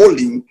or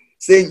calling,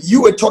 saying,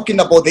 you were talking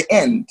about the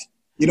end.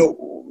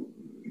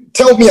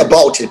 Tell me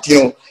about it.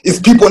 Is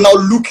people now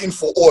looking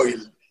for oil,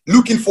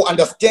 looking for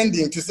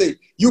understanding to say,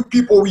 you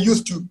people we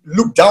used to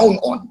look down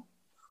on.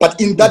 But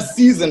in that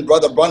season,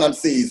 Brother Branham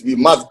says, we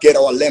must get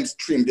our lamps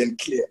trimmed and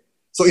clear.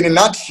 So in a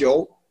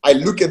nutshell, I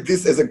look at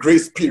this as a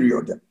grace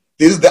period.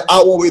 This is the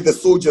hour where the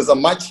soldiers are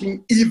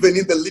marching, even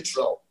in the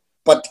literal.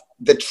 But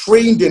the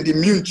trained and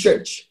immune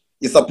church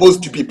is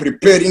supposed to be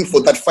preparing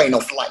for that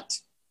final flight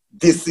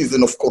this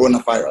season of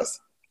coronavirus.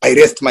 I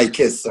rest my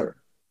case, sir.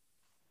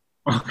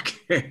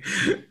 Okay,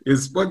 you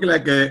spoke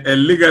like a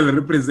legal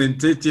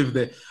representative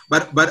there.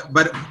 But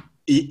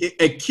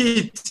a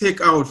key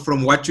takeout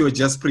from what you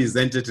just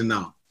presented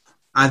now,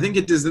 I think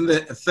it is in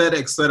the third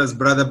Exodus.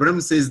 Brother Bram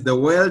says the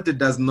world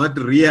does not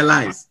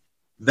realize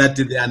that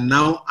they are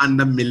now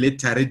under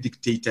military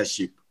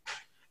dictatorship.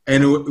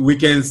 And we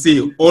can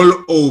see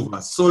all over,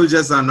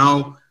 soldiers are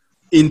now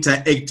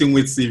interacting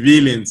with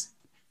civilians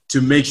to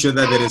make sure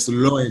that there is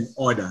law and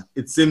order.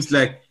 It seems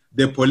like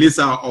the police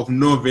are of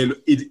no value.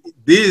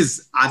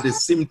 These are the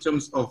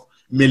symptoms of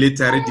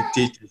military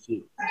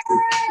dictatorship.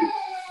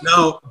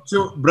 Now,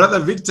 to Brother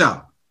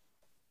Victor.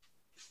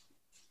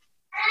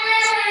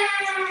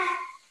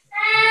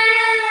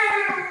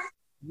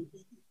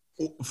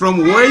 From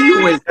where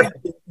you were,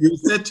 you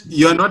said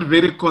you're not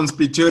very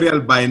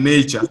conspiratorial by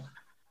nature,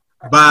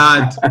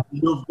 but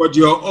you've got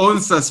your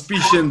own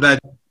suspicion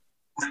that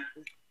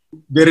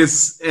there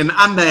is an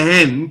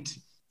underhand,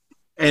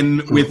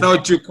 and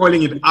without you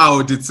calling it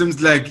out, it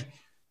seems like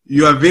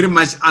you are very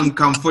much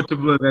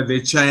uncomfortable that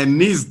the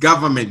Chinese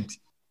government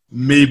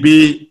may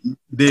be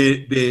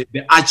the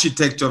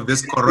architect of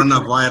this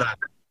coronavirus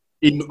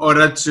in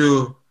order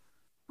to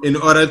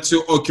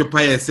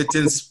occupy a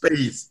certain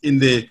space in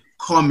the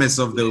commerce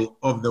of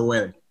the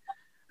world.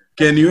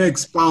 Can you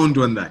expound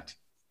on that?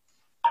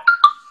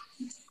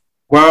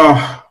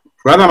 Well,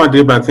 Brother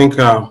Madib, I think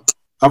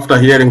after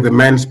hearing the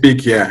man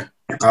speak here,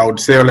 I would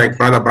say, like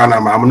Brother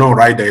Branham, I'm no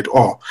rider at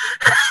all.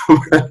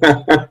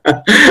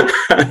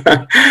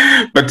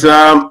 But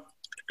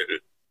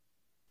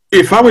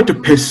if I were to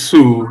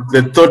pursue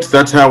the thought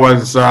that I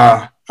was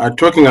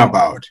talking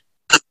about,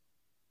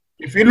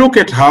 if you look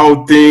at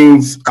how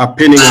things are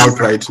panning out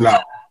right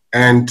now,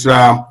 and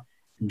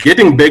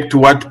getting back to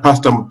what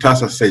Pastor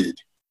Mutasa said,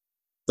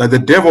 that the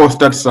devil will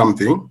start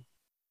something,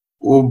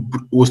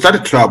 will start a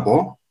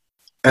trouble,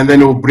 and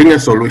then will bring a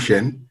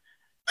solution,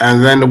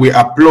 and then we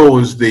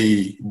applaud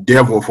the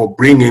devil for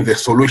bringing the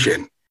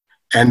solution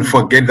and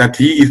forget that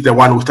he is the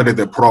one who started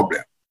the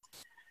problem.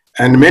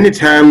 And many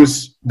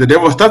times the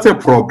devil starts a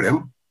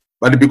problem,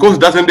 but because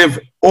it doesn't have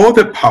all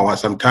the power,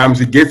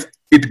 sometimes it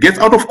gets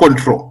out of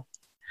control.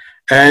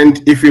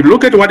 And if you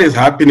look at what is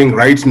happening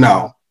right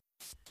now,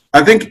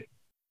 I think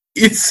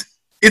it's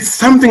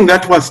something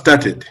that was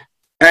started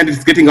and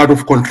it's getting out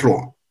of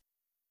control.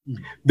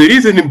 The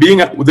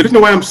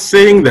reason why I'm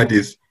saying that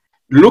is,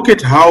 look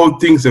at how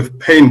things have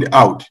panned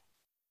out,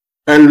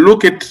 and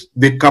look at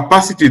the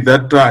capacity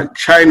that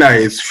China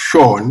has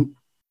shown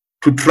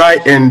to try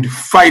and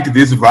fight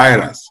this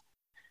virus.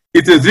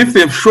 It's as if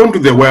they've shown to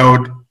the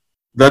world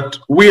that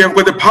we have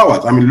got the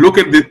powers. I mean, look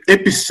at the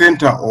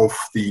epicenter of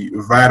the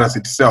virus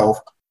itself.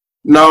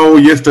 Now,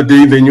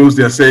 yesterday in the news,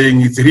 they're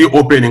saying it's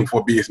reopening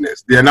for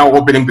business. They are now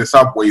opening the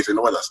subways and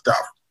all that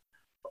stuff.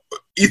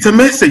 It's a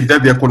message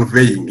that they're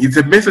conveying. It's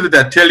a message that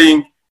they're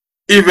telling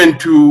even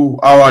to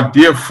our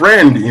dear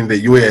friend in the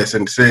US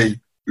and say,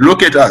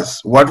 look at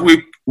us, what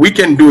we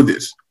can do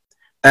this.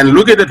 And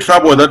look at the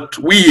trouble that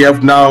we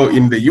have now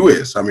in the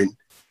US. I mean,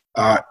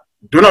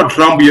 Donald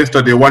Trump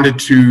yesterday wanted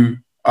to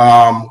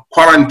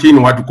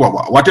quarantine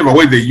whatever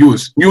way they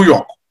use, New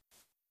York.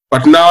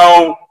 But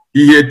now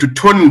he had to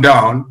tone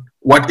down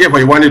whatever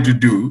he wanted to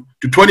do,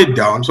 to tone it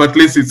down, so at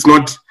least it's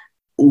not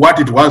what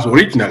it was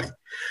originally.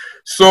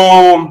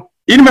 So,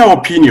 in my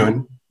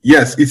opinion,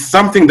 yes, it's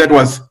something that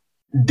was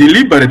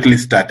deliberately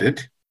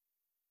started,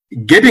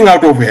 getting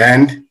out of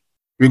hand,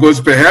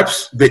 because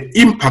perhaps the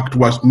impact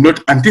was not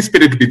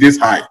anticipated to be this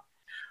high.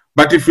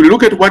 But if you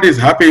look at what is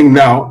happening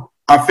now,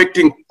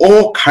 affecting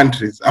all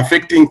countries,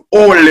 affecting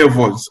all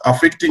levels,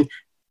 affecting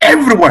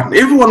everyone.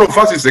 Every one of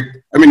us is,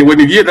 when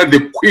you hear that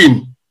the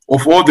queen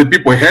of all the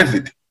people has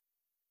it,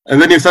 and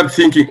then you start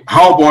thinking,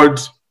 how about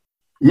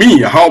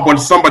me? How about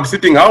somebody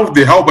sitting out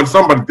there? How about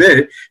somebody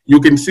there? You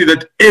can see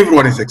that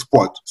everyone is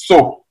exposed.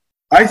 So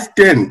I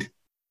stand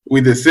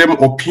with the same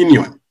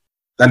opinion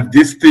that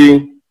this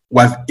thing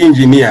was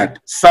engineered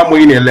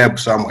somewhere in a lab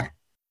somewhere.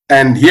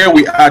 And here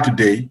we are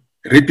today,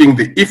 reaping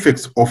the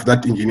effects of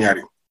that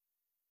engineering.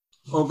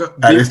 Okay.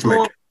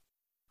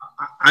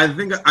 I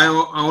think I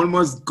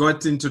almost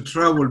got into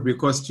trouble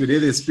because today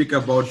they speak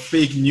about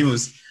fake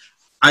news.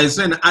 I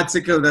saw an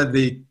article that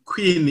the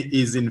Queen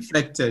is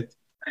infected,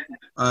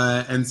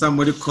 and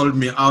somebody called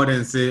me out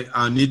and said,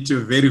 I need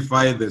to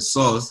verify the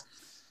source.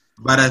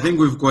 But I think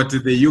we've got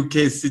the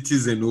UK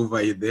citizen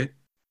over there.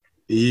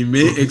 He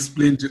may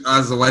explain to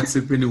us what's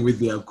happening with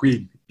their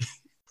Queen.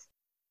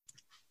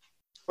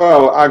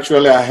 Well,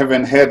 actually, I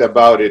haven't heard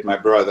about it, my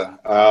brother.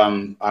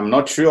 I'm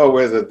not sure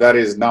whether that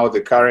is now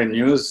the current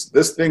news.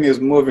 This thing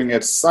is moving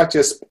at such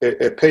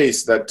a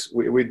pace that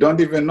we don't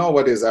even know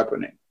what is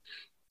happening.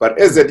 But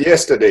as of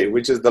yesterday,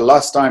 which is the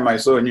last time I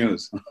saw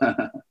news,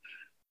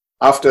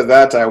 After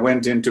that, I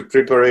went into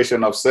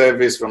preparation of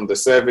service. From the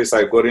service,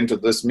 I got into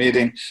this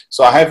meeting.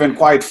 So I haven't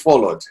quite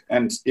followed.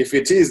 And if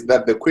it is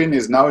that the Queen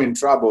is now in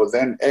trouble,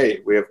 then,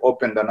 hey, we have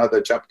opened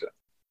another chapter.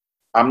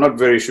 I'm not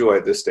very sure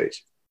at this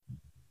stage.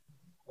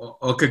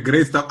 Okay,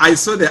 great stuff. I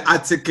saw the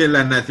article,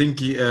 and I think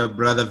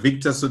Brother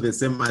Victor saw the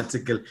same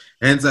article.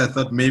 Hence, I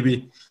thought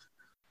maybe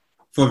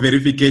for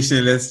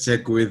verification, let's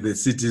check with the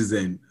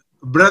Citizen.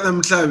 Brother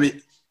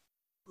Mhlabi,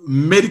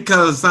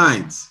 medical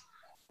science.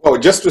 Oh,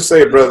 just to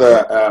say,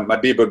 Brother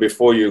Madiba,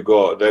 before you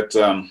go, that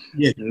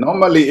Yes.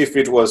 normally if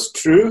it was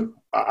true,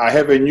 I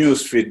have a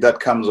news feed that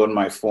comes on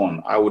my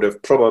phone. I would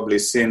have probably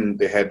seen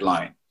the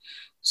headline.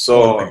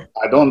 So Okay.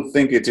 I don't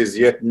think it is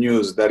yet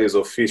news that is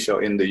official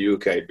in the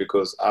UK,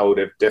 because I would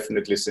have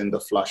definitely seen the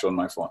flash on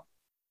my phone.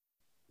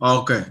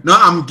 Okay. No,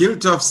 I'm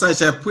guilty of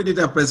such. I put it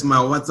up as my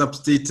WhatsApp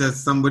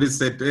status. Somebody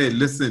said, hey,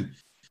 listen,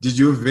 did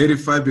you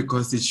verify?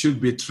 Because it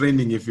should be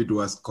training if it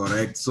was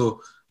correct.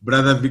 So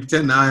Brother Victor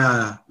and I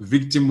are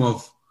victim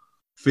of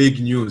fake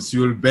news.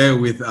 You'll bear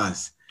with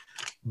us.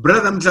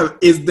 Brother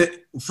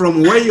Mhlabi,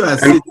 from where you are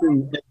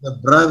sitting as a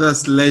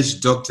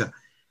brother/doctor,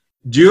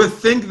 do you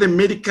think the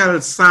medical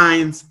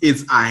science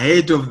is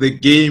ahead of the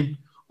game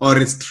or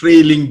is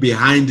trailing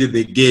behind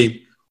the game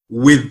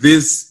with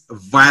these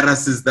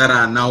viruses that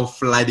are now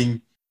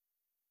flooding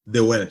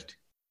the world?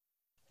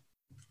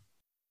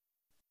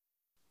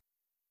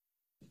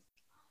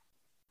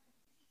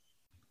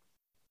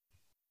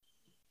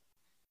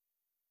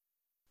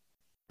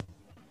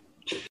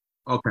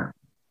 Okay,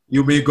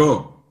 you may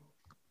go.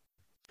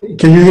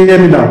 Can you hear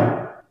me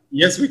now?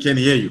 Yes, we can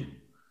hear you.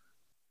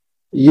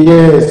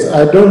 Yes,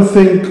 I don't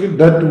think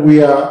that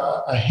we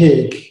are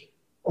ahead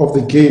of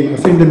the game. I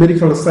think the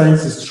medical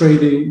science is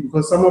trailing,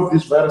 because some of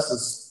these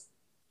viruses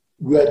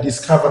we are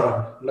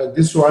discovering. Like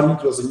this one,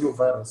 it was a new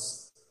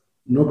virus.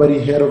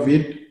 Nobody heard of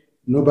it.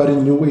 Nobody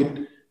knew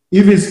it.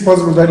 If it's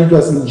possible that it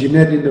was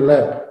engineered in the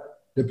lab,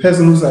 the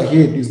person who's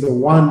ahead is the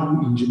one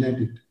who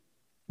engineered it.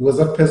 Because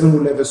that person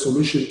will have a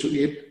solution to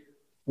it,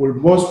 will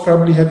most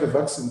probably have a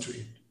vaccine to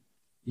it.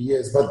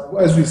 Yes, but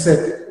as we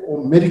said,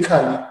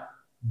 medically,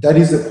 that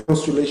is a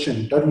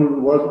postulation. That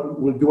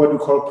will be what we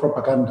call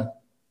propaganda.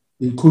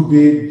 It could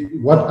be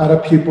what other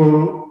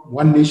people,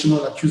 one nation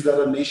will accuse the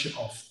other nation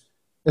of.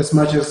 As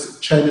much as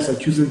China is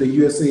accusing the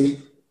USA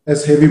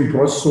as having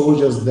brought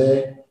soldiers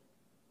there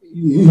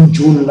in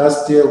June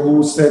last year,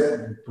 who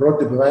said brought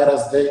the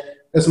virus there,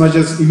 as much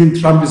as even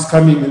Trump is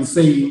coming and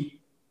saying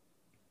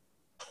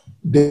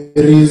there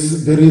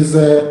is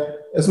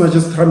as much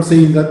as Trump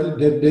saying that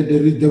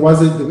there was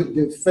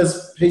the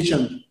first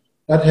patient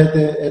that had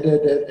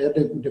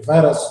the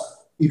virus,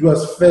 it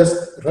was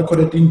first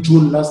recorded in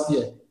June last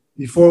year,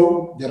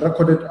 before the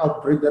recorded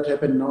outbreak that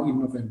happened now in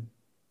November.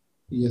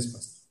 Yes,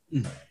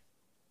 Pastor.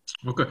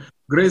 Okay,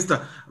 great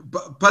stuff.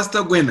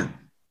 Pastor Gwena,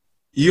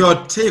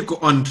 your take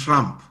on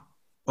Trump,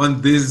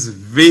 on this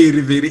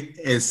very, very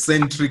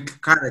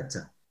eccentric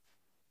character?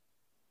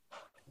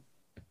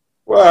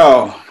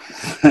 Well,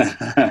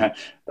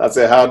 that's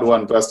a hard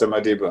one, Pastor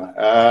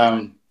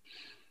Madiba.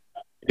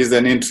 He's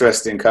an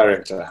interesting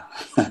character,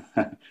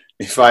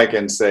 if I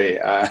can say.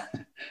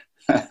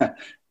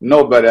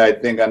 Nobody, I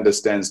think,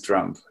 understands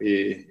Trump.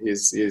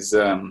 He's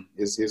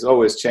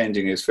always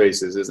changing his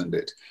faces, isn't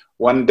it?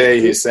 One day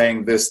he's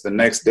saying this, the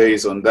next day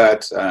he's on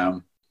that.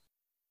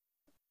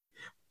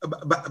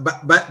 But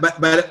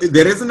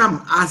the reason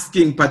I'm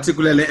asking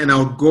particularly, and I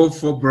would go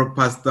for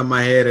Pastor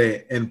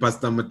Mahere and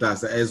Pastor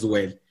Mutasa as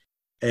well,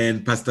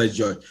 and Pastor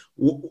George,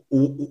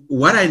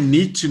 what I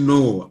need to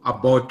know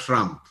about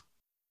Trump,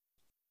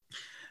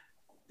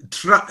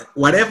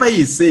 whatever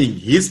he's saying,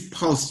 his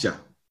posture,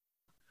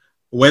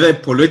 whether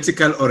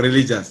political or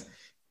religious,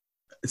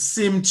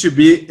 seem to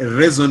be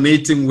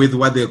resonating with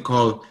what they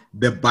call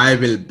the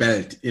Bible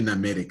Belt in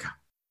America.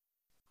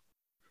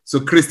 So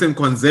Christian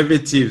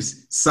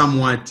conservatives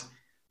somewhat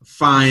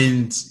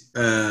find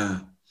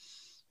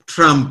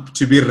Trump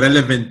to be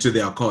relevant to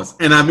their cause.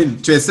 And I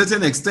mean, to a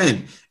certain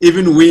extent,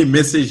 even we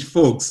message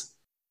folks,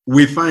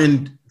 we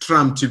find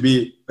Trump to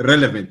be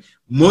relevant.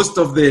 Most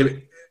of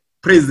the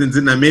presidents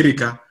in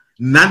America,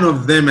 none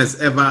of them has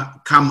ever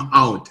come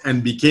out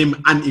and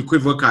became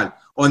unequivocal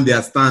on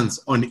their stance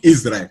on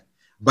Israel.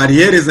 But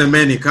here is a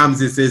man, he comes,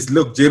 he says,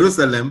 look,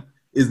 Jerusalem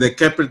is the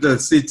capital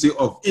city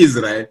of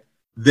Israel.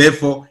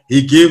 Therefore,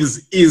 he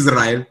gives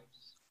Israel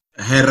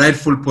her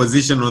rightful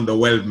position on the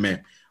world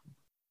map.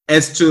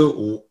 As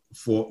to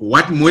for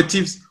what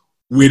motives,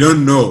 we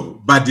don't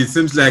know. But it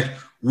seems like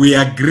we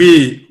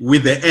agree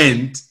with the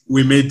end.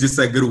 We may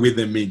disagree with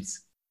the means.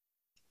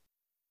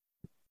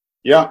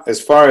 Yeah, as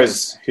far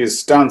as his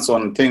stance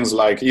on things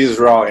like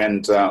Israel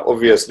and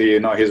obviously,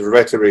 his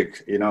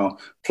rhetoric,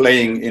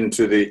 playing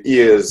into the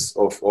ears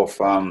of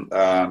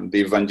the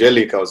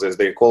evangelicals, as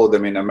they call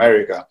them in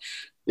America.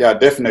 Yeah,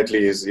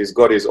 definitely he's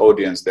got his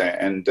audience there.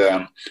 And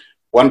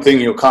one thing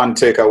you can't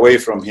take away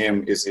from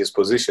him is his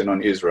position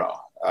on Israel.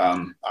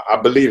 I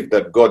believe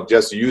that God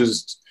just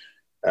used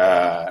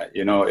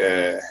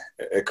a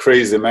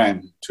crazy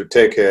man to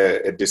take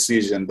a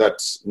decision that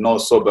no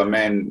sober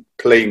man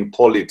playing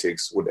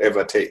politics would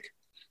ever take,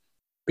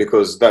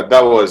 because that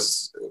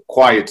was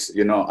quite,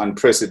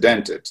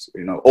 unprecedented.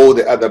 All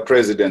the other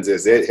presidents,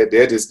 they had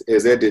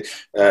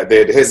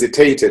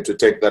hesitated to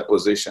take that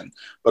position.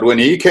 But when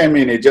he came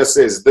in, he just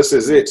says, this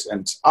is it.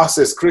 And us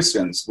as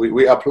Christians,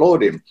 we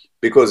applaud him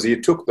because he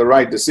took the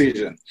right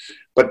decision.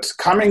 But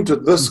coming to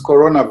this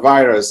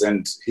coronavirus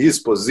and his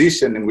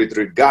positioning with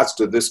regards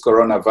to this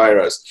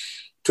coronavirus,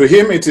 to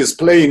him, it is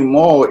playing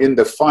more in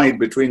the fight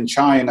between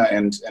China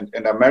and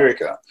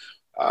America.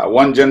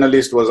 One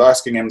journalist was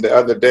asking him the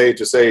other day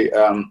to say,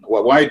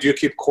 why do you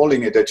keep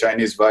calling it a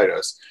Chinese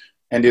virus?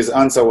 And his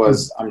answer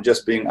was, I'm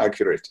just being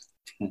accurate.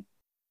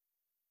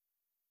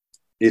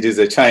 It is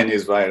a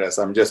Chinese virus.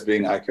 I'm just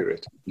being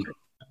accurate.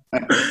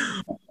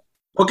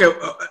 Okay,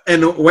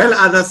 and while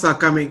others are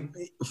coming,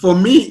 for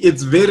me,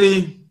 it's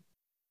very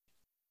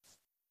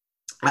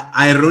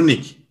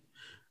ironic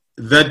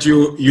that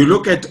you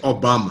look at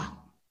Obama.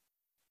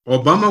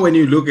 Obama, when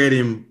you look at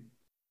him,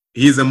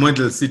 he's a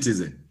model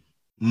citizen,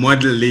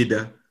 model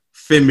leader,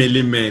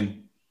 family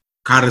man,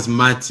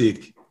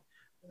 charismatic,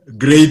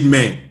 great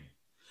man.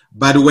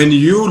 But when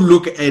you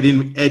look at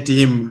him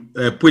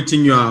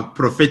putting your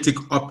prophetic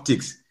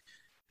optics,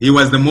 he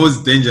was the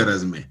most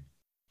dangerous man.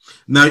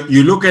 Now,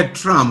 you look at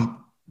Trump,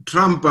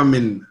 I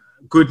mean,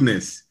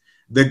 goodness,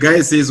 the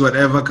guy says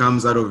whatever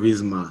comes out of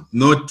his mouth,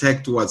 no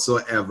tact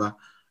whatsoever.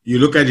 You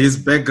look at his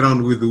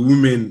background with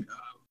women,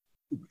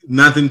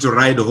 nothing to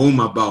write home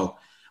about.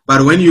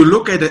 But when you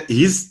look at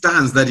his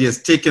stance that he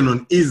has taken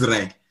on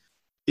Israel,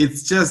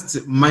 it's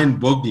just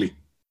mind-boggling.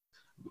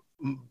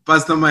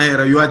 Pastor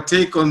Mahera, your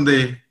take on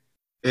the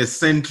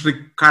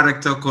eccentric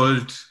character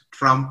called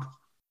Trump?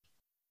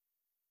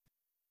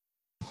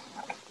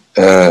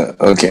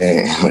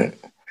 Okay.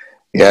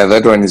 Yeah,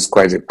 that one is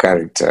quite a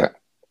character.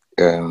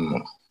 I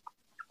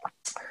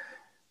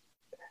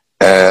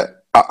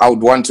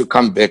would want to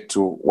come back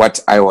to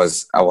what I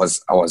was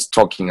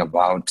talking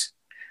about.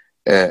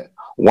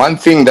 One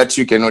thing that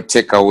you cannot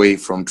take away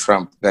from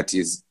Trump, that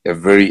is a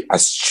very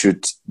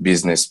astute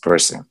business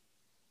person.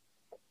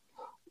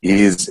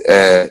 He's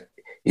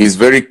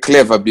very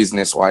clever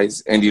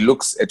business-wise, and he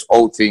looks at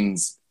all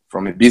things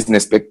from a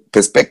business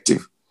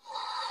perspective.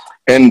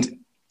 And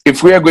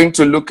if we are going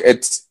to look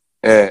at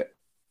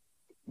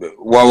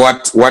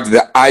what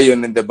the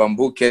iron and the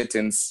bamboo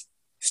curtains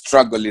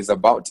struggle is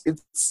about,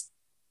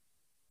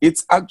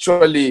 it's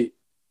actually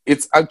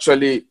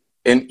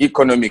an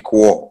economic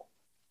war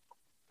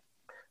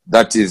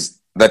that is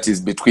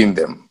between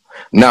them.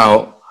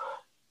 Now,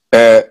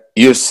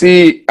 you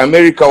see,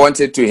 America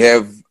wanted to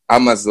have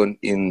Amazon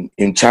in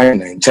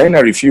China, and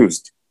China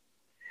refused.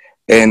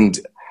 And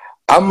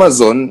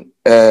Amazon,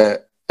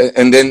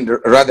 and then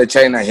rather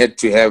China had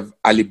to have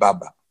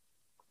Alibaba.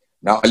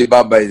 Now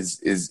Alibaba is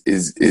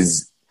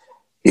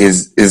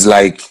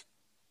like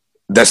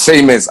the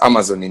same as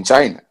Amazon in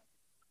China,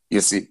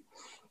 you see.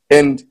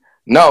 And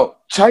now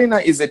China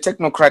is a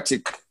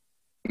technocratic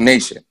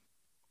nation,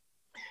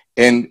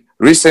 and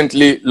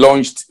recently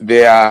launched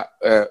their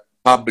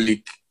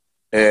public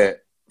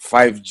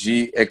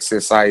 5G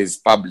exercise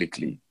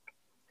publicly.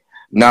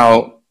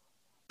 Now,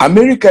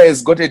 America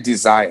has got a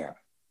desire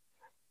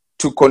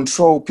to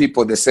control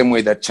people the same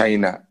way that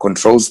China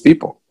controls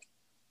people.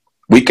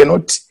 We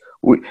cannot,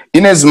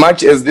 in as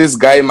much as this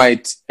guy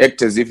might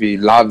act as if he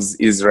loves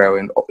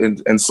Israel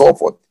and so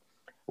forth,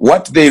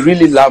 what they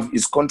really love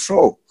is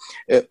control.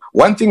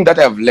 One thing that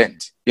I've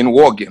learned in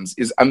war games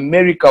is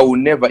America will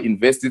never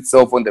invest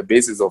itself on the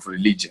basis of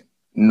religion.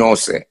 No,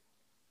 sir.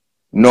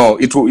 No,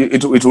 it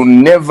will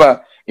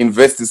never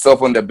invest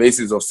itself on the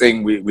basis of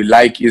saying we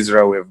like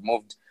Israel, we have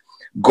moved.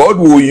 God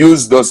will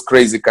use those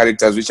crazy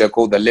characters, which are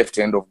called the left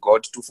hand of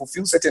God, to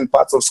fulfill certain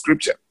parts of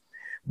scripture.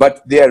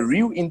 But their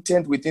real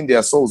intent within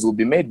their souls will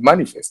be made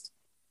manifest.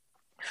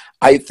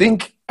 I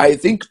think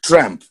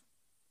Trump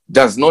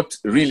does not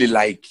really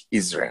like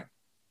Israel.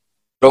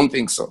 Don't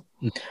think so.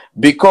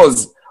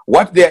 Because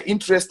what they are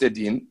interested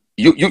in,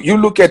 you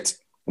look at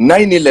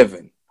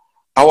 9/11,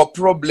 our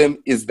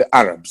problem is the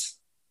Arabs.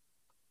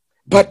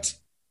 But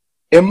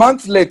a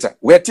month later,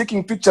 we are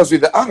taking pictures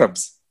with the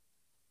Arabs.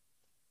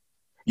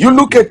 You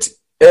look at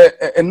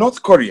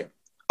North Korea,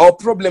 our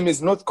problem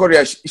is North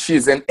Korea. She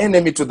is an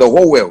enemy to the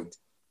whole world.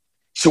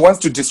 She wants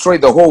to destroy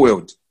the whole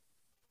world.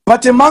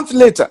 But a month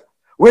later,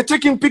 we're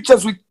taking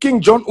pictures with Kim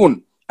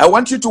Jong-un. I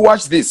want you to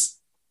watch this.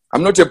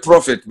 I'm not a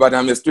prophet, but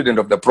I'm a student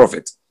of the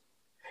prophet.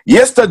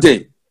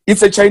 Yesterday,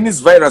 it's a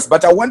Chinese virus,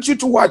 but I want you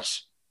to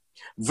watch.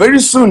 Very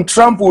soon,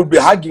 Trump will be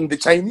hugging the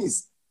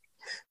Chinese.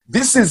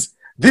 This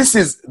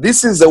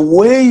is a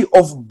way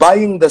of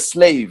buying the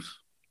slave.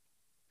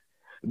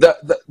 The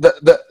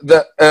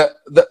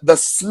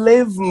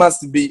slave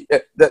must be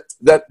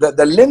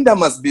the lender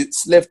must be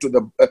slave to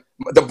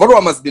the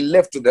borrower must be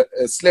left to the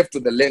slave to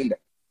the lender.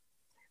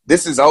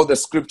 This is how the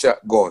scripture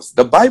goes.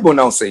 The Bible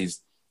now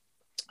says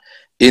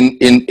in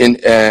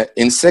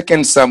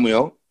 2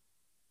 Samuel,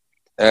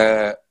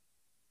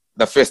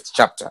 the first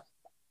chapter,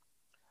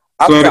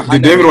 after Sorry,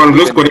 did everyone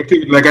lose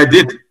connectivity like I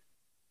did?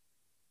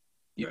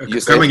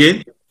 Come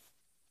again?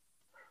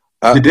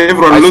 Did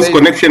everyone lose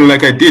connection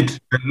like I did?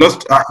 I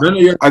lost,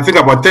 no, I think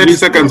about 30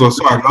 seconds or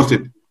so, I lost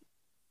it.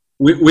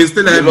 We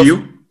still have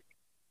you.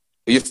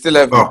 You still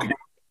have okay.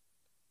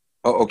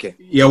 Oh, okay.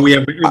 Yeah, we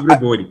have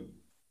everybody.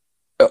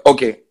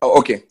 Okay.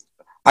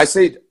 I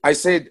said,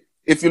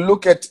 if you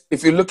look at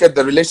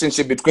the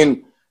relationship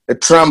between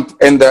Trump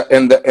and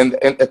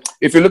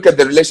if you look at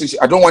the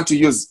relationship, I don't want to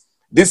use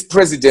these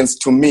presidents.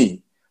 To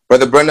me,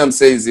 Brother Branham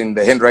says in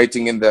the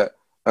handwriting in the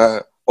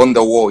on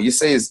the wall, he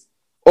says,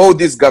 all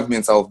these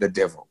governments are of the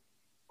devil.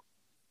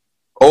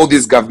 All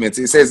these governments,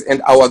 he says,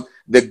 and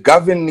the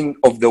governing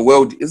of the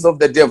world is of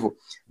the devil.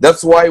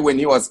 That's why when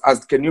he was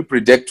asked, can you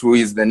predict who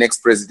is the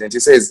next president? He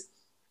says,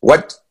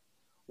 what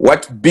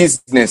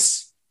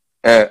business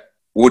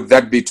would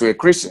that be to a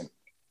Christian?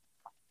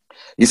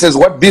 He says,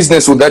 what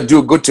business would that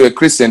do good to a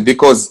Christian?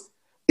 Because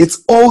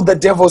it's all the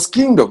devil's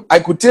kingdom. I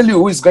could tell you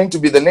who is going to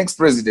be the next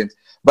president,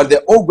 but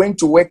they're all going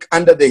to work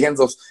under the hands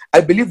of,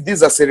 I believe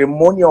these are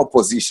ceremonial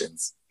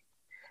positions.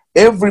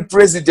 Every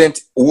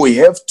president will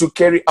have to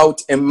carry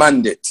out a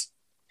mandate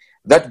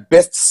that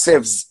best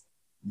serves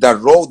the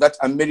role that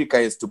America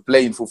is to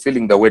play in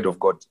fulfilling the word of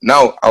God.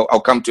 Now,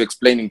 I'll come to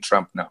explaining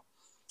Trump now.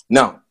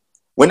 Now,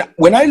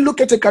 when I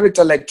look at a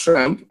character like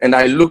Trump, and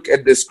I look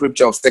at the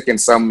scripture of 2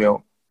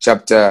 Samuel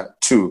chapter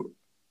 2,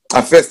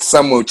 1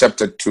 Samuel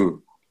chapter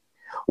 2,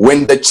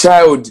 when the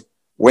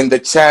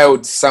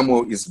child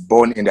Samuel is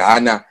born and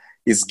Hannah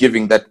is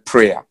giving that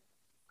prayer,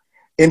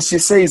 and she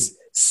says,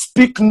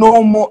 speak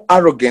no more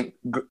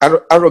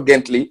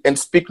arrogantly and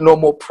speak no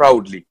more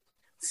proudly,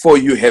 for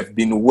you have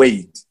been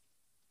weighed.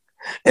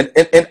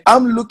 And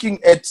I'm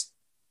looking at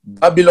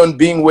Babylon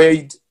being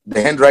weighed, the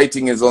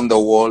handwriting is on the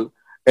wall,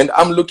 and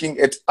I'm looking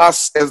at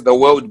us as the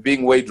world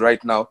being weighed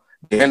right now,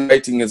 the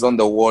handwriting is on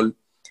the wall,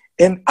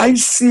 and I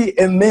see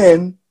a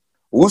man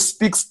who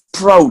speaks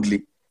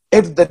proudly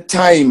at the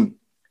time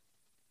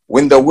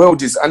when the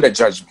world is under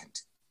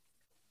judgment.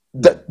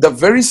 The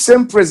very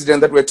same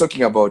president that we're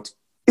talking about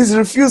is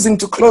refusing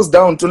to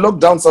lock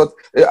down South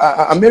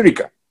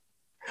America.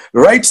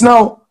 Right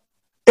now,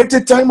 at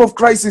a time of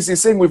crisis,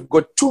 he's saying we've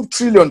got $2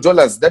 trillion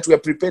that we are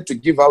prepared to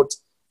give out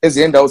as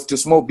handouts to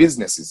small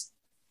businesses.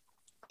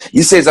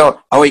 He says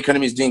our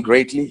economy is doing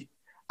greatly.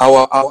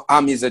 Our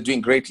armies are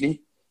doing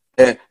greatly.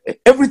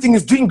 Everything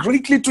is doing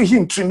greatly to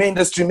him.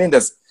 Tremendous.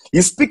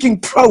 He's speaking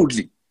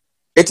proudly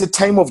at a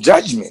time of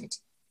judgment.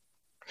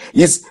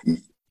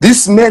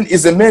 This man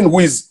is a man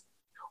who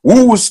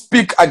will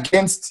speak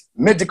against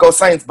medical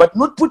science, but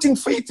not putting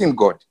faith in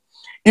God.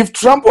 If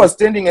Trump was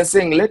standing and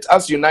saying, let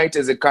us unite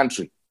as a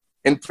country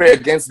and pray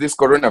against this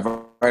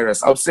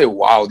coronavirus, I would say,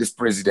 wow, this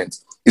president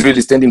is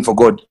really standing for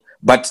God.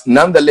 But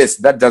nonetheless,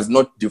 that does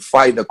not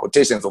defy the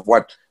quotations of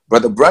what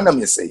Brother Branham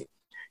is saying.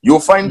 You'll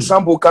find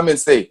Trump will come and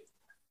say,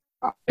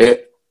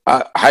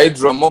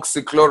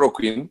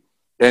 hydroxychloroquine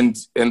and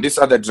this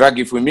other drug,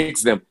 if we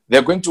mix them,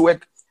 they're going to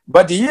work.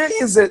 But here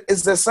is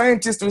a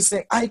scientist who is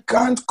saying, I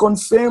can't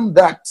confirm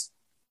that.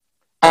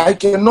 I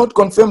cannot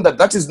confirm that.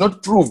 That is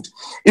not proved.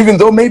 Even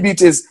though maybe it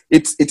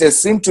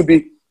has seemed to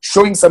be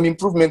showing some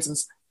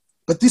improvements.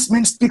 But this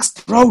man speaks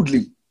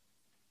proudly.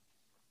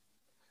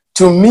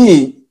 To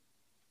me,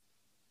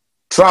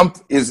 Trump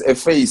is a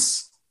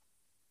face,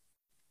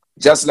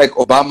 just like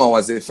Obama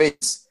was a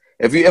face.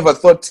 Have you ever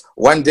thought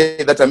one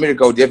day that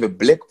America would have a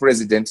black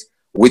president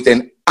with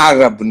an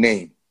Arab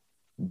name?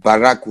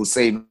 Barack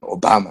Hussein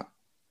Obama.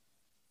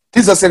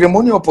 These are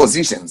ceremonial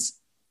positions.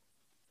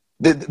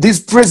 These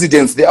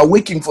presidents, they are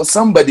working for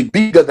somebody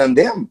bigger than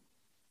them.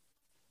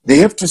 They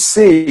have to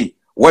say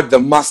what the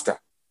master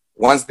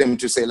wants them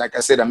to say. Like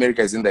I said,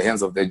 America is in the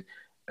hands of the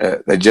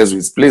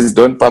Jesuits. Please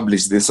don't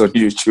publish this on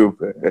YouTube.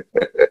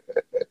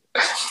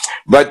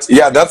 But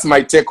yeah, that's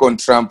my take on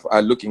Trump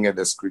looking at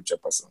the scripture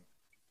person.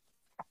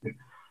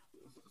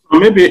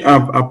 Maybe,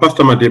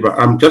 Pastor Madiba,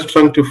 I'm just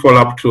trying to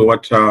follow up to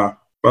what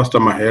Pastor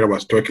Mahera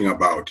was talking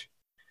about,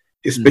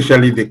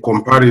 especially the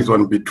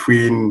comparison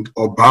between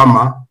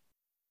Obama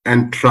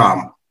and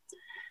Trump.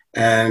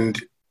 And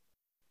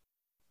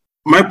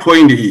my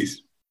point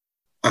is,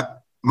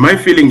 my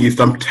feeling is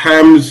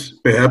sometimes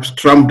perhaps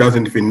Trump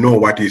doesn't even know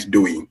what he's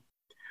doing.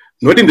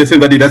 Not in the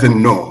sense that he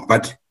doesn't know,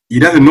 but he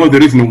doesn't know the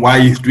reason why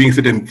he's doing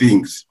certain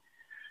things.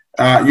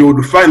 You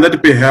would find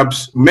that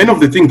perhaps many of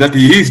the things that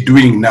he is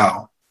doing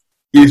now,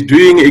 he's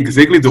doing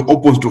exactly the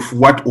opposite of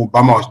what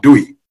Obama was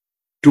doing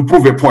to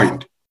prove a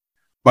point.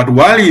 But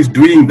while he's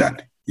doing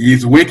that, he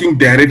is working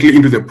directly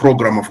into the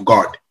program of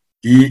God.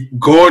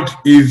 God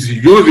is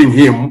using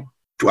him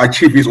to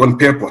achieve his own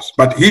purpose,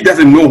 but he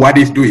doesn't know what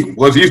he's doing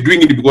because he's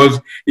doing it because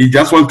he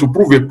just wants to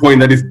prove a point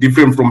that is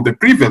different from the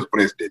previous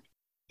president.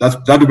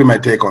 That would be my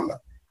take on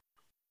that.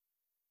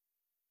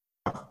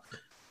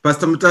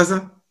 Pastor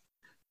Mutasa?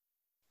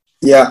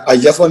 Yeah, I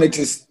just wanted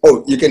to...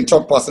 Oh, you can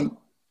talk, person.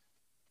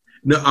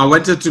 No, I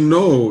wanted to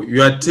know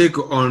your take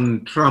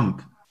on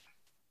Trump.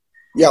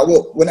 Yeah,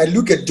 well, when I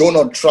look at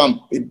Donald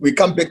Trump, we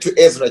come back to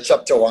Ezra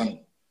chapter 1.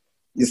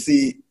 You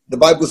see, the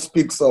Bible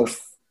speaks of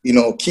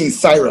King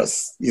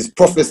Cyrus is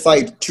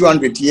prophesied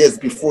 200 years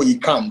before he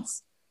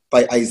comes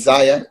by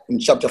Isaiah in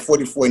chapter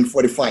 44 and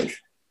 45.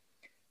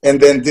 And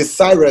then this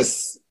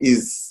Cyrus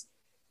is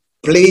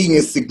playing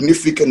a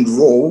significant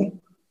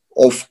role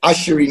of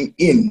ushering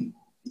in,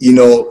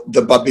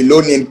 the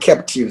Babylonian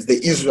captives.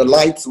 The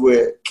Israelites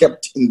were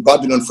kept in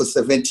Babylon for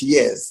 70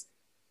 years,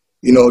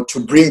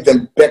 to bring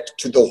them back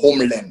to the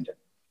homeland.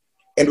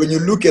 And when you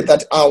look at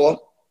that hour,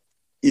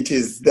 it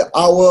is the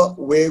hour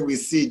where we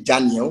see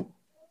Daniel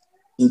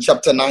in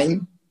chapter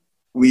 9.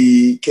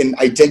 We can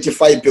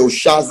identify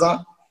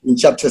Belshazzar in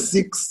chapter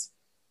 6.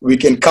 We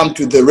can come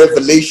to the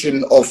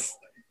revelation of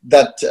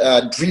that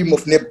dream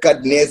of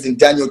Nebuchadnezzar in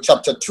Daniel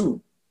chapter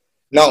 2.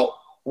 Now,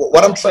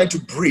 what I'm trying to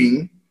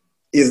bring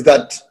is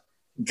that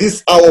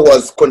this hour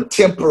was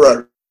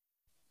contemporary,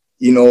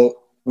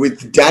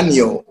 with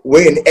Daniel,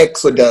 where an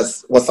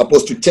Exodus was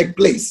supposed to take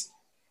place.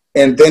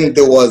 And then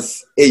there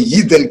was a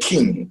heathen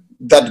king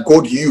that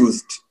God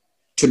used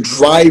to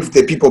drive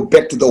the people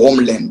back to the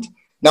homeland.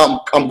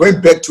 Now, I'm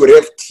going back to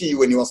Rev T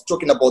when he was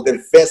talking about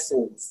the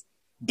vessels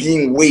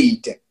being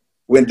weighed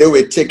when they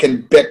were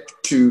taken back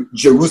to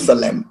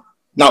Jerusalem.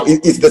 Now,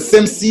 it's the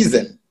same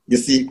season, you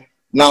see.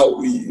 Now,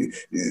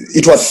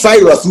 it was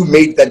Cyrus who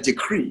made that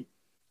decree.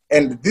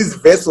 And these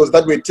vessels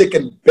that were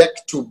taken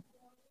back to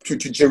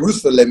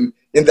Jerusalem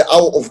in the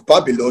hour of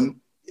Babylon,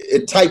 a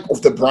type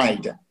of the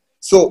bride.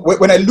 So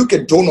when I look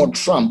at Donald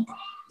Trump,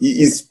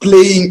 he is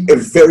playing a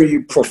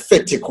very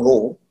prophetic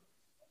role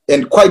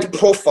and quite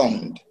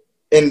profound.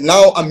 And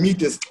now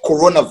amidst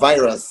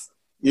coronavirus,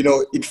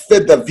 it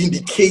further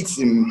vindicates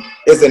him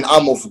as an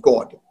arm of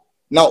God.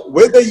 Now,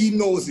 whether he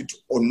knows it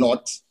or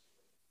not,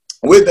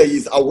 whether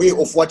he's aware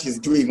of what he's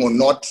doing or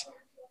not,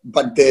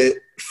 but the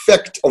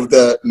fact of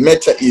the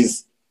matter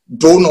is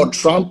Donald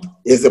Trump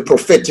is a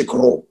prophetic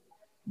role.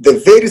 The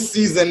very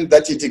season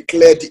that he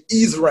declared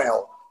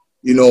Israel,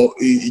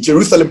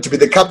 Jerusalem to be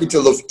the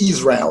capital of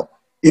Israel,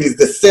 it is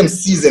the same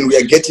season we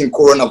are getting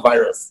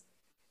coronavirus.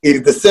 It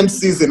is the same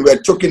season we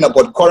are talking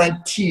about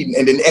quarantine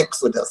and an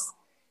exodus.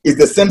 It's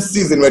the same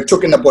season we're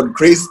talking about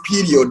grace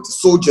period,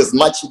 soldiers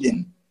marching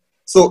in.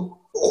 So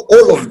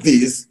all of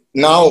this,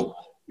 now,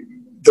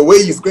 the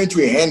way he's going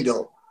to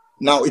handle,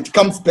 now it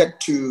comes back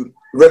to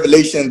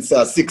Revelations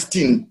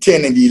 16,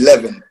 10 and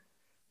 11,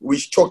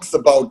 which talks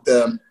about,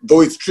 though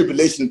it's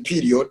tribulation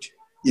period,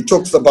 it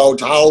talks about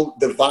how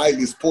the vial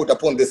is poured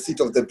upon the seat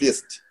of the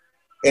beast.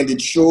 And it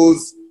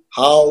shows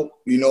how,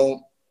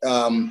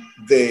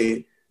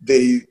 they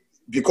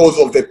because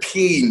of the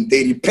pain,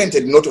 they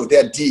repented not of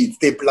their deeds.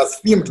 They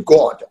blasphemed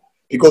God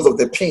because of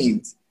the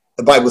pains,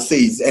 the Bible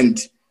says, and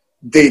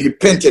they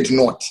repented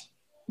not.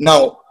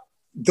 Now,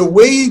 the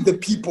way the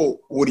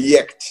people would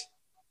react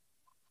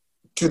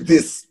to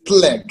this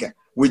plague,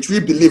 which we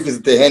believe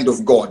is the hand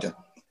of God,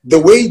 the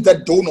way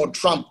that Donald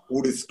Trump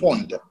would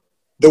respond,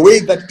 the way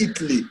that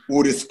Italy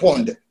would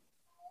respond,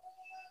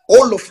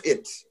 all of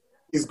it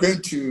is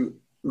going to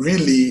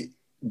really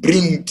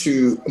bring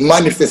to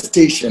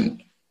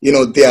manifestation,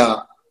 their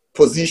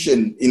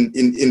position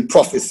in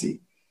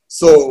prophecy.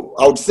 So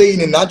I would say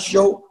in a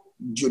nutshell,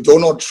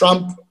 Donald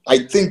Trump, I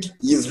think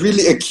is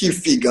really a key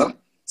figure,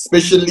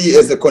 especially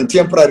as a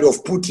contemporary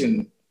of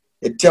Putin,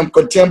 a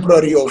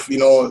contemporary of,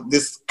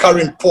 this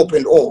current Pope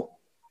and all.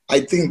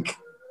 I think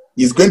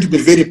he's going to be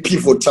very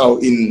pivotal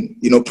in,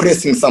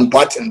 pressing some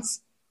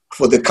buttons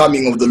for the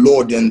coming of the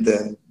Lord and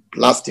the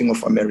blasting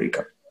of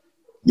America.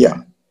 Yeah.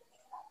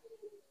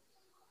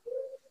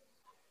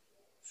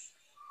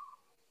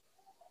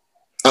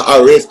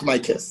 I raised my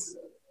case.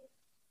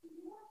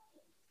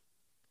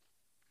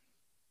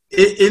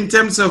 In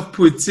terms of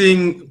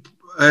putting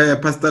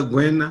Pastor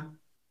Gwena,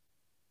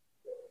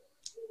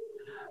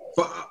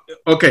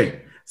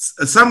 okay,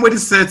 somebody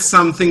said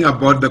something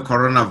about the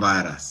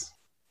coronavirus.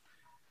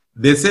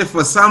 They say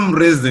for some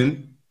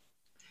reason,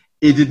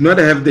 it did not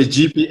have the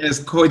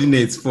GPS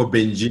coordinates for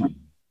Beijing.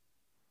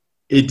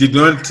 It did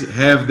not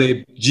have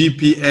the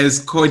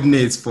GPS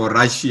coordinates for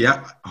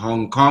Russia,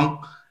 Hong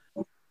Kong.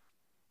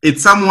 It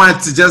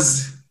somewhat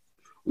just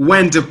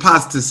went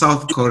past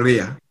South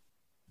Korea,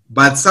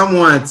 but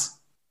somewhat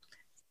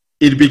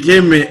it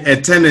became a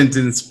tenant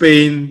in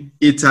Spain,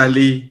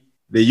 Italy,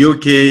 the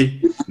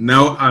UK,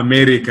 now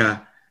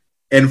America.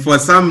 And for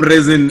some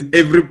reason,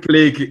 every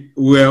plague,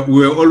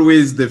 we're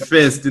always the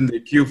first in the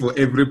queue for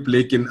every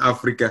plague in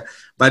Africa.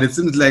 But it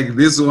seems like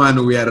this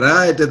one, we are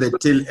right at the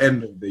tail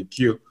end of the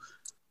queue.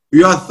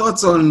 Your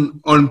thoughts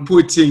on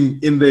putting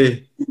in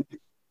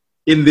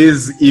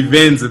these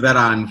events that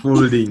are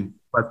unfolding,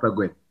 Pastor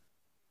Gwen?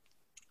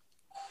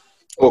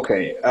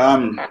 Okay.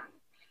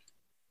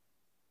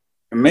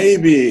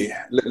 Maybe,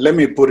 let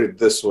me put it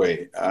this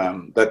way,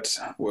 that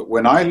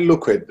when I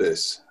look at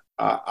this,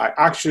 I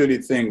actually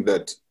think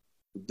that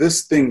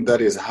this thing that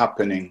is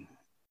happening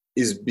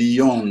is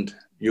beyond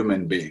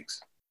human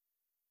beings.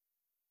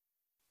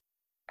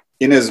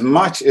 In as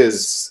much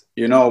as,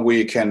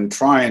 we can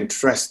try and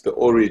trace the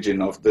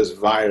origin of this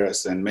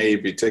virus and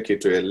maybe take it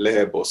to a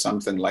lab or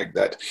something like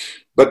that.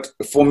 But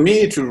for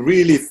me to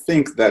really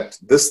think that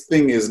this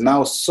thing is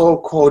now so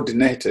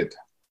coordinated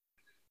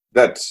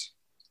that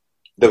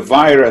the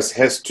virus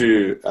has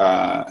to,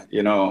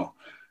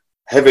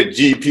 have a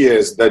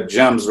GPS that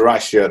jumps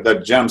Russia,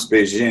 that jumps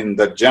Beijing,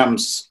 that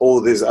jumps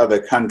all these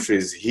other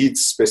countries,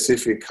 hits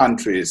specific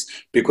countries,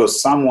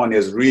 because someone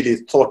has really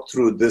thought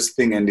through this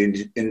thing and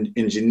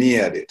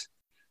engineered it,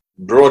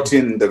 brought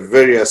in the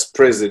various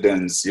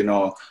presidents,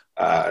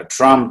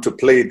 Trump to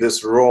play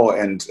this role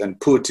and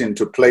Putin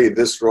to play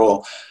this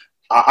role.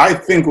 I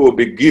think we'll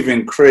be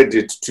giving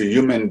credit to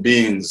human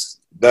beings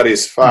that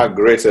is far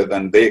greater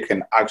than they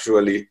can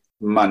actually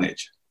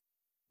manage.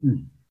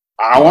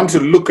 I want to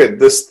look at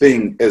this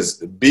thing as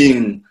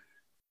being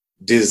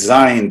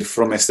designed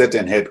from a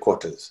certain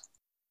headquarters,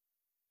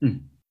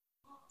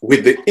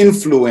 with the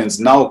influence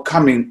now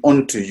coming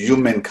onto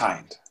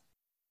humankind.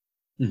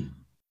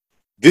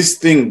 This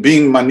thing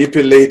being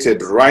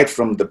manipulated right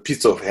from the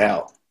pits of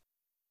hell.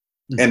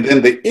 And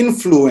then the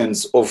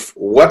influence of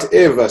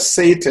whatever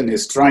Satan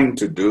is trying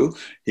to do,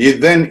 he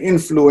then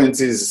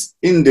influences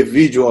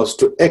individuals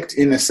to act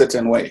in a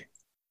certain way.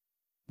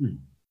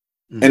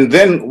 And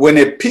then when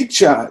a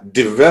picture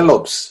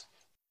develops,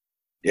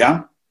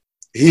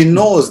 he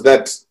knows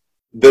that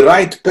the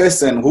right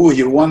person who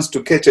he wants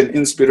to catch an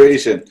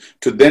inspiration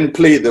to then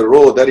play the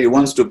role that he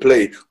wants to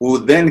play will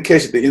then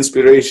catch the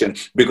inspiration,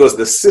 because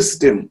the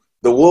system,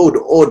 the world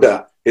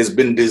order, has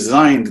been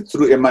designed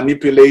through a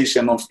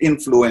manipulation of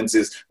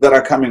influences that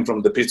are coming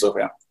from the pits of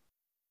hell.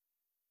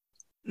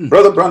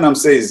 Brother Branham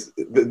says,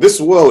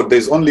 this world,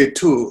 there's only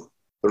two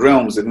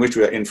realms in which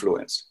we are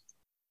influenced.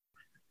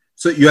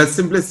 So you are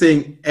simply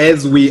saying,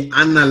 as we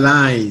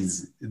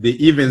analyze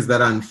the events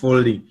that are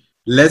unfolding,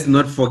 let's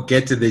not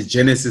forget the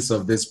genesis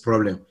of this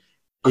problem.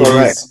 Correct.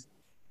 It is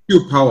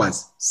two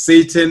powers,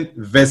 Satan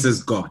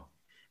versus God.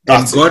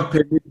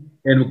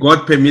 And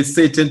God permits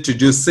Satan to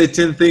do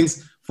certain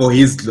things for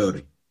his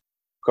glory.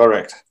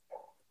 Correct.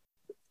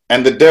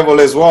 And the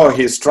devil as well,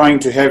 he's trying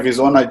to have his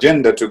own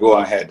agenda to go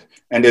ahead.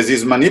 And as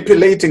he's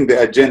manipulating the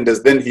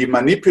agendas, then he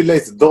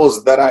manipulates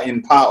those that are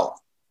in power.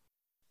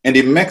 And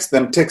he makes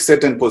them take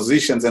certain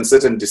positions and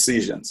certain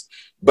decisions.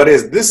 But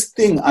as this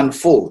thing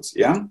unfolds,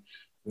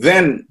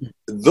 then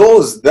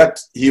those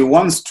that he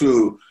wants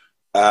to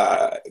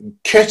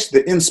catch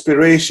the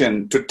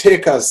inspiration to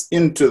take us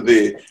into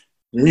the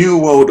new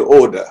world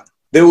order,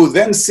 they will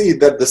then see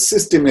that the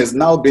system has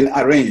now been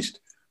arranged.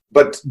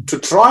 But to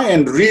try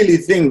and really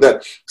think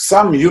that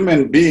some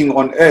human being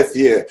on earth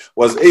here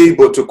was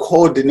able to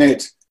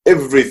coordinate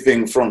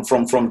everything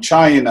from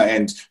China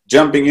and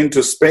jumping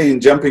into Spain,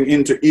 jumping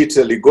into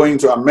Italy, going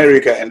to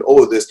America and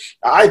all this,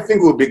 I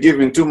think we'll be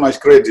giving too much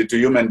credit to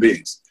human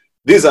beings.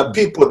 These are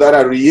people that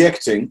are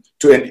reacting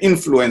to an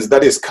influence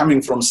that is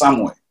coming from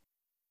somewhere.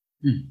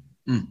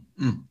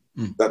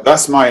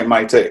 That's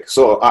my take.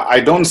 So I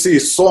don't see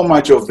so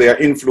much of their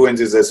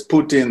influences as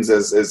Putin's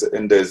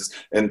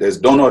and as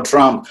Donald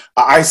Trump.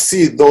 I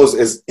see those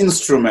as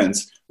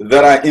instruments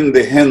that are in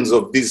the hands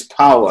of these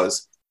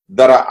powers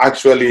that are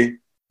actually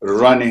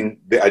running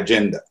the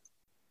agenda.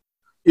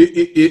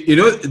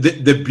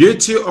 The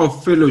beauty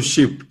of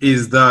fellowship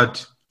is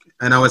that,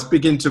 and I was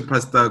speaking to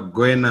Pastor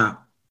Gwena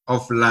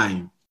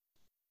offline,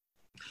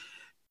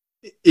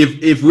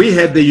 if we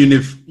had the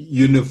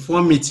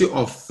uniformity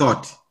of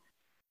thought,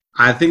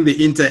 I think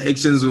the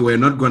interactions were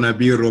not going to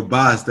be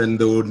robust and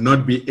there would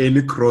not be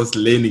any cross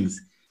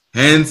learnings.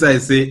 Hence, I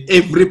say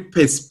every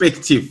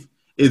perspective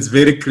is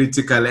very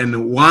critical.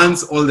 And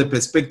once all the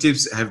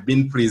perspectives have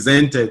been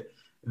presented,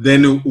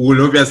 then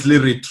we'll obviously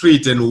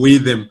retreat and weigh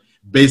them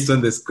based on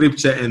the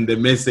scripture and the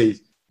message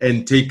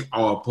and take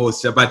our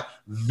posture. But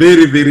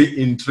very, very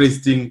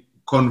interesting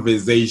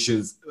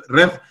conversations.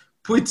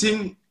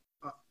 Putting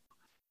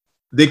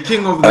the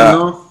King of the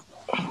North.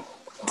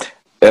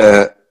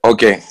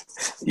 Okay.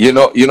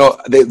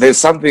 There's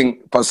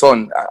something,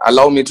 Person,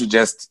 allow me to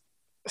just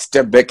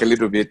step back a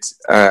little bit.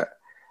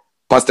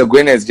 Pastor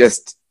Gwena has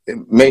just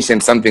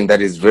mentioned something that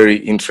is very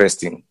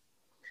interesting.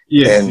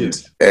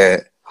 Yes.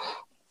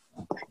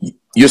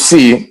 You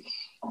see,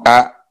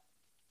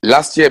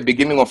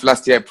 beginning of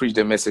last year, I preached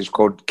a message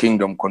called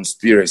Kingdom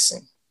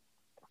Conspiracy.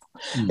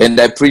 And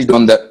I preached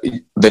on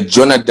the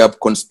Jonadab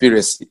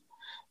conspiracy.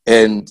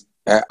 And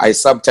I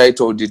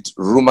subtitled it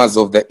Rumors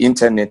of the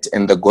Internet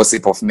and the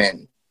Gossip of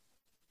Men.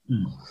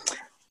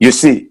 You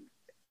see,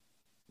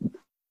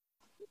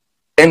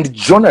 and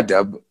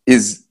Jonadab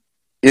is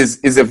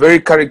a very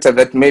character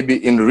that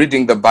maybe in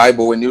reading the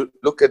Bible, when you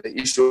look at the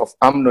issue of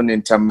Amnon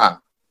and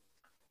Tamar,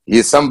 he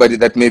is somebody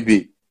that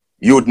maybe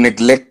you would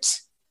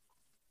neglect.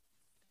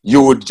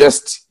 You would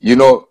just,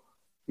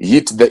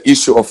 hit the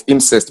issue of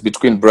incest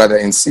between brother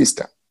and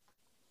sister.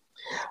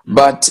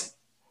 But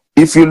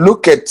if you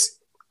look at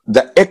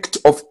the act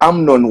of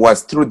Amnon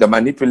was through the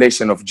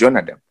manipulation of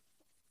Jonadab.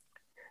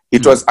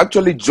 It was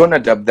actually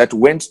Jonadab that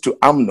went to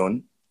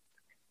Amnon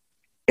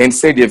and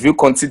said, have you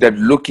considered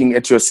looking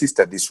at your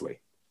sister this way?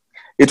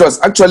 It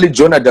was actually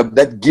Jonadab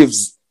that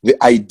gives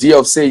the idea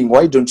of saying,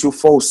 why don't you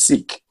fall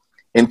sick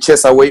and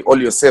chase away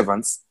all your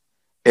servants?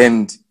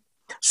 And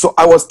so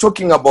I was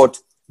talking about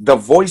the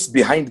voice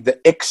behind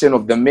the action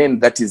of the man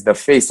that is the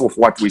face of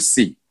what we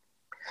see.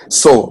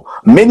 So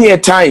many a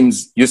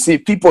times, you see,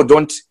 people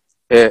don't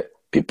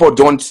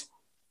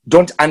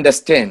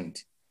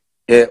understand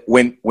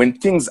when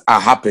things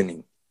are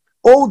happening.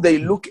 All they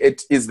look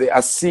at is they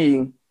are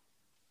seeing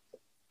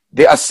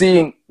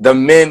the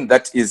man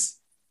that is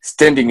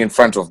standing in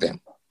front of them.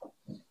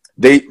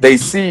 We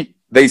see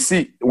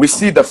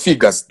the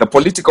figures, the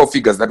political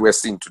figures that we're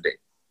seeing today.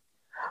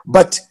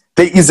 But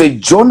there is a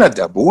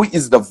Jonadab who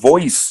is the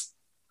voice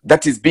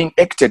that is being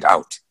acted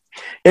out.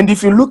 And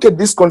if you look at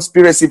this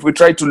conspiracy, if we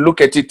try to look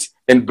at it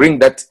and bring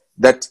that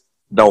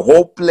the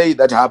whole play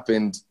that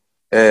happened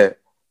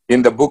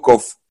in the book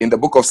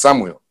of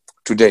Samuel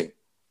today,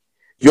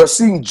 you are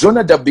seeing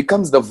Jonadab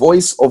becomes the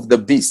voice of the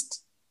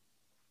beast,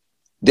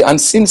 the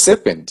unseen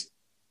serpent.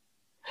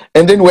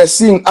 And then we're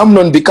seeing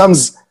Amnon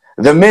becomes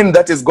the man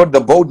that has got the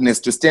boldness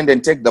to stand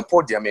and take the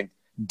podium and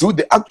do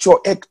the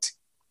actual act.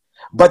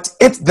 But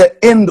at the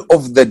end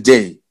of the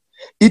day,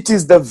 it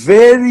is the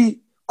very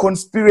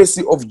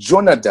conspiracy of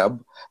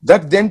Jonadab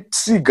that then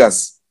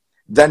triggers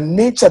the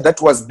nature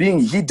that was being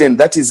hidden,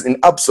 that is in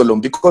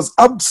Absalom. Because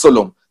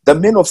Absalom, the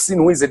man of sin,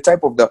 who is a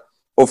type of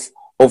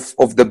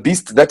the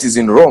beast that is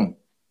in Rome,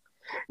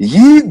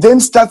 he then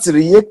starts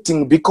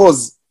reacting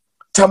because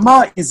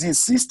Tamar is his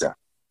sister.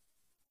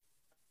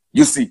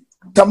 You see,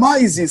 Tamar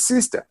is his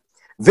sister.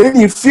 Then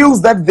he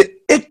feels that the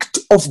act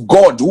of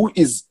God, who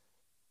is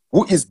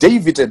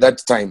David at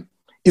that time,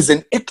 is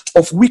an act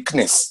of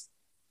weakness.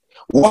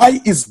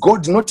 Why is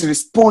God not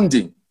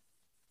responding?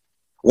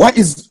 Why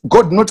is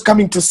God not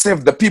coming to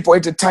save the people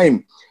at a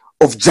time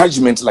of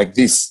judgment like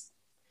this?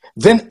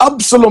 Then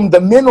Absalom,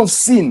 the man of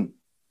sin,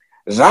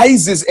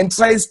 rises and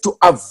tries to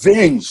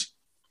avenge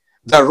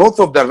the wrath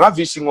of the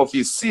ravishing of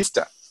his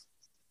sister.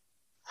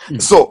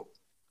 So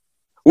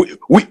we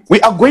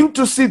are going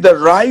to see the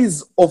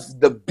rise of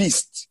the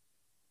beast.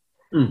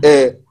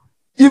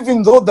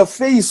 Even though the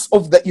face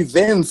of the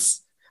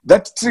events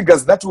that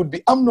triggers that would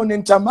be Amnon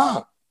and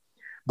Tamar.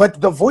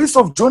 But the voice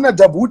of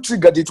Jonadab who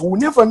triggered it, will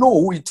never know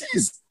who it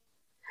is.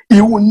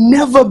 He will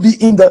never be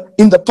in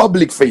the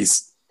public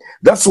face.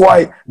 That's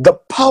why the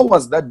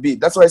powers that be,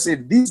 that's why I say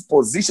these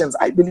positions,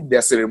 I believe they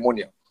are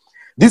ceremonial.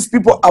 These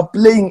people are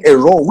playing a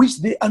role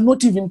which they are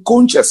not even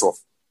conscious of.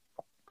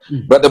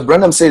 Brother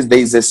Branham says there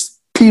is a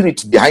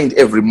spirit behind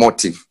every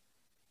motive.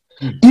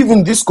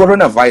 Even this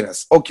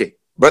coronavirus, okay,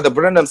 Brother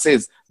Branham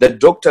says the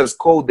doctors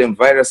call them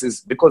viruses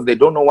because they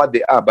don't know what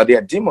they are, but they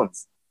are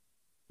demons.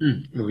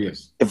 Oh,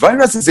 yes. A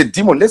virus is a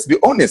demon, let's be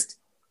honest.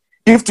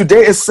 If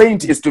today a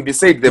saint is to be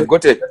said they've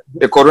got a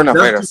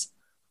coronavirus.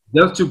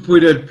 Just to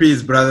put it,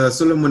 please, Brother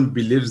Solomon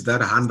believes that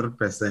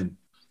 100%.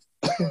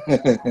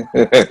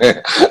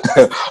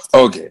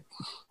 Okay.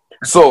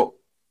 So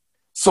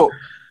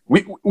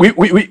we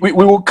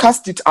will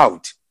cast it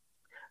out.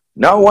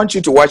 Now I want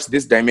you to watch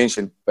this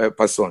dimension,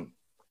 person.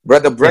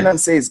 Brother Branham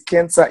says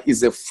cancer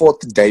is a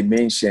fourth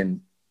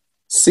dimension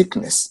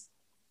sickness.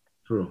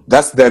 True.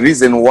 That's the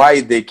reason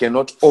why they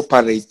cannot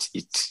operate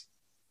it.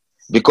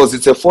 Because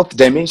it's a fourth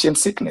dimension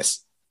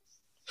sickness.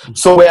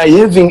 So we are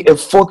having a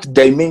fourth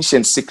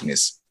dimension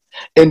sickness.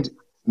 And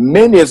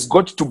man has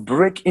got to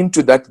break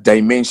into that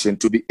dimension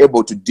to be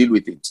able to deal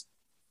with it.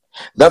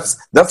 That's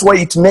why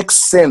it makes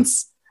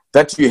sense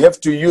that you have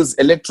to use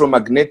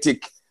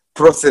electromagnetic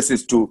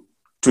processes to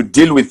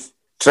deal with,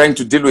 trying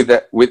to deal with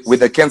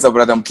the cancer,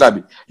 Brother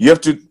Mklabi. You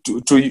have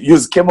to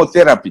use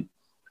chemotherapy,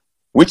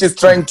 which is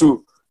trying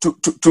to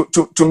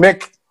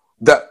make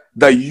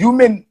the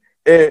human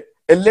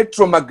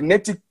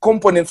electromagnetic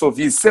components of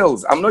his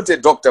cells. I'm not a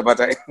doctor, but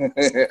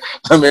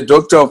I'm a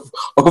doctor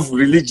of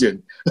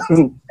religion.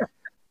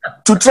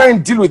 To try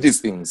and deal with these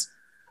things.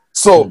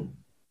 So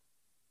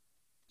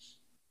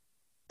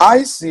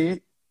I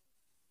see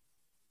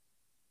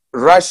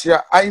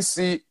Russia, I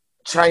see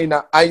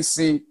China, I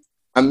see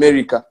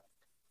America.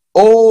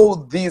 All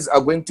these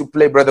are going to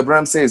play. Brother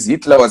Branham says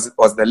Hitler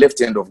was the left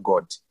hand of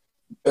God.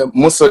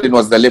 Mussolini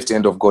was the left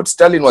hand of God.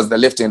 Stalin was the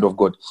left hand of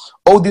God.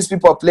 All these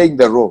people are playing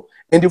the role.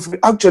 And if we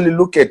actually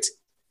look at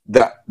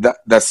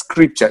the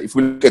scripture, if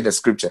we look at the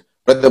scripture,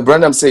 Brother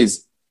Branham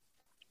says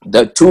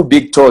the two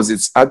big toes,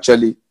 it's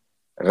actually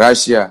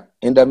Russia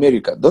and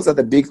America. Those are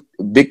the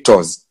big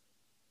toes.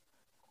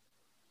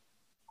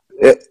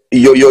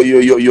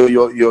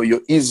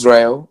 Your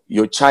Israel,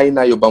 your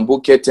China, your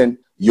bamboo curtain,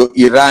 your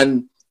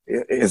Iran,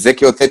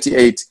 Ezekiel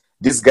 38,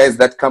 these guys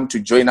that come to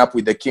join up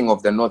with the king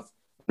of the north,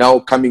 now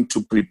coming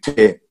to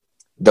prepare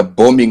the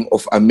bombing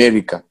of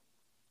America.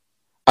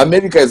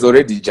 America is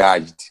already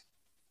judged.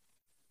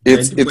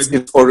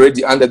 It's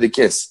already under the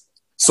case.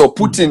 So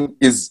Putin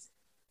is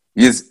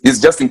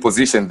just in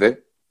position there.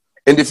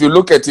 And if you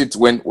look at it,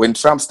 when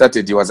Trump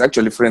started, he was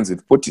actually friends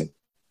with Putin.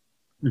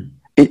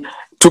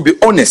 To be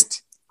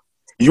honest,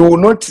 you will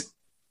not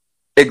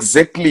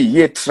exactly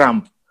hear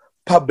Trump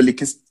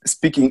publicly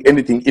speaking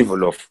anything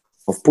evil of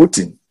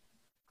Putin.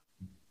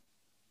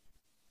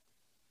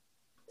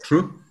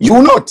 True. You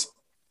will not.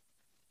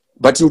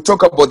 But you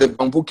talk about the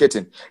bamboo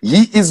curtain.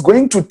 He is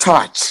going to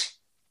touch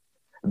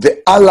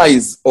the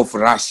allies of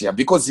Russia,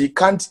 because he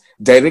can't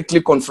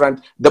directly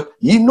confront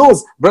he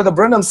knows, Brother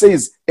Branham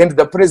says, and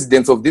the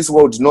presidents of this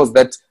world knows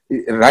that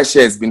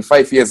Russia has been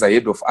 5 years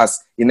ahead of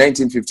us in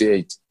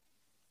 1958.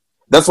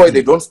 That's why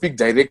they don't speak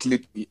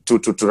directly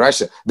to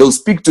Russia. They'll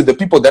speak to the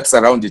people that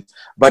surround it.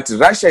 But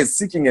Russia is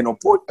seeking an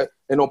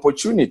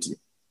opportunity.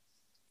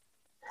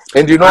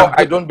 And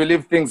I don't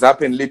believe things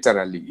happen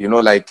literally.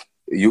 Like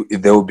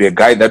there will be a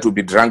guy that will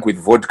be drunk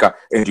with vodka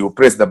and you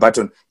press the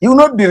button. He will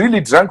not be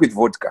really drunk with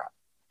vodka,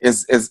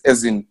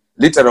 as in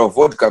literal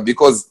vodka,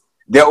 because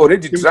they're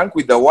already drunk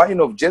with the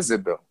wine of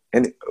Jezebel.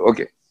 And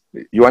okay,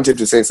 you wanted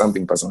to say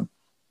something, Pastor?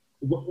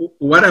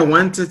 What I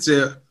wanted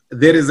to,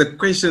 there is a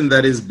question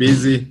that is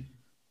busy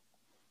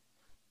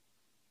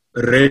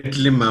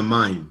rattling my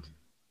mind.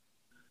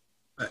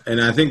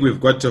 And I think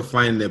we've got to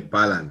find a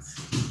balance.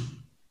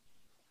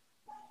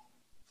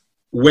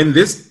 When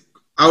this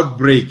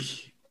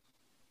outbreak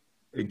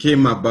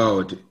came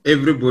about,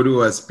 everybody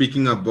was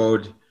speaking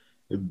about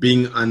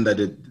being under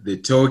the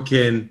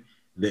token,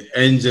 the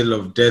angel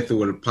of death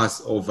will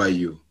pass over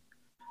you.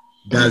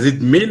 Does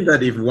it mean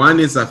that if one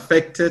is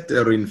affected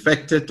or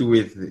infected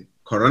with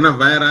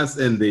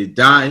coronavirus and they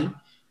die,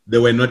 they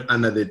were not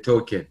under the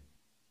token?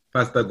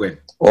 Pastor Gwen.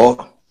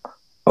 Oh,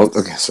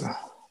 okay, sir.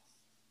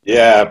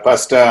 Yeah,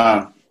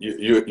 Pastor,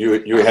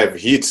 you have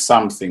hit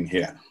something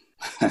here.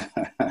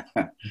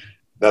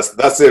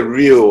 That's a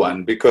real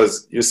one,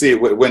 because you see,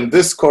 when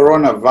this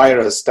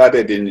coronavirus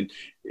started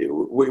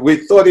we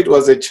thought it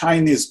was a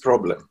Chinese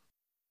problem,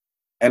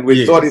 and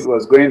we thought it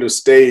was going to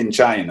stay in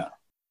China.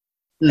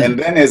 And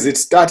then as it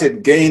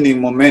started gaining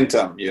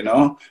momentum,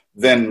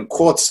 then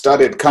quotes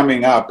started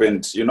coming up,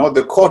 and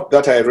the quote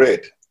that I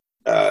read,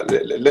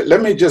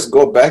 let me just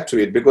go back to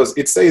it, because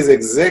it says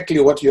exactly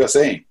what you're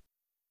saying.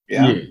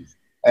 Yeah.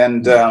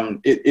 And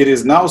it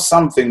is now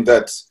something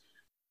that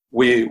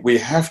we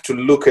have to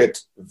look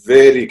at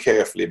very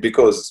carefully,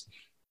 because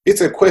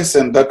it's a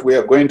question that we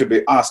are going to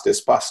be asked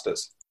as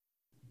pastors.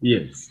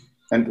 Yes.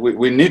 And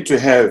we need to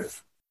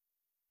have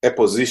a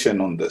position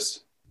on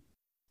this.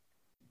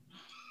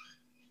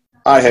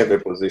 I have a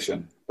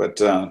position, but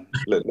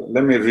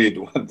let me read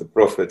what the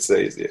prophet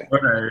says here.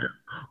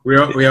 We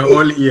are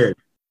all here.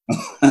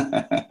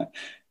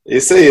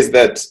 It says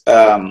that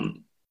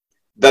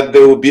that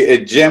there will be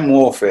a germ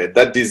warfare,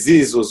 that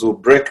diseases will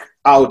break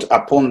out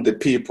upon the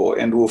people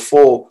and will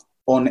fall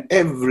on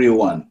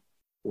everyone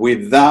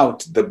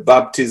without the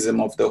baptism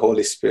of the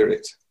Holy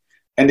Spirit.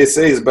 And it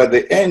says, but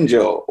the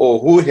angel, or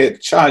who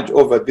had charge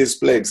over these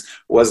plagues,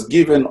 was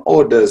given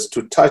orders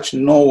to touch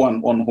no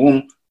one on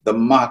whom the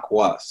mark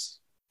was.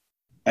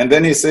 And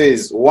then he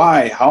says,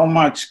 why, how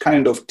much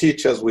kind of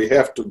teachers we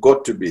have to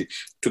got to be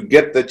to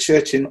get the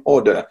church in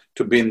order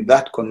to be in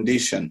that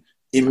condition,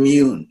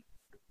 immune.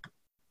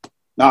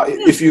 Now,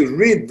 if you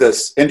read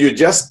this and you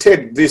just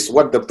take this,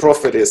 what the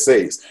prophet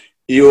says,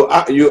 you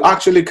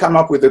actually come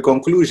up with the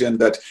conclusion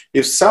that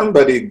if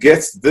somebody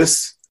gets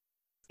this,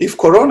 if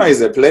corona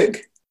is a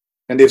plague,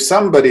 and if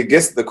somebody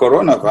gets the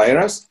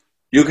coronavirus,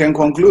 you can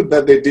conclude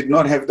that they did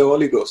not have the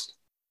Holy Ghost.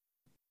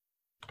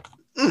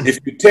 If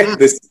you take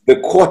the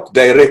quote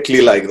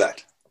directly like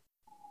that.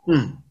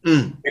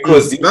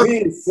 Because he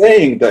is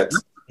saying that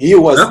he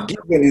was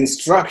given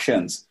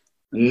instructions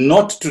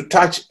not to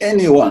touch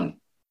anyone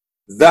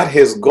that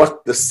has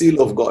got the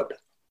seal of God.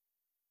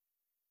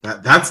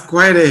 That's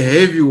quite a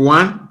heavy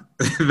one.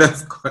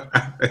 That's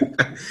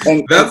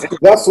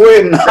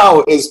where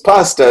now, as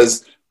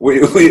pastors,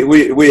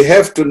 we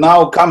have to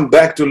now come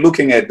back to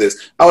looking at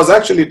this. I was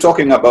actually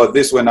talking about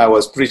this when I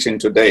was preaching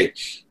today.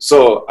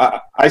 So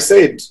I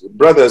said,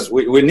 brothers,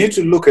 we need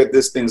to look at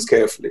these things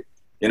carefully.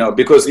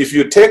 Because if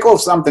you take off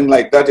something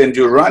like that and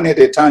you run at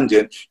a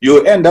tangent,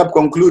 you end up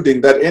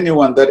concluding that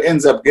anyone that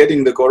ends up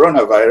getting the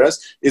coronavirus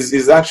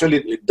is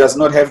actually does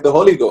not have the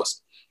Holy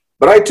Ghost.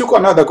 But I took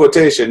another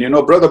quotation.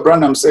 Brother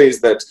Branham says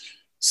that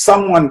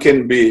someone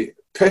can be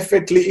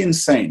perfectly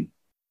insane,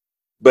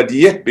 but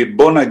yet be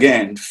born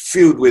again,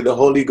 filled with the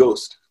Holy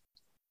Ghost.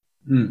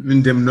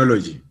 In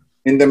demonology.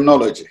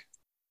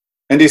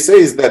 And he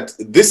says that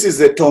this is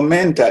a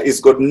tormentor.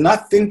 It's got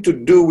nothing to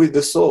do with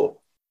the soul.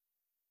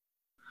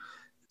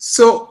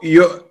 So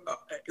you're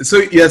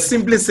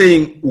simply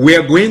saying we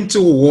are going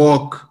to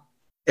walk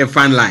a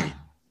fine line.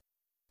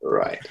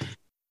 Right.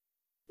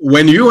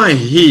 When you are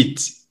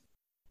hit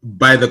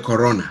by the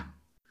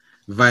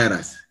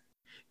coronavirus,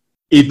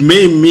 it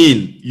may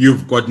mean you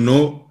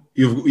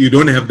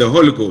don't have the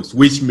Holy Ghost,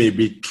 which may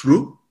be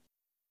true.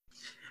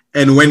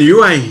 And when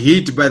you are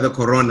hit by the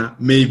corona,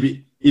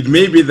 it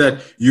may be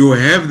that you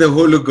have the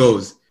Holy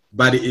Ghost,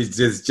 but it's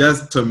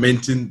just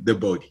tormenting the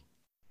body.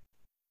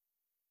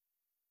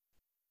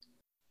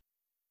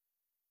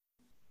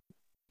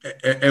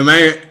 Am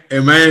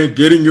I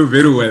getting you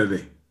very well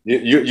there?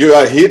 You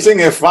are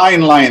hitting a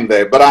fine line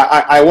there, but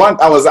I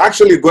was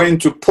actually going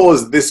to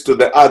pose this to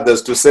the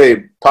others to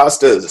say,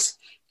 pastors,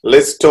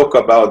 let's talk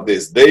about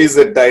this. There is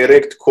a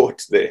direct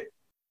quote there.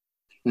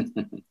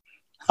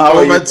 How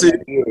are you to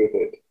deal with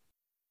it?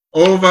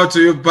 Over to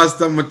you,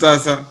 Pastor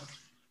Mutasa.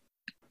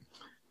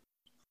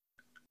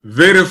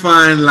 Very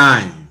fine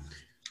line.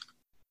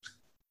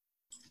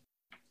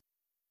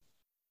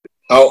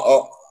 I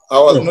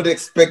was not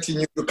expecting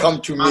you to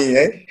come to me,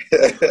 eh?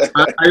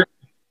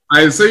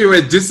 I saw you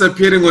were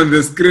disappearing on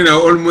the screen. I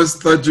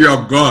almost thought you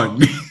are gone.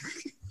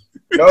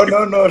 No.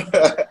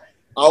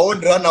 I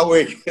won't run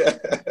away.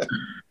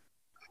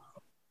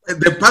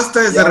 The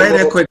pastor is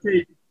read a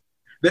quotation.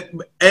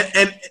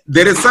 And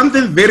there is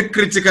something very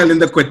critical in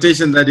the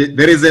quotation, that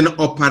there is an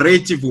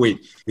operative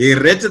weight. He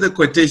read the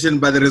quotation,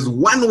 but there is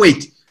one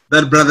weight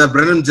that Brother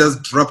Branham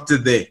just dropped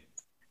there.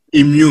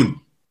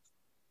 Immune.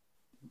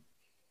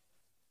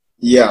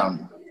 Yeah.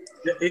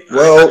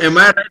 Well, am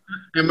I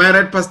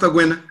right, Pastor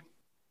Gwena?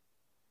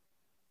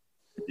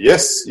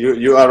 Yes,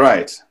 you are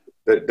right.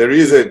 There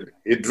is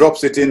it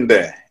drops it in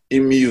there,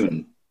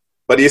 immune.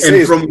 But he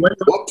says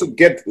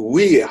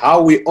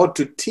how we ought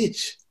to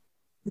teach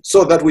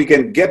so that we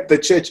can get the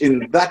church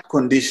in that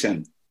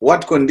condition.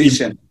 What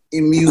condition?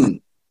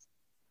 Immune.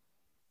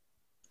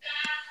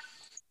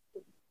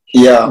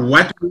 Yeah.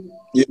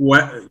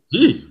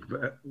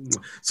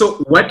 So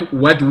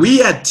what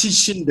we are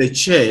teaching the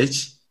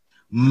church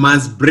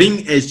must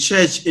bring a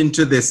church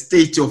into the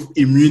state of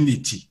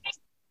immunity.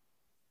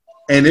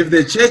 And if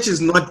the church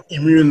is not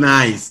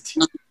immunized,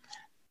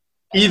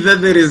 either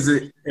there is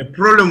a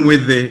problem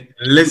with the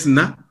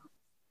listener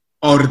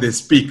or the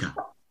speaker.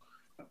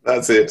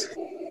 That's it.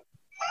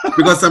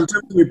 Because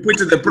sometimes we put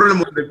the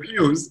problem on the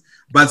pews,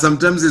 but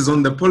sometimes it's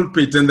on the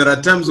pulpit. And there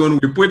are times when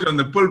we put it on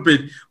the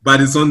pulpit,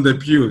 but it's on the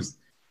pews.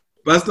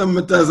 Pastor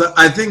Mutasa,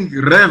 I think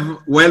Rev,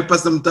 while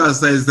Pastor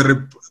Mutasa is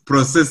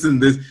processing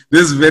this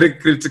is very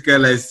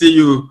critical. I see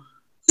you,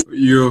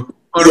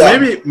 or yeah.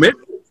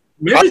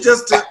 maybe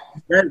just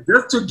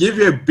to give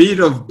you a bit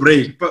of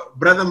break,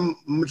 Brother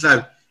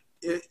Mutasa,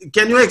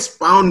 can you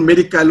expound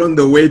medical on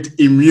the word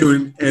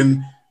immune,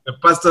 and the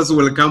pastors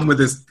will come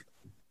with a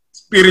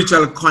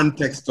spiritual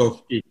context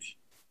of it?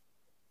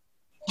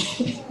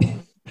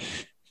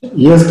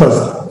 Yes,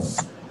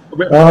 Pastor.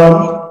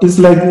 It's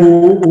like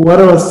what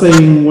I was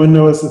saying when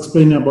I was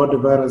explaining about the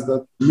virus,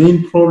 that the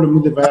main problem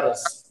with the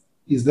virus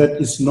is that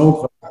it's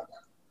novel.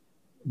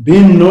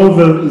 Being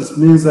novel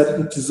means that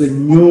it is a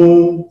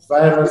new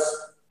virus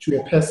to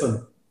a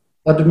person.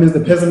 That means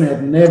the person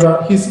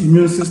his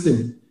immune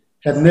system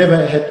had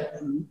never had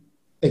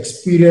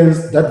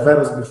experienced that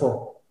virus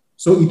before.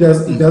 So it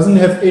doesn't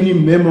have any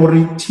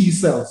memory T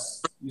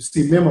cells, you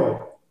see, memory,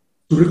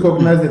 to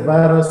recognize the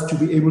virus, to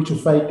be able to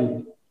fight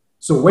it.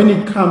 So when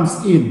it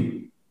comes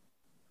in,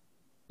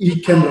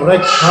 it can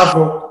wreak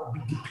havoc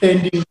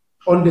depending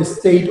on the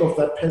state of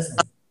that person.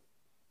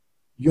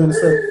 You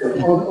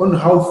understand? On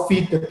how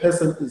fit the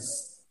person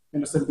is. You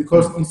understand?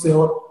 Because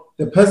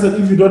the person,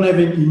 if you don't have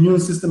an immune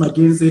system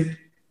against it,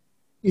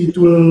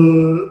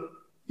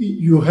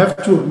 you have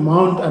to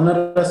mount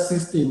another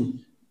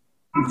system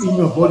in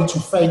your body to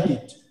fight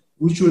it,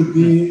 which will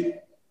be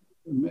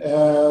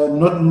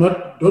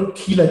not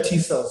killer T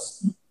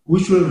cells,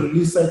 which will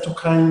release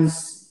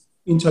cytokines,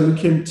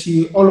 interleukin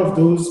T, all of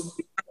those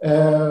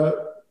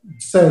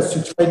cells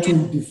to try to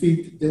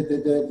defeat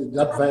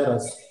that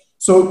virus.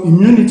 So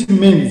immunity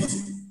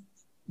means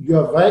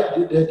your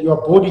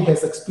body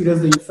has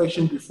experienced the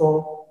infection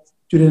before,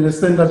 to the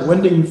extent that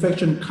when the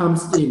infection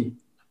comes in,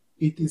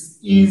 it is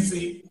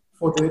easy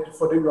for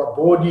your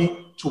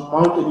body to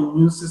mount an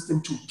immune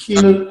system to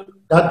kill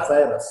that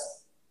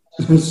virus.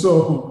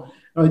 So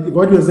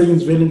what you're saying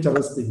is very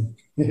interesting,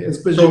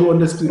 especially on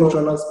the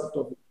spiritual aspect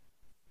of it.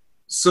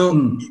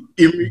 So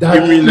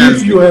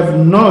if you have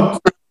not,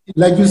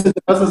 like you said,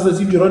 the pastor says,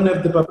 if you don't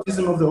have the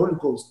baptism of the Holy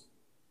Ghost,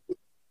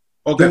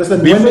 okay. You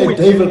understand? When a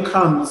devil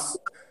comes,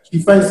 he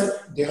finds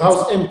the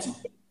house empty.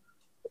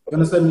 You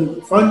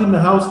understand? Finding the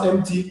house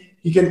empty,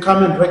 he can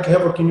come and wreak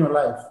havoc in your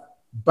life.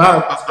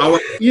 But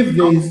if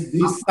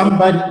there's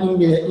somebody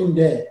in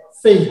there,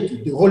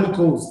 faith, the Holy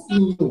Ghost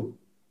in you,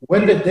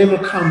 when the devil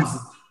comes,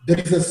 there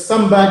is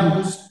somebody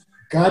who's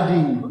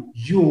guarding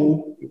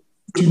you,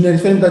 to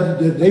understand that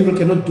the devil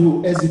cannot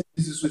do as it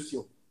is with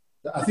you.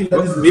 I think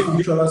that is the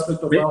spiritual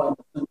aspect of our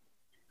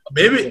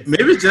understanding.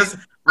 Maybe just,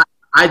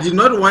 I did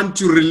not want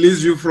to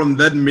release you from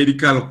that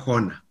medical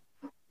corner.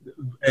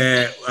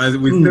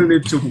 We still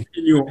need to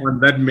continue on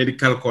that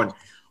medical corner.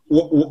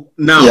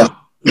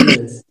 Now,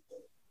 yes.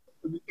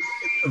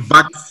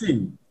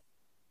 Vaccine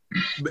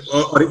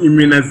or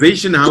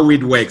immunization, how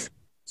it works.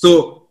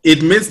 So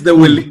it means they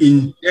will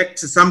inject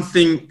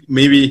something,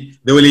 maybe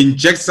they will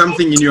inject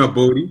something in your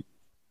body.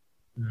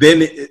 Then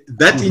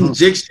that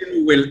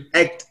injection will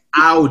act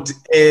out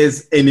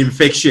as an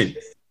infection.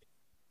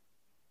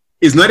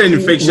 It's not an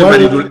infection, but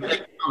it will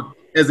act out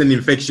as an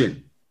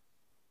infection.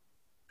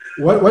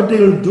 What they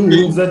will do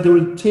is that they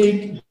will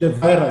take the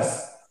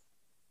virus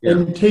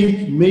and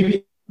take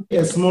maybe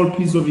a small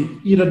piece of it,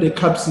 either the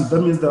capsid,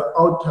 that means the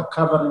outer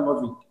covering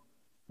of it.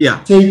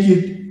 Yeah. Take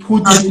it,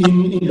 put it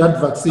in that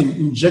vaccine,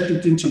 inject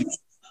it into you.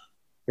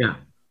 Yeah.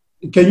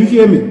 Can you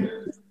hear me?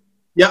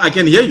 Yeah, I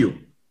can hear you.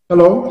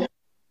 Hello?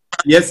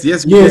 Yes,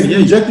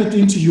 inject it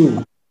into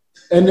you.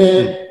 And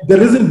the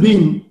reason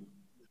being,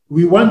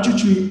 we want you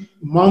to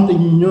mount an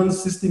immune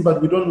system, but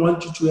we don't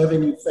want you to have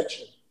an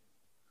infection.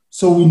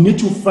 So we need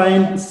to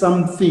find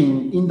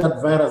something in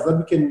that virus that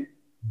we can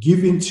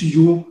give into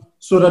you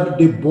so that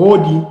the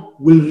body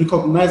will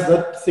recognize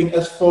that thing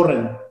as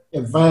foreign,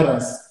 a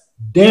virus.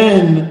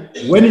 Then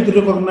when it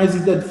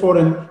recognizes that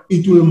foreign,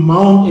 it will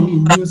mount an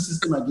immune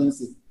system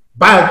against it.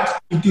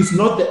 But it is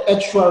not the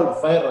actual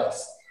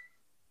virus.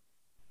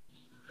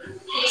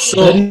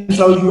 So that is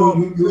how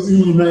you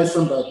immunize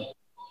somebody.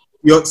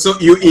 So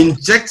you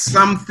inject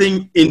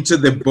something into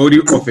the body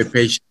of a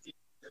patient,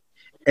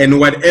 and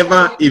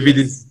whatever, if it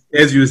is,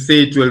 as you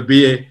say, it will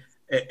be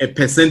a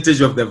percentage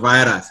of the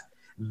virus,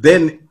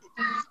 then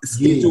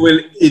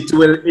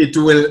it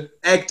will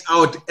act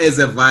out as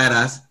a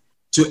virus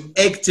to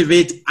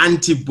activate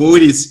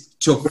antibodies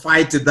to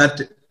fight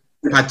that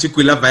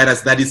particular virus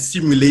that is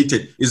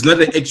simulated. It's not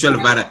the actual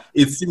virus.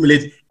 It's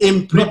simulated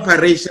in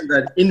preparation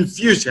that in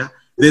future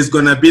there's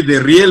going to be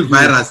the real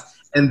virus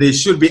and there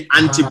should be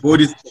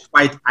antibodies to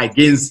fight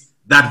against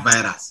that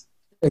virus.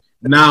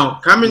 Now,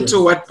 coming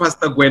to what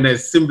Pastor Gwen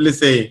is simply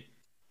saying,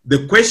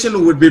 the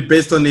question would be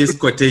based on his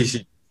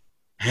quotation.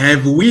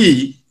 Have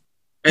we,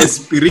 as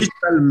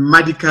spiritual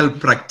medical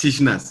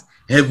practitioners,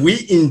 have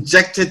we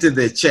injected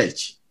the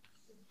church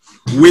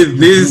with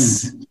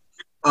this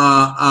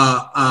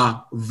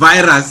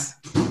virus,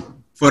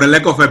 for a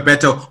lack of a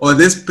better, or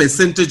this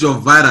percentage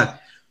of virus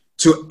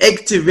to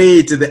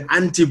activate the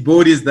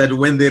antibodies that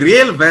when the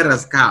real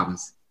virus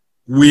comes,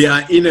 we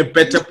are in a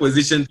better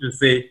position to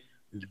say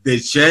the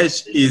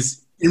church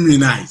is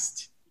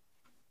immunized?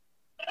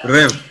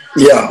 Rev.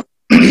 Yeah.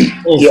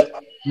 Yeah.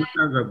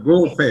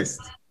 Go first.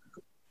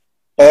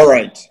 All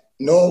right.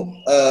 No,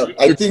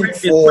 I think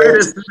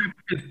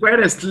it's quite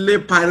a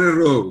slippery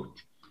road.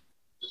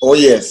 Oh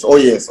yes.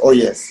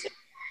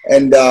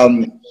 And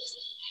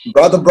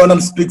Brother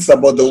Branham speaks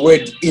about the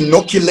word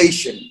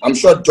inoculation. I'm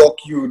sure, Doc,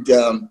 you'd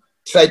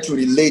try to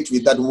relate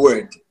with that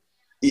word,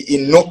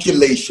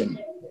 inoculation.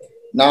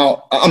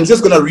 Now, I'm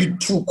just going to read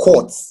 2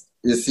 quotes,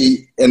 you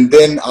see, and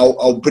then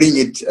I'll bring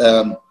it,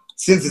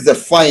 since it's a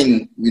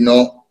fine,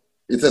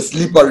 it's a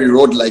slippery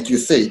road, like you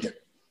said.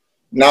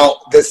 Now,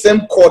 the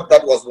same quote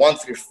that was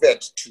once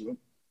referred to,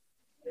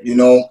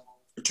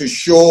 to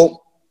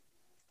show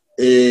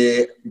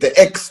the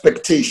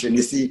expectation,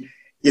 you see.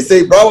 He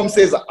said, Branham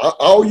says,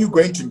 how are you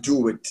going to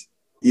do it?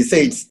 He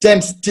said,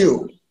 stand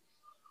still.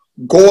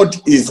 God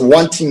is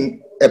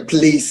wanting a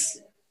place.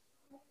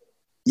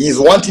 He is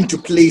wanting to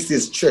place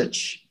his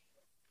church,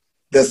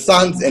 the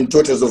sons and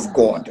daughters of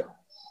God.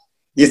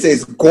 He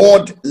says,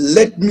 God,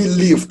 let me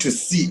live to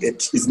see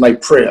it, is my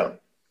prayer.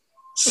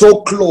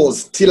 So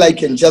close till I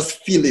can just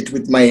feel it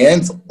with my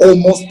hands,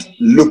 almost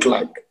look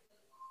like.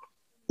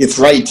 It's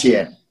right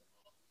here.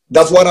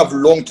 That's what I've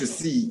longed to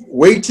see,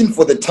 waiting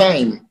for the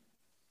time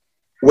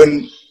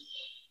when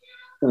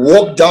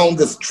walk down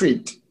the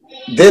street,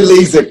 there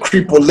lays a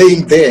cripple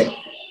laying there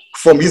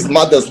from his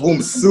mother's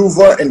womb,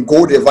 silver and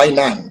gold have I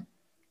none.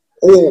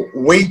 Oh,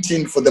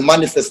 waiting for the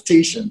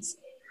manifestations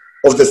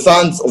of the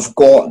sons of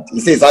God. He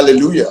says,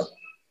 hallelujah.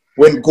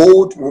 When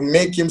God will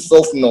make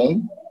himself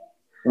known,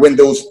 when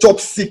they'll stop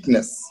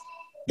sickness,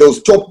 they'll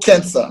stop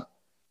cancer,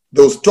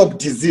 they'll stop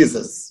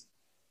diseases.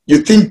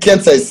 You think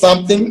cancer is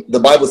something? The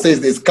Bible says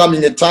there's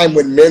coming a time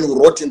when men will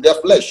rot in their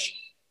flesh,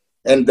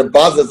 and the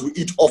buzzards will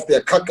eat off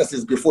their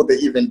carcasses before they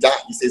even die.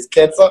 He says,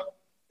 cancer,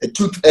 a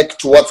toothache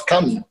to what's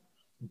coming.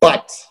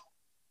 But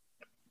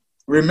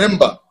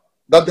remember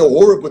that the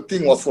horrible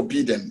thing was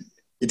forbidden.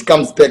 It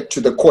comes back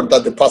to the quote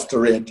that the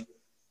pastor read,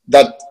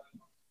 that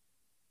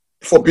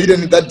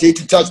forbidden in that day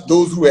to touch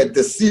those who had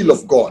the seal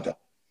of God.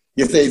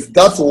 He says,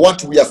 that's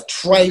what we are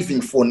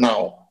striving for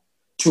now,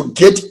 to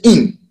get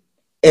in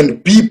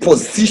and be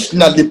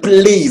positionally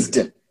placed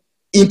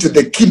into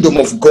the kingdom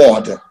of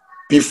God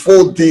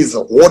before these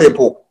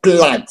horrible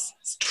plagues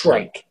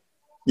strike.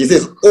 He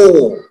says,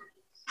 oh,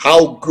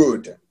 how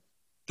good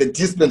the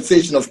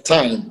dispensation of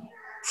time,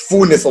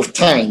 fullness of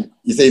time,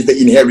 he says, the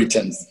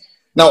inheritance.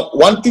 Now,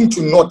 one thing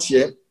to note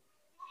here,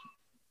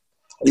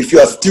 if you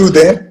are still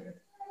there,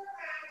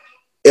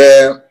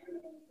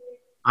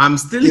 I'm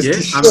still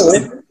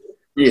here.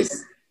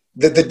 Yes,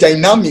 the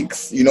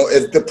dynamics,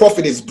 as the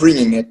prophet is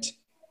bringing it,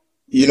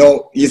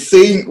 he's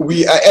saying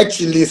we are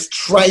actually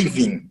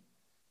striving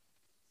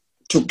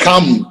to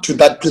come to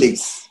that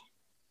place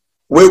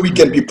where we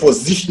can be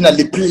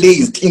positionally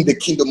placed in the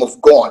kingdom of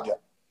God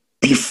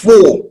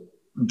before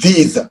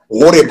these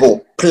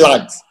horrible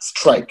plagues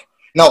strike.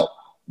 Now,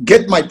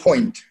 get my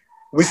point.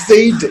 We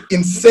said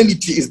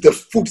insanity is the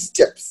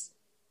footsteps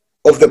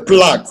of the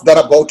plagues that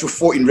are about to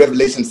fall in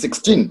Revelation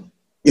 16.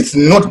 It's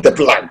not the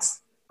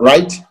plagues,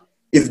 right?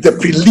 It's the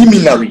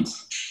preliminary.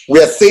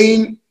 We are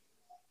saying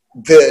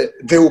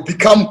they will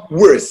become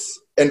worse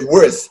and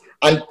worse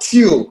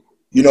until,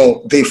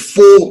 they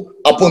fall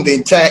upon the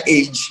entire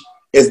age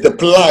as the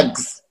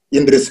plagues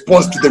in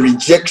response to the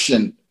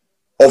rejection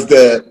of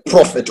the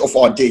prophet of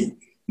our day.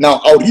 Now,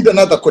 I'll read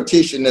another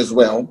quotation as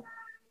well.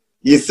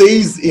 He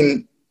says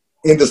in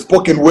the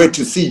spoken word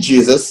to see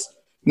Jesus,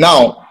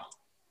 now,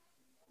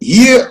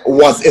 here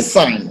was a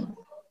sign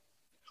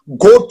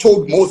God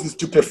told Moses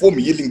to perform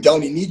healing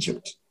down in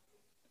Egypt.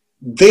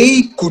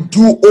 They could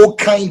do all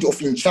kinds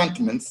of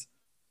enchantments.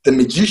 The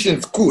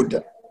magicians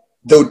could.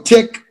 They would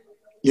take,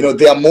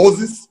 their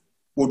Moses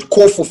would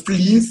call for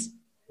fleas.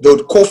 They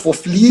would call for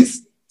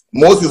fleas.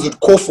 Moses would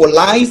call for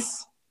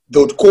lice. They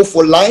would call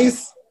for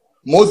lice.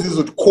 Moses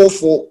would call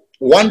for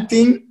one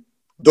thing.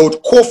 They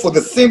would call for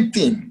the same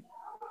thing.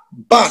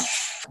 But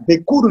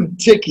they couldn't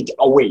take it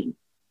away.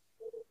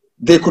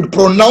 They could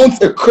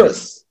pronounce a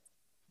curse,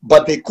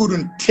 but they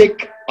couldn't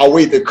take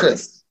away the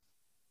curse.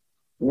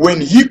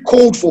 When he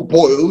called for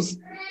boils,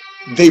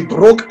 they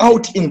broke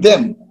out in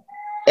them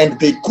and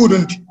they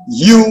couldn't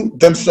heal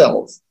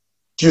themselves.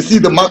 Do you see,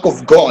 the mark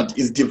of God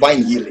is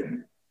divine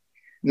healing?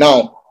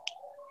 Now,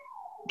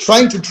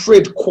 trying to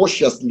tread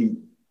cautiously,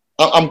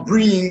 I'm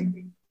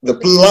bringing the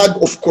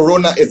plague of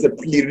Corona as a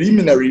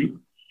preliminary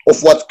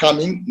of what's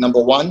coming,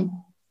 number one.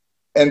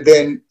 And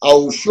then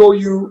I'll show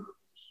you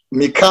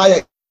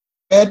Micaiah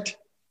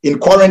in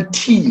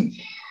quarantine.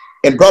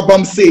 And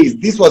Brabham says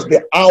this was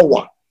the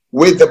hour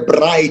where the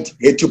bride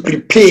had to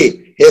prepare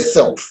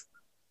herself.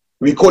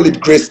 We call it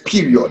grace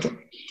period.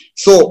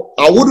 So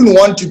I wouldn't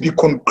want to be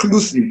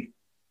conclusive,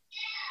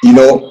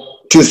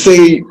 to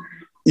say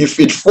if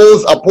it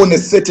falls upon a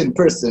certain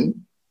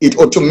person, it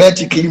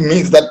automatically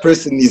means that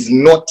person is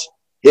not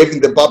having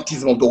the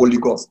baptism of the Holy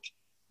Ghost.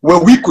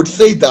 Well, we could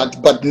say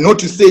that, but not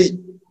to say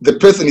the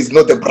person is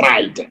not the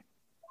bride.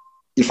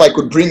 If I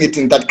could bring it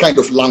in that kind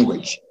of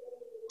language,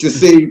 to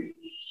say,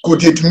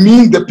 could it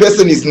mean the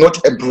person is not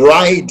a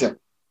bride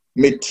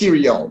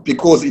material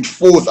because it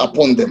falls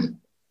upon them?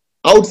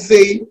 I would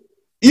say,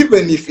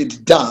 even if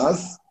it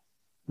does,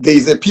 there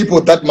is a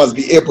people that must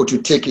be able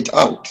to take it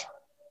out.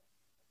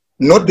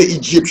 Not the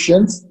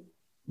Egyptians,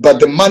 but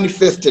the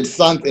manifested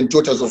sons and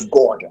daughters of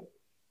God.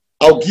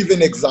 I'll give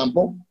an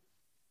example.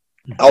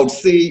 I would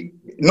say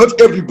not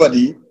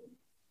everybody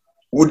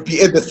would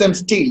be at the same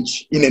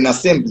stage in an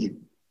assembly.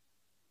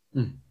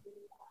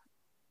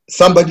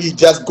 Somebody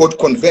just got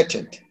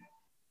converted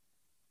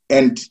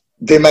and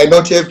they might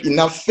not have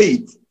enough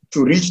faith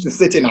to reach to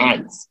certain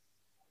heights,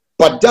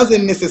 but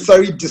doesn't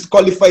necessarily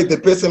disqualify the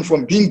person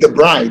from being the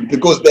bride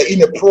because they're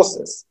in a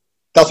process.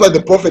 That's why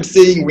the prophet is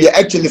saying we are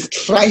actually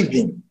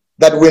striving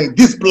that when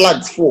these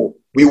plagues fall,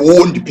 we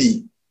won't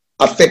be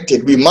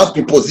affected. We must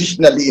be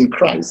positionally in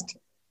Christ.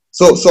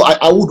 So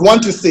I would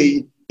want to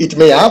say it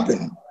may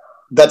happen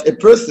that a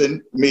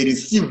person may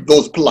receive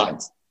those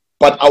plagues,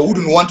 but I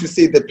wouldn't want to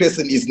say the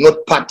person is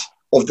not part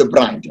of the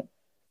bride.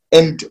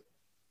 And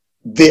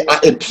there are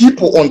a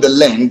people on the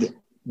land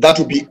that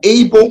will be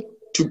able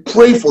to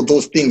pray for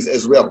those things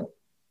as well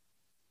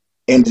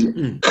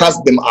and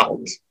cast them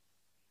out.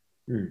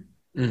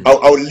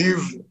 I'll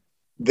leave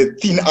the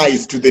thin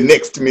ice to the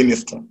next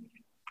minister.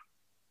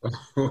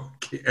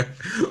 Okay.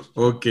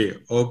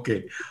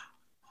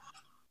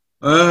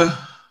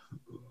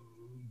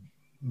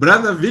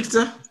 Brother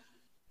Victor?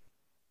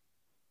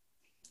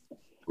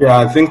 Yeah,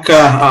 I think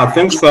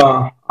thanks,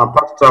 Pastor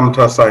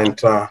Mtasa and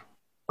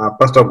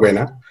Pastor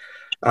Gwena.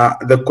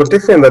 The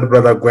quotation that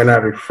Brother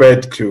Gwena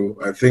referred to,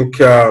 I think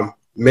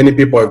many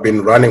people have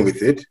been running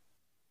with it,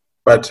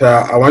 but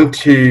I want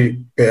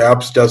to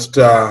perhaps just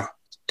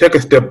take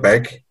a step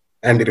back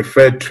and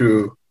refer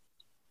to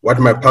what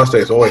my pastor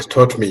has always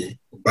taught me,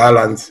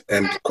 balance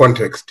and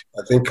context.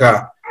 I think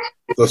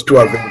those two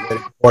are very,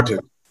 very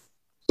important.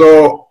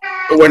 So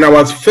when I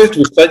was faced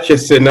with such a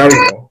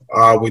scenario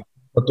with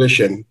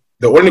quotation,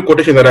 the only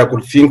quotation that I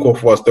could think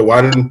of was the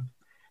one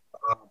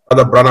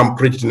Brother Branham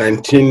preached in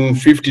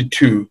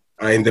 1952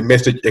 in the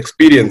Message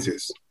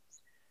Experiences.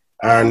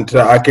 And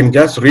I can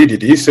just read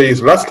it. He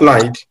says, last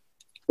night,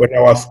 when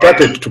I was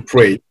started to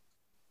pray,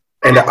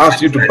 and I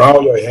asked you to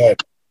bow your head,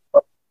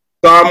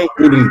 some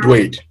wouldn't do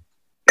it.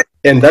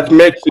 And that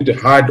makes it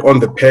hard on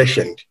the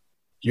patient.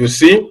 You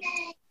see,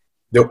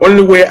 the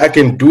only way I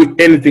can do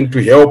anything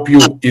to help you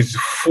is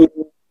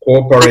full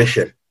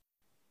cooperation.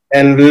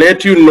 And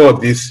let you know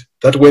this,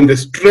 that when the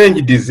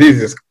strange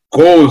diseases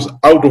goes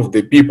out of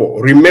the people,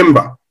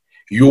 remember,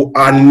 you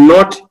are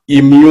not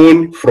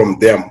immune from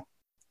them.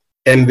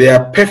 And they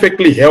are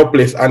perfectly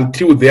helpless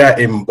until they are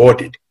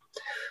embodied.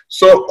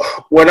 So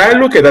when I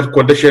look at that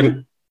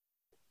quotation,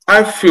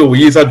 I feel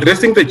he is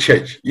addressing the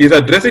church. He is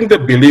addressing the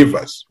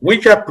believers,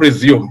 which I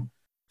presume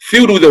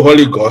filled with the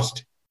Holy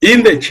Ghost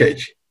in the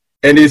church.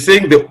 And he's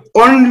saying the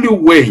only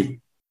way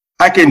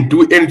I can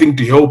do anything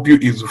to help you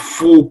is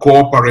full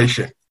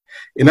cooperation.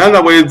 In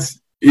other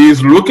words, he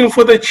is looking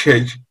for the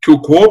church to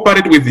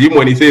cooperate with him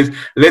when he says,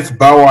 let's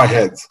bow our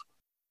heads.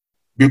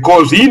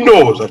 Because he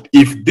knows that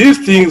if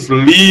these things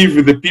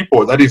leave the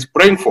people that he's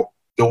praying for,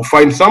 they will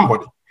find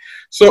somebody.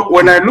 So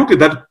when I look at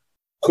that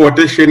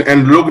quotation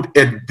and looked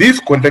at this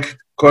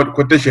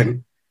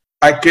quotation,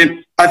 I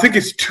think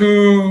it's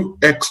two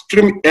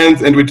extreme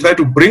ends and we try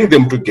to bring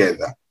them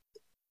together.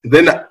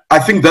 Then I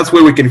think that's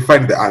where we can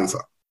find the answer.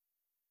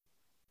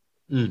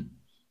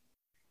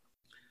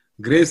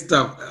 Great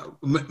stuff.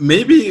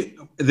 Maybe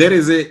there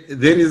is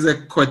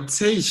a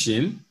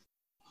quotation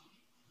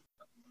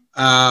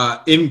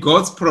in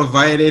God's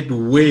provided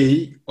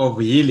way of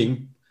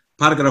healing,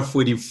 paragraph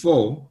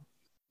 44,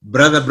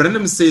 Brother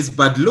Branham says,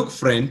 but look,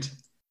 friend,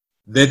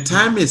 the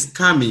time is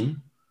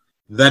coming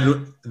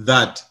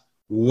that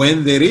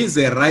when there is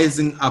a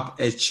rising up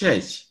a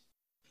church,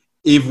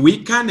 if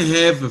we can't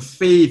have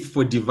faith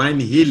for divine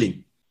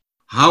healing,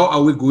 how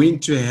are we going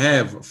to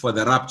have for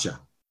the rapture?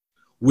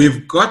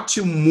 We've got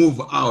to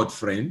move out,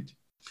 friend.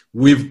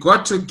 We've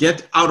got to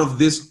get out of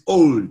this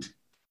old,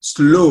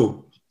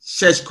 slow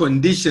church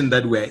condition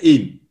that we're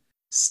in.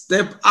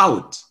 Step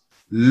out,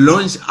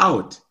 launch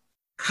out,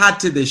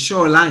 cut the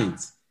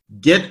shorelines,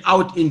 get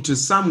out into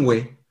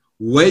somewhere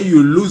where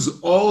you lose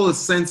all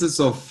senses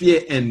of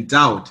fear and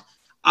doubt,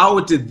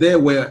 out there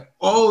where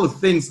all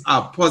things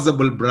are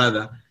possible,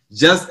 brother,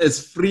 just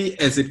as free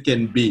as it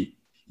can be.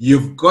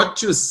 You've got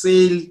to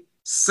sail,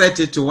 set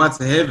it towards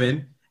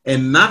heaven,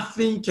 and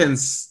nothing can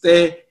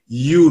stay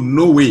you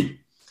no way.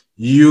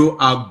 You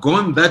are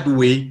gone that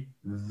way,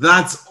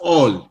 that's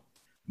all.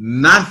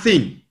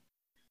 Nothing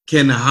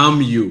can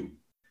harm you.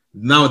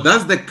 Now,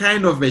 that's the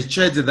kind of a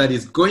church that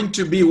is going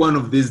to be one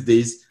of these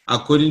days,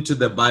 according to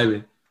the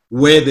Bible,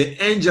 where the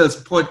angels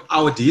poured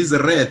out his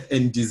wrath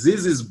and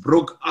diseases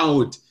broke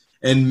out,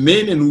 and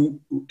men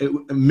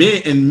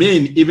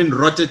even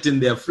rotted in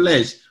their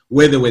flesh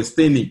where they were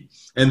standing.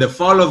 And the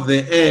fowl of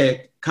the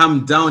air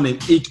come down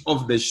and eat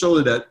off the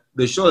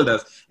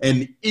shoulders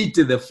and eat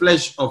the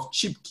flesh of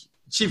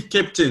chief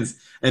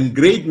captains and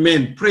great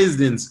men,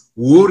 presidents,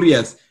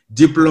 warriors,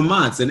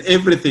 diplomats, and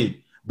everything.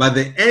 But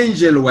the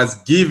angel was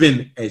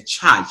given a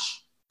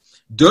charge.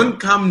 Don't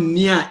come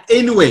near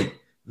anywhere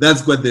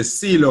that's got the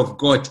seal of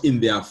God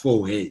in their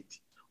forehead.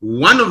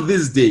 One of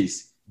these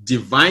days,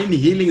 divine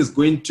healing is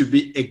going to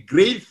be a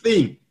great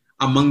thing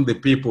among the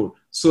people.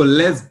 So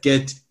let's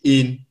get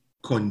in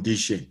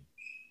condition.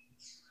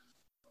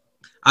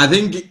 I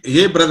think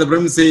here Brother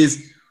Branham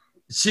says,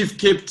 chief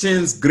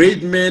captains,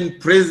 great men,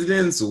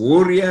 presidents,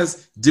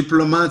 warriors,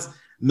 diplomats.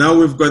 Now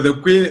we've got the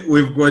Queen,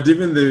 we've got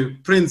even the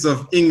Prince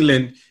of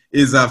England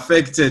is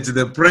affected,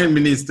 the Prime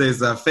Minister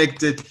is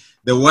affected,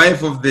 the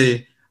wife of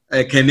the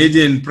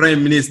Canadian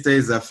Prime Minister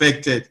is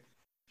affected.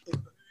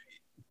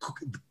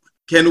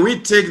 Can we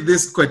take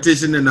this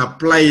quotation and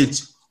apply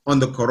it on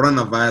the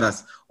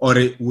coronavirus, or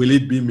will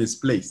it be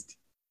misplaced?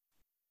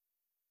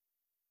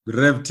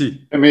 Rev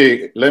T.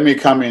 Let me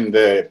come in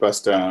there,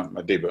 Pastor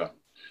Madiba.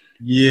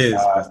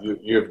 Yes.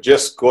 You've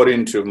just got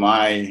into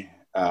my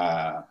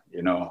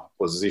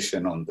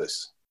position on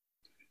this,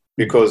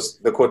 because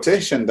the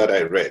quotation that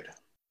I read,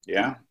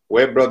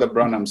 where Brother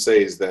Branham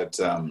says that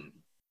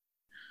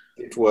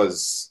it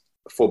was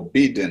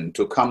forbidden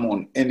to come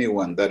on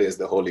anyone that is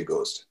the Holy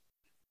Ghost,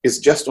 is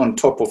just on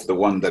top of the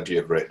one that you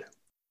have read.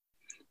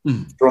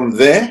 From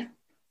there,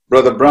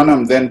 Brother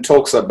Branham then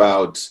talks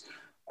about,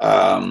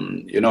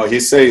 he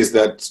says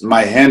that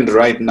my hand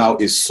right now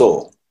is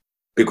sore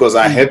because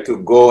I had to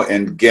go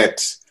and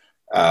get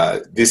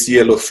this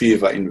yellow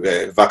fever in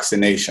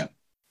vaccination.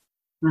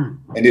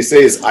 And he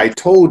says, I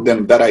told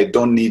them that I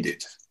don't need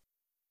it,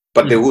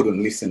 but they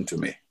wouldn't listen to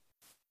me.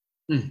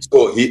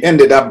 So he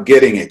ended up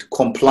getting it,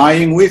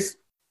 complying with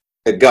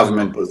a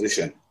government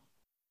position.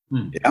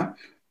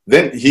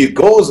 Then he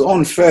goes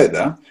on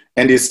further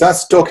and he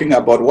starts talking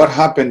about what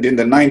happened in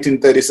the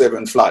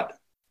 1937 flood.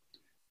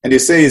 And he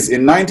says,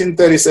 in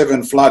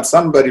 1937 flood,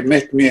 somebody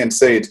met me and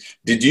said,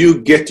 did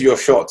you get your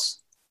shots?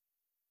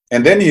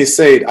 And then he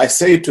said, I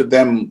say to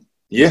them,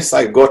 yes,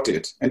 I got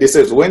it. And he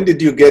says, when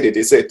did you get it?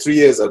 He said, 3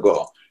 years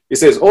ago. He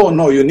says, oh,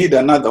 no, you need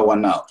another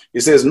one now.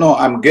 He says, no,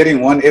 I'm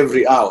getting one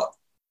every hour.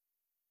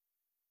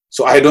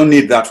 So I don't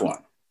need that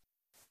one.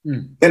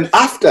 Then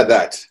after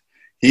that,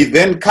 he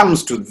then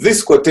comes to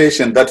this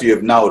quotation that you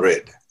have now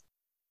read,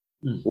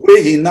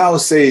 where he now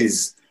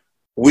says,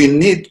 we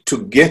need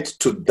to get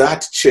to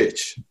that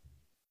church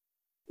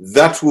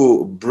that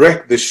will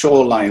break the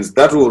shorelines,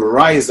 that will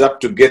rise up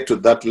to get to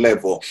that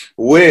level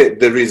where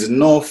there is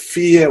no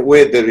fear,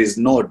 where there is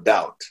no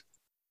doubt,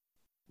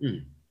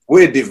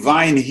 where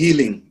divine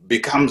healing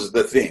becomes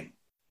the thing.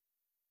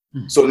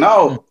 So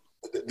now,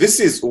 this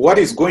is what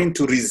is going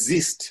to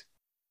resist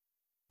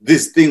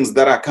these things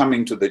that are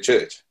coming to the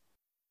church.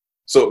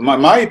 So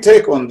my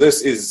take on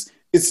this is,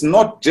 it's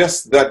not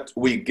just that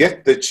we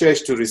get the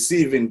church to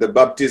receiving the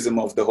baptism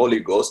of the Holy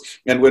Ghost,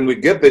 and when we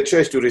get the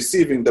church to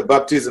receiving the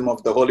baptism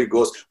of the Holy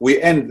Ghost,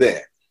 we end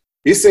there.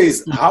 He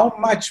says, how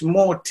much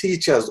more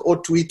teachers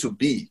ought we to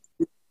be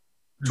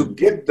to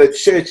get the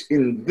church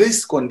in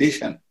this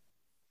condition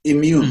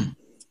immune?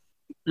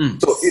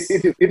 So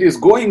it is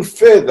going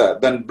further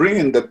than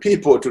bringing the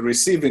people to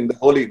receiving the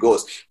Holy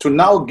Ghost, to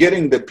now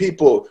getting the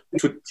people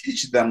to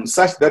teach them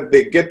such that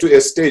they get to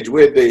a stage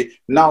where they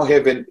now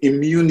have an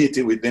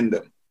immunity within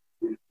them.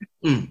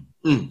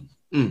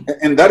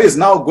 And that is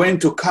now going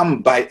to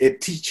come by a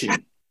teaching.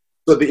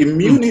 So the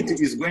immunity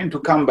is going to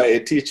come by a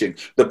teaching.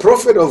 The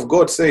prophet of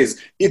God says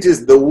it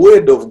is the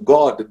word of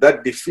God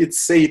that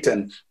defeats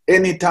Satan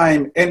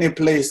anytime, any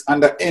place,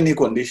 under any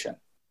condition.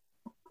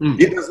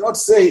 He does not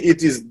say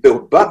it is the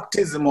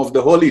baptism of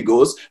the Holy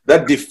Ghost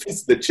that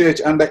defeats the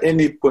church under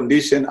any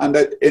condition,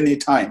 under any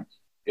time.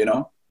 You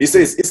know, he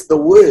says it's the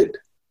word.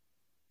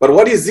 But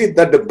what is it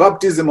that the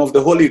baptism of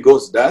the Holy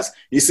Ghost does?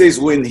 He says,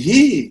 when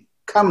he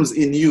comes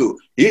in you,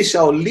 he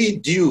shall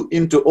lead you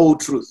into all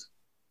truth.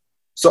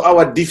 So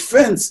our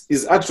defense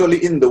is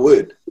actually in the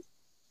word.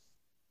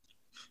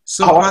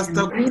 So our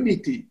Pastor,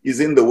 unity is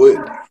in the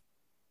word.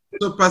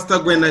 So Pastor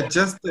Gwena,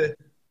 just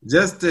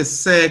a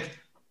sec,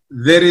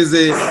 there is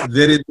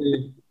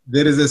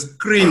a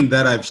screen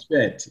that I've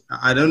shared.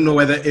 I don't know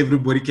whether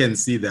everybody can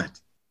see that.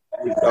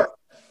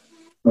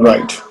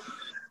 Right.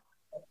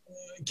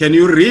 Can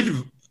you read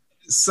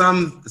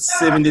Psalm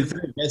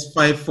 73 verse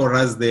 5 for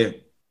us there?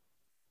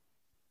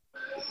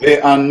 They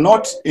are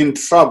not in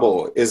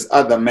trouble as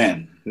other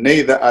men,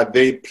 neither are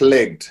they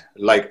plagued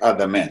like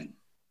other men.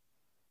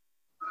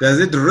 Does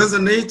it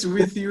resonate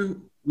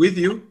with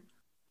you?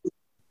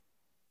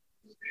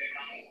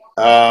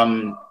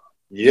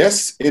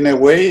 Yes, in a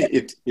way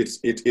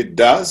it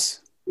does.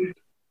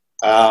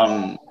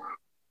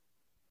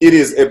 It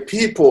is a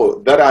people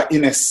that are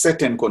in a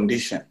certain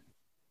condition.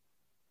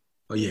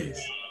 Oh,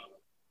 yes.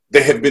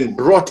 They have been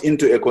brought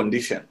into a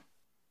condition.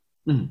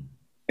 Mm.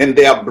 And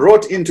they are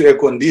brought into a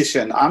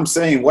condition. I'm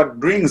saying what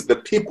brings the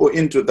people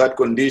into that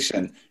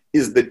condition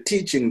is the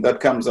teaching that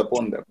comes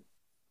upon them.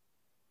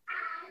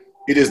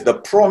 It is the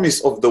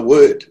promise of the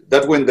word,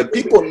 that when the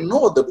people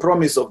know the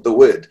promise of the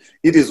word,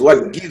 it is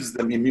what gives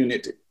them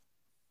immunity.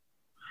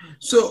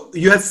 So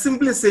you are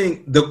simply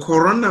saying the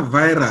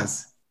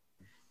coronavirus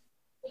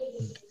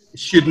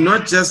should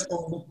not just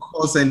only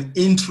cause an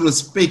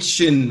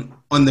introspection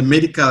on the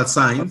medical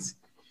science,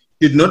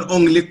 should not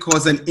only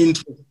cause an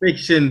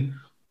introspection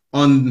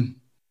on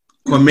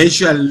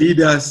commercial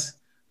leaders,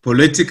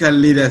 political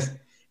leaders.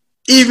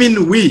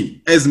 Even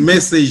we as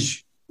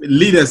message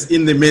leaders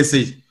in the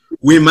message,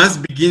 we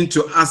must begin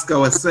to ask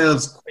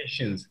ourselves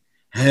questions.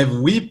 Have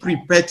we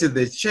prepared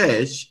the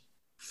church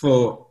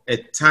for a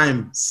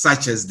time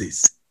such as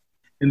this?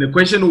 And the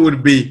question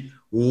would be,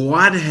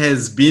 what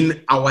has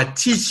been our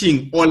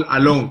teaching all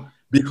along?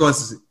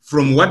 Because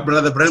from what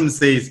Brother Branham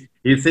says,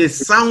 he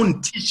says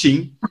sound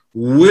teaching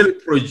will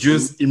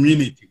produce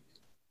immunity.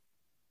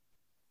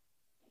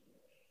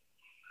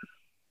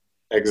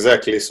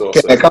 Exactly so.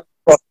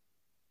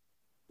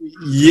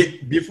 Yeah,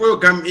 before you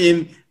come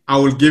in, I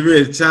will give you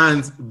a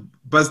chance.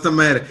 Pastor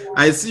Meyer,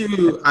 I see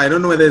you, I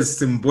don't know whether it's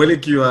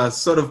symbolic, you are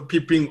sort of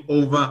peeping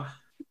over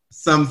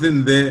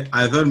something there.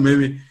 I thought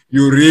maybe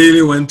you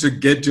really want to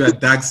get your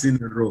ducks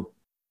in a row.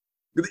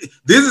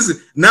 This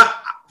is, now,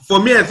 for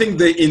me, I think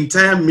the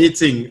entire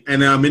meeting,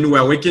 and I mean,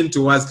 we're working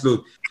towards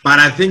close, but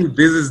I think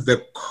this is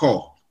the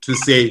core to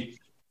say,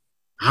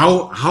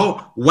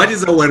 what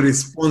is our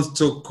response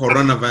to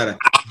coronavirus?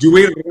 Do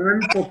we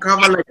run for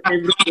cover like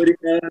everybody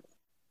else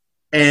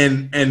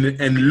and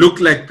look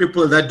like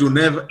people that do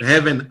never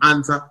have an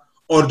answer?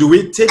 Or do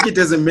we take it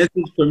as a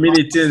message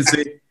community and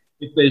say,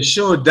 if they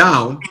show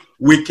down,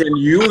 we can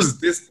use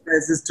this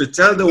crisis to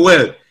tell the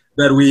world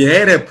that we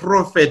had a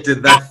prophet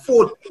that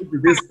foretold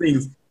these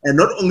things, and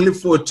not only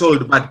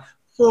foretold, but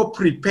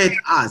prepared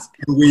us,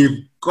 and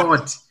we've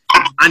got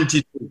an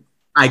antidote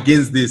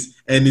against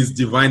this and his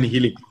divine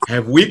healing.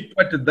 Have we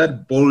got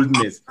that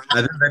boldness? I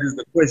think that is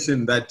the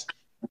question that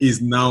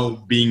is now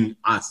being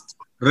asked.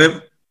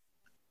 Rev?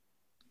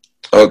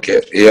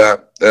 Okay, yeah.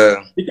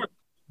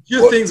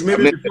 Few things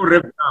maybe before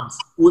Rev comes.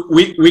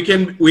 We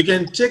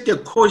can take a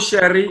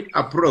cautionary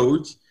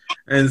approach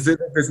and say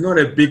that it's not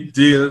a big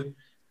deal.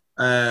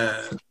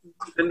 It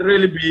can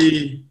really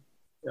be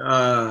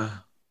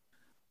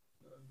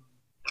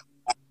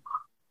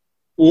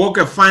walk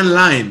a fine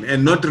line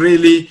and not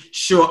really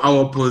show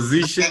our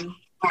position.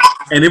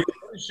 And if we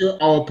don't show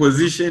our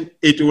position,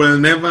 it will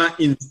never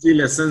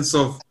instill a sense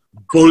of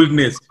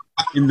boldness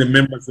in the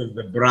members of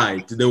the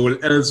bride. They will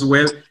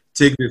elsewhere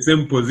take the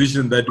same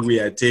position that we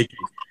are taking.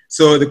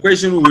 So the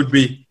question would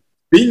be,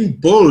 being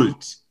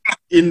bold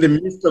in the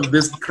midst of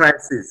this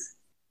crisis,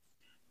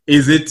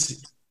 is it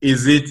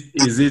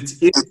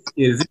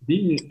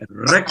being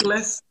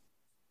reckless,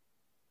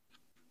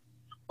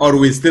 or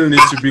we still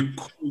need to be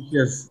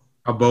cautious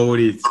about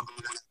it?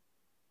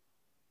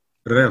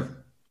 Rev?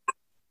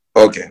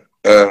 Okay.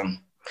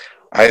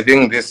 I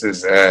think this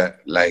is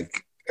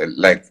like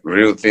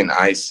real thin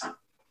ice.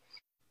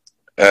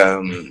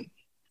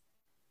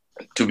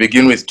 To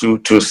begin with,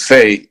 to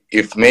say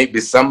if maybe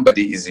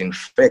somebody is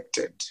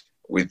infected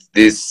with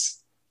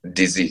this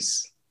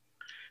disease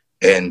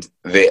and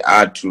they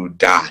are to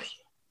die.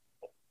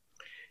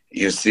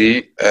 You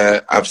see,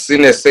 I've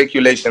seen a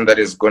circulation that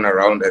has gone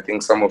around. I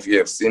think some of you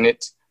have seen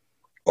it,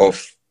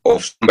 of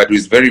somebody who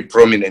is very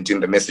prominent in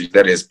the message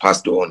that has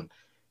passed on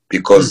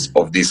because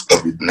of this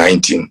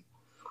COVID-19.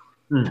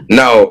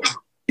 Now,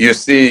 you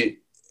see,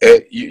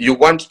 you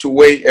want to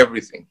weigh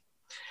everything.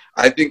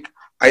 I think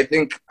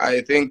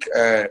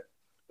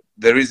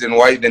the reason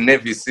why the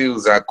Navy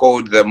SEALs are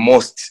called the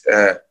most,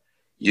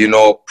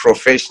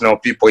 professional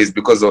people is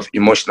because of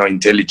emotional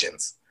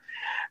intelligence.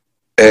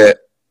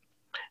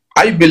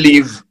 I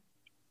believe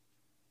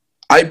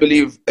I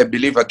believe a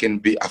believer can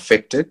be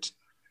affected.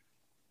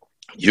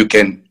 You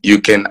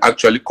can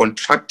actually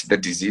contract the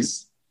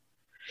disease.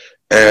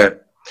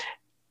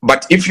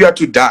 But if you are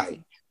to die,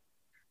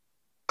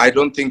 I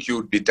don't think you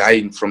would be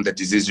dying from the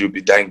disease. You'll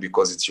be dying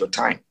because it's your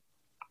time.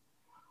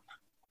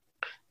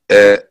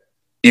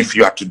 If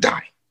you are to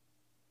die,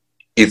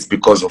 it's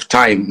because of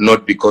time,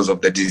 not because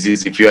of the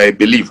disease, if you are a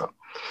believer.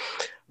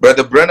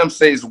 Brother Branham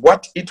says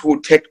what it will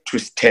take to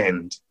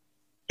stand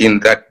in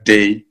that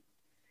day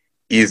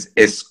is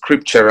a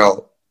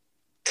scriptural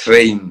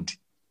trained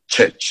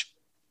church.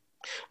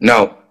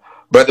 Now,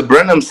 Brother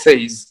Branham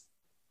says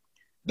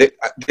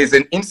there's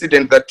an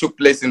incident that took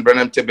place in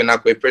Branham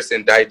Tabernacle. A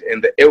person died,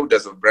 and the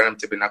elders of Branham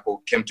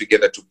Tabernacle came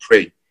together to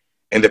pray,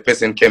 and the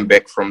person came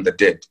back from the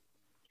dead.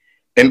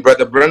 And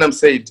Brother Branham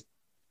said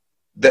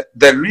that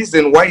the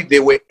reason why they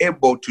were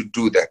able to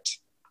do that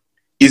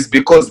is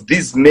because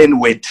these men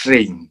were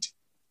trained.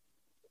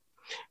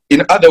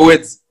 In other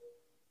words,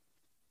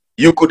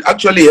 you could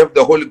actually have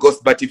the Holy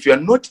Ghost, but if you are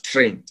not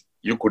trained,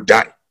 you could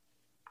die.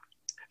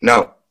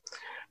 Now,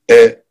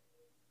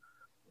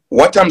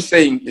 what I'm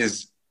saying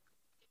is,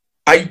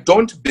 I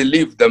don't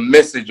believe the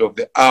message of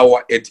the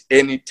hour at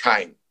any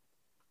time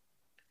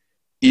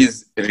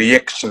is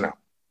reactional.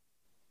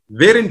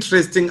 Very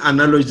interesting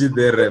analogy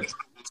there, Rev.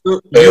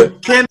 So you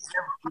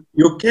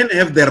can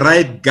have the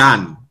right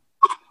gun,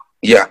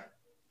 yeah,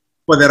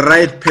 for the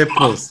right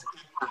purpose,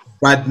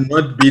 but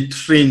not be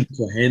trained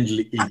to handle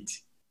it.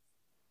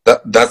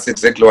 That's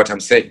exactly what I'm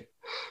saying.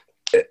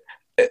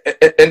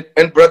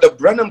 And Brother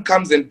Branham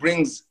comes and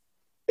brings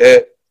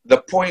the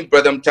point,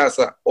 Brother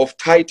Mtasa, of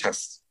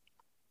Titus.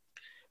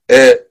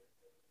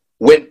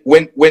 When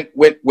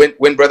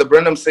Brother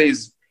Branham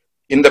says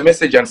in the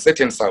message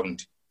Uncertain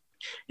Sound,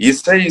 he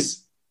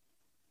says,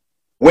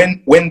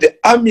 when the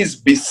armies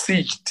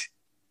besieged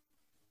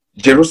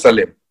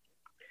Jerusalem,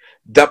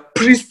 the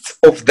priests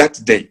of that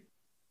day,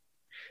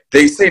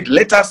 they said,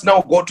 let us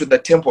now go to the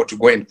temple to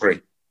go and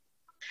pray.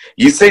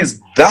 He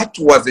says that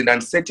was an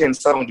uncertain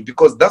sound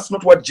because that's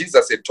not what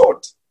Jesus had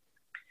taught.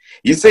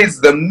 He says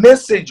the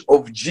message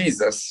of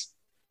Jesus,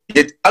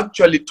 it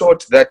actually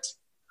taught that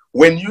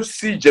when you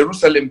see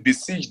Jerusalem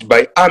besieged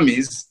by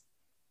armies,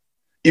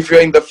 if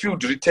you're in the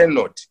field, return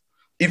not.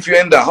 If you're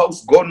in the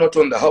house, go not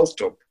on the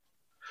housetop.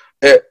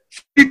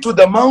 Flee to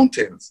the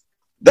mountains.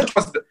 That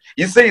was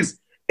he says,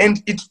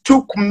 and it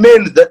took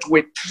men that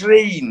were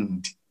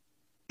trained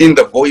in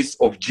the voice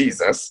of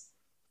Jesus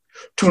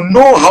to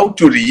know how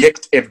to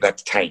react at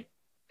that time.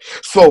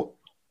 So,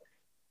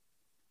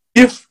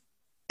 if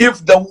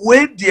the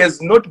word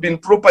has not been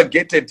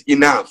propagated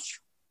enough,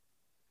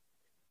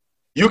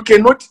 you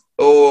cannot.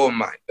 Oh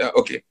my.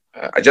 Okay,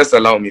 just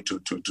allow me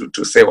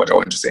to say what I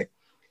want to say.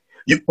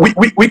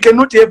 We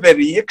cannot have a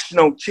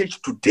reactional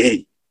church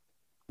today.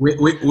 We're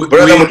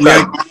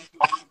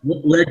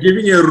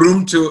giving you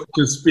room to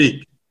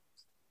speak.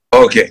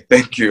 Okay,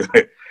 thank you.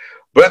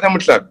 Brother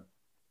Mutlab,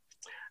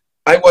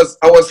 I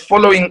was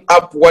following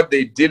up what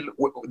they did.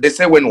 They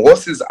say when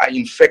horses are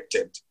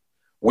infected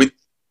with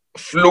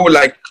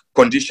flu-like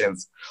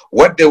conditions,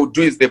 what they would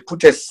do is they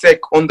put a sack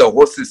on the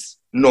horse's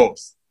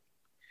nose,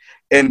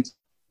 and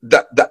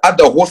the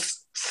other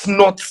horse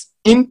snorts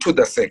into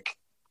the sack,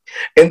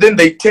 and then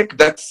they take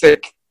that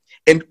sack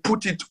and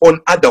put it on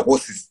other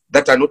horses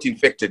that are not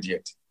infected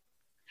yet.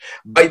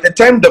 By the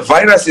time the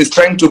virus is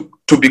trying to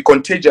be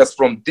contagious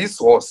from this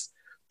horse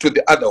to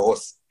the other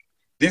horse,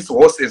 this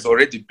horse has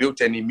already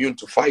built an immune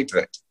to fight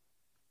that.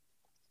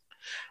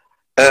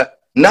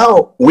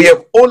 Now, we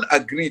have all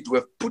agreed, we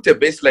have put a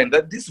baseline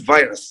that this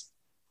virus,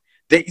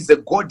 there is a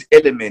God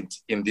element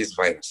in this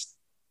virus.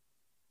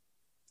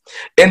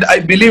 And I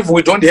believe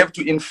we don't have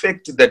to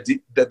infect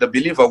the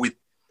believer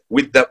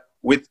with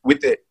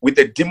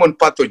a demon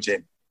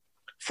pathogen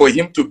for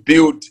him to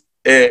build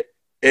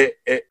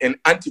an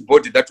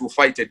antibody that will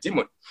fight a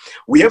demon.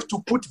 We have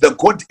to put the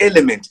God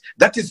element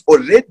that is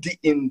already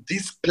in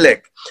this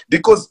plague,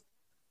 because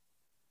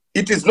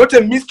it is not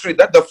a mystery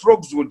that the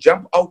frogs will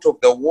jump out of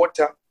the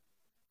water.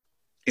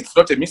 It's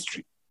not a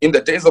mystery. In the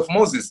days of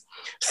Moses,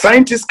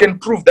 scientists can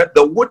prove that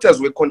the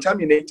waters were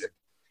contaminated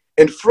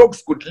and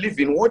frogs could live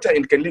in water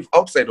and can live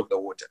outside of the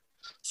water.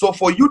 So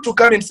for you to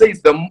come and say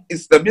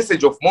it's the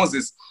message of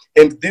Moses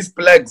and these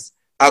plagues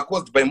are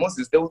caused by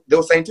Moses,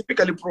 they'll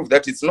scientifically prove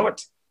that it's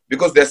not.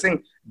 Because they're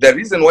saying the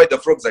reason why the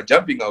frogs are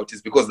jumping out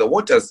is because the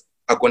waters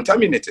are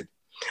contaminated.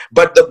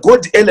 But the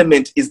God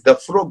element is the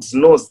frogs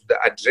knows the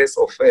address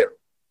of Pharaoh.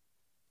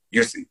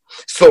 You see.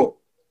 So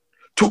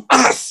to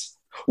us,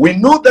 we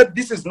know that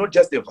this is not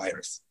just a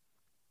virus.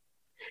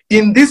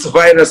 In this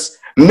virus,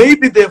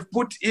 maybe they've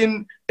put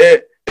in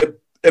a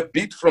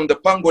bit from the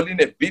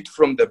pangolin, a bit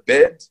from the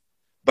bird,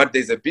 but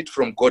there's a bit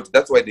from God.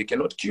 That's why they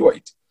cannot cure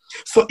it.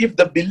 So if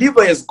the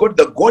believer has got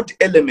the God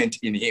element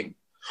in him,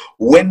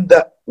 when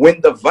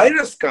the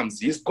virus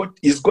comes, he's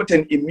got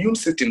an immune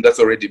system that's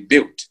already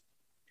built.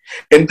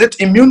 And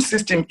that immune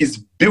system is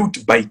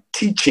built by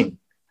teaching.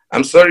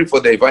 I'm sorry for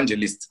the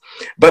evangelists,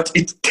 but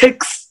it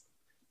takes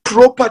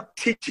proper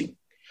teaching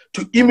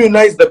to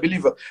immunize the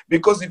believer.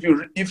 Because if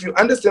you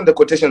understand the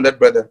quotation that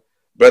Brother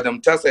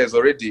Mtasa has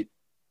already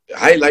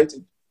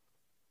highlighted,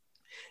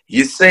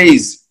 he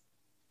says,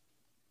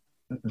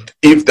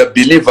 if the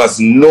believers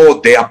know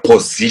their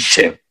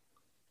position,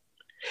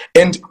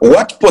 and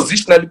what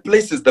positionally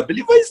places the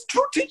believer is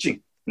true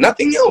teaching,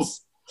 nothing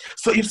else.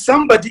 So if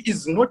somebody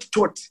is not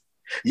taught,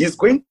 he is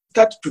going to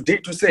start today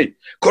to say,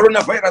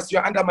 coronavirus,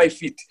 you're under my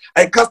feet.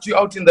 I cast you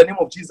out in the name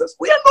of Jesus.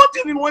 We are not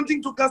even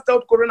wanting to cast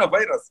out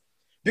coronavirus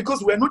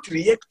because we're not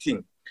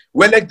reacting.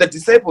 We're like the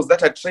disciples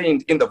that are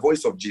trained in the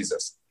voice of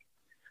Jesus.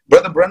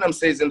 Brother Branham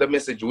says in the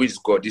message, Who is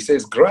God? He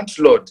says, grant,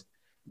 Lord,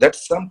 that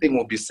something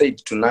will be said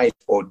tonight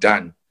or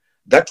done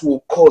that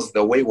will cause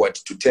the wayward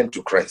to turn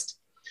to Christ.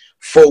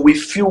 For we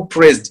feel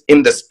praised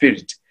in the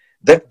Spirit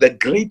that the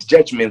great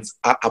judgments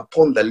are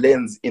upon the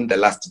lands in the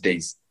last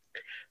days.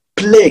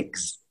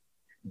 Plagues,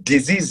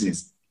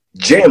 diseases,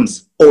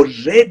 germs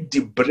already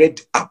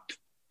bred up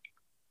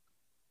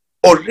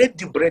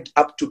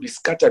to be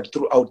scattered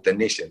throughout the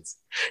nations.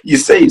 He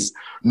says,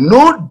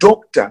 no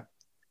doctor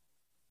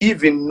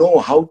even know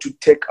how to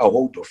take a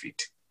hold of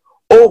it.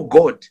 Oh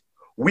God,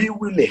 we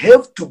will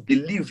have to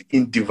believe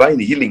in divine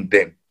healing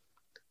then.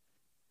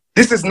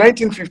 This is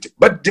 1950,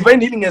 but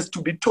divine healing has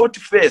to be taught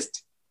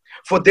first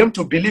for them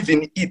to believe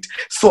in it.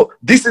 So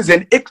this is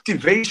an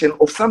activation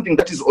of something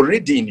that is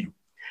already in you.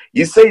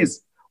 He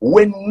says,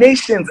 when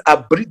nations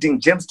are breeding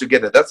germs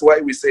together, that's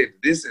why we say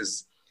this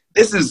is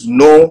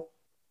no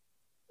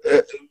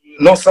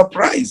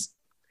surprise.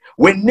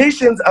 When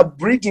nations are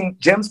breeding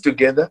germs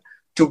together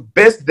to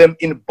burst them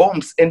in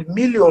bombs and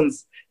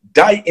millions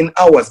die in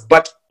hours,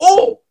 but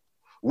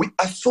we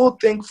are so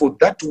thankful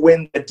that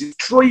when the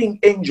destroying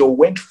angel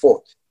went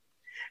forth,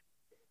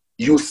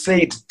 you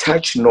said,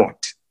 touch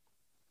not.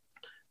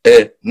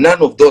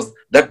 None of those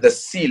that the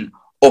seal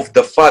of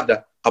the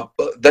Father,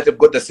 that have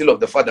got the seal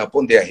of the Father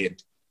upon their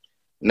head.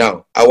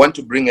 Now, I want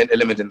to bring an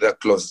element in that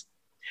clause.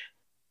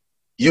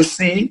 You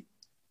see,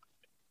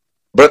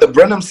 Brother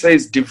Branham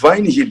says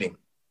divine healing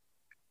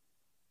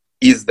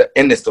is the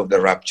earnest of the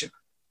rapture.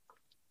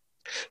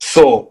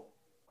 So,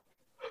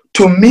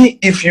 to me,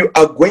 if you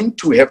are going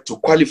to have to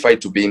qualify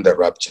to be in the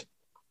rapture,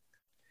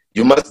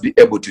 you must be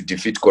able to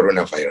defeat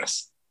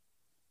coronavirus.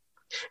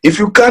 If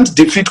you can't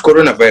defeat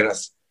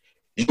coronavirus,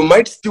 you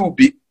might still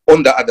be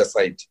on the other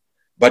side,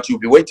 but you'll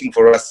be waiting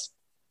for us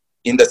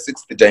in the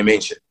 6th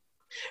dimension.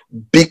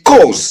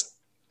 Because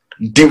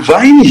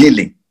divine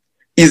healing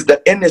is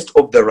the earnest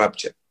of the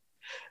rapture.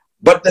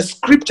 But the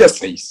scripture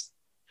says,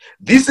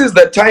 this is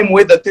the time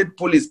where the third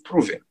pull is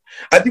proven.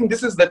 I think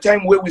this is the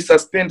time where we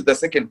suspend the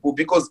second pull,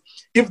 because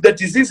if the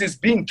disease is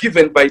being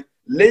given by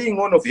laying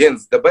on of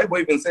hands, the Bible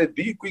even says,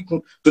 be quick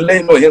to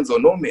lay no hands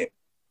on no man.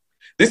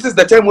 This is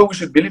the time where we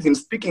should believe in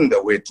speaking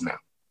the word now.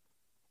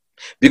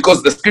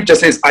 Because the scripture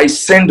says, I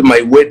send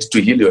my word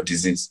to heal your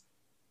disease.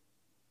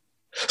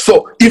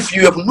 So if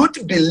you have not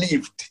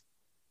believed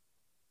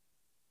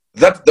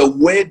that the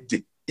word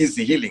is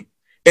healing,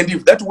 and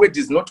if that word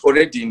is not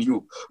already in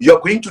you, you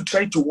are going to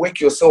try to wake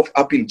yourself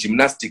up in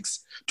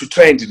gymnastics to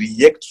try and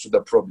react to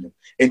the problem.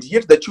 And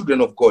yet the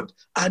children of God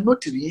are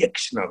not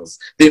reactionaries.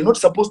 They're not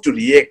supposed to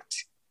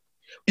react.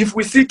 If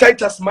we see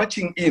Titus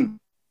marching in,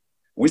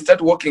 we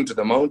start walking to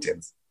the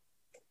mountains.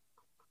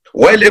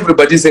 While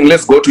everybody's saying,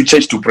 let's go to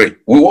church to pray,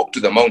 we walk to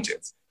the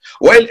mountains.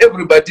 While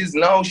everybody's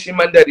now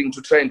shimandering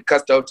to try and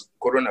cast out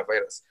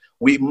coronavirus,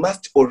 we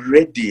must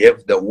already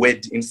have the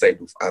word inside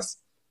of us,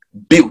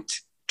 built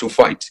to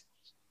fight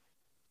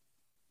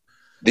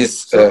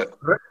this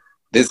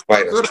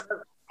virus.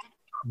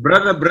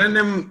 Brother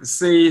Branham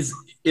says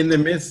in the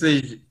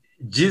message,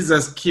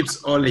 Jesus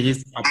keeps all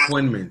his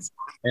appointments.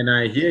 And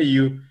I hear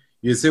you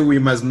say we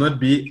must not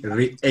be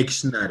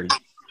reactionary.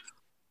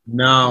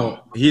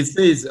 Now, he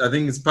says, I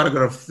think it's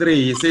paragraph 3,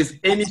 he says,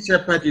 any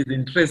shepherd is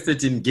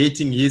interested in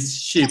getting his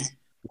sheep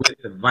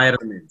with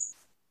vitamins.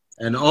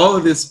 And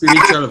all the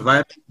spiritual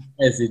vitamins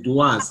as it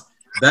was,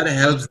 that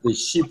helps the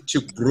sheep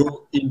to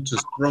grow into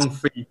strong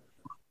faith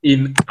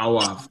in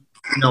our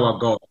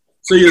God.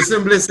 So you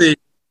simply say,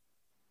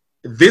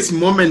 this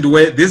moment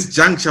where, this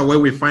juncture where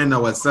we find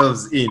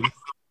ourselves in,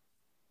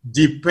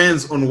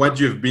 depends on what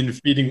you've been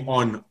feeding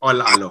on all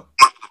along.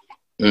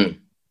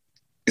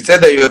 It's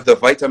either you have the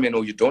vitamin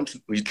or you don't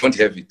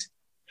have it.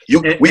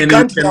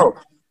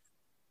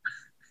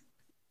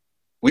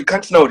 We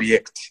can't now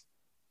react.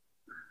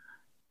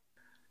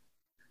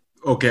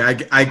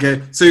 Okay, I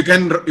get. So you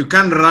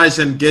can rush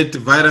and get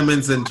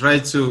vitamins and try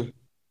to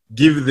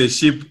give the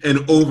sheep,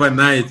 and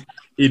overnight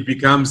it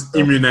becomes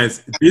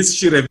immunized. This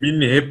should have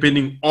been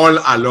happening all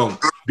along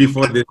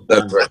before this.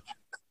 That's right.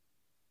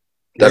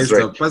 That's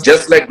right.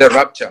 Just like the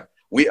rapture,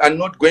 we are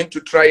not going to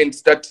try and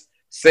start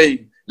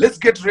saying, let's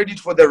get ready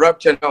for the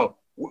rapture now.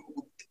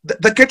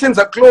 The curtains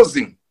are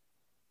closing.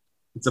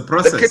 It's a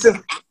process. The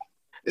curtains,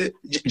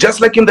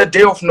 just like in the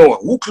day of Noah,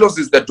 who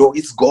closes the door?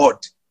 It's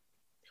God.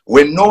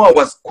 When Noah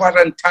was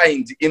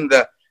quarantined in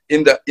that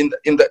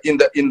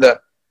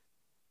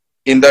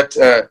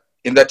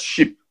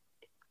ship,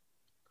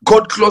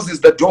 God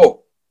closes the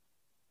door.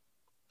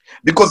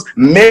 because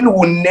men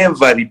will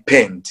never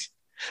repent.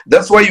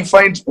 That's why you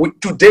find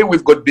today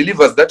we've got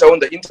believers that are on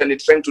the internet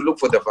trying to look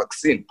for the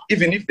vaccine,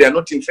 even if they are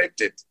not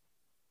infected,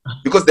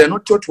 because they are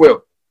not taught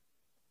well.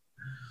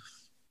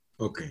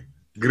 Okay,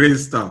 great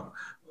stuff.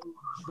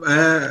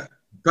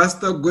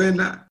 Pastor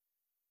Gwena,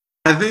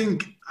 I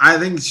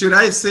think, should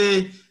I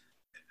say,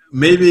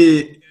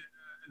 maybe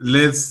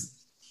let's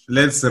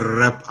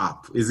wrap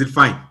up. Is it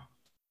fine?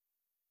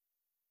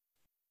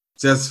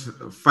 Just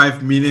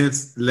 5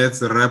 minutes,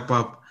 let's wrap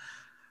up.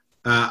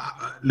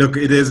 Look,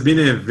 it has been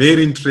a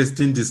very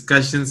interesting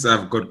discussions.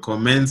 I've got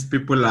comments.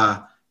 People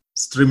are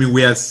streaming.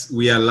 We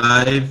are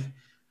live.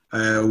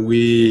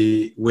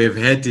 We've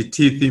had the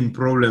teething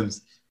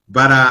problems,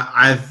 but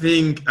I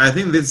think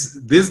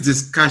this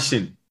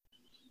discussion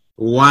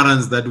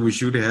warrants that we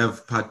should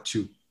have part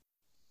 2,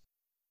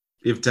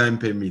 if time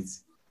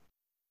permits.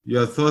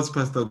 Your thoughts,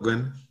 Pastor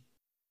Gwen?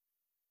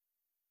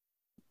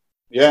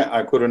 Yeah,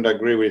 I couldn't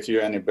agree with you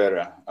any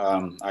better.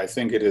 I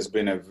think it has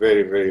been a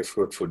very, very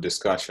fruitful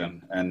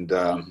discussion. And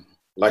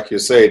like you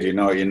said, in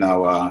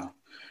our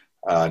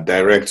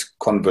direct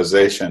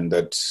conversation,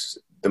 that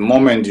the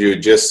moment you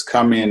just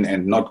come in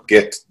and not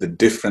get the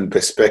different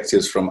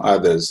perspectives from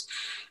others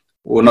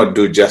will not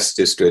do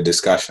justice to a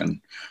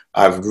discussion.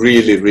 I've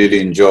really,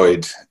 really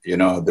enjoyed,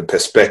 the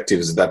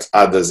perspectives that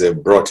others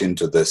have brought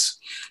into this.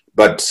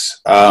 But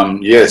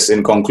yes,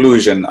 in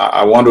conclusion,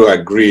 I want to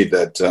agree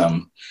that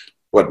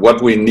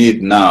what we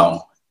need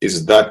now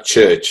is that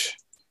church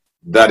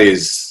that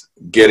is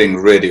getting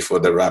ready for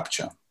the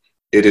rapture.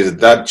 It is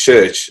that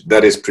church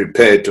that is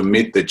prepared to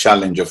meet the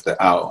challenge of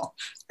the hour.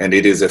 And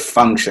it is a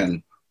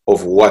function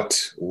of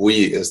what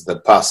we as the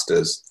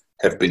pastors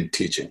have been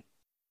teaching.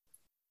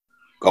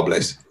 God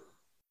bless.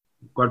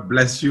 God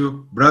bless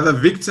you. Brother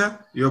Victor,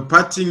 your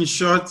parting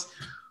shot.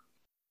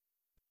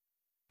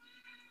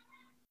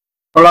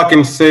 All I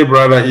can say,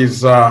 brother,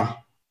 is to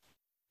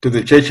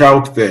the church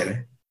out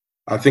there,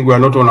 I think we are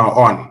not on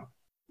our own.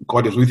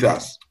 God is with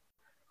us.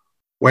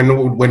 When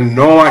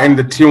Noah and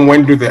the team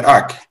went to the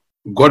ark,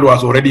 God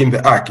was already in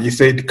the ark. He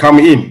said, come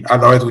in.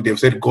 Otherwise, we would have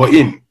said, go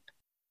in.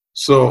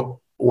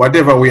 So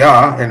whatever we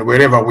are and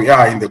wherever we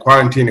are in the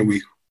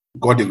quarantine,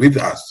 God is with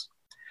us.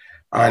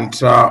 And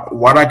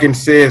what I can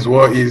say as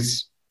well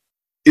is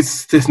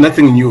there's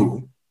nothing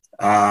new.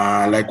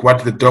 Like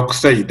what the doc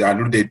said,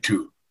 alluded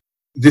to.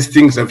 These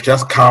things have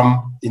just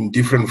come in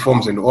different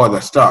forms and all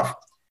that stuff.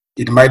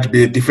 It might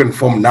be a different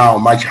form now,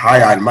 much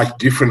higher and much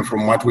different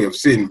from what we have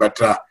seen.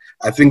 But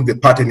I think the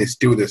pattern is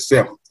still the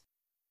same.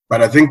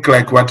 But I think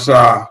like what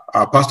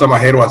Pastor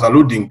Maher was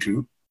alluding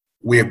to,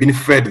 we have been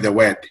fed the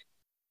word.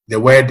 The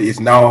word is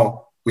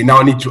now, we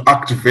now need to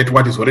activate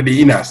what is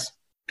already in us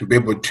to be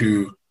able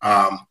to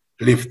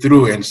live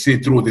through and see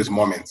through these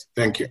moments.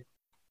 Thank you.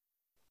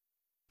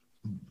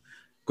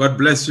 God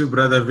bless you,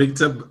 Brother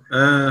Victor.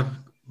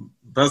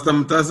 Pastor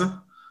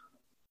Mutaza?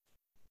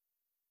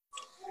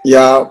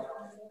 Yeah,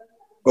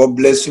 God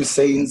bless you,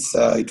 saints.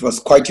 It was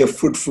quite a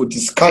fruitful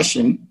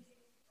discussion.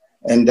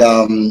 And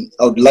I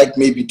would like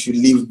maybe to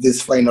leave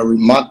this final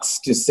remarks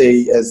to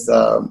say as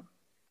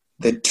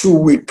the 2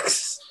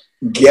 weeks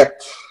gap,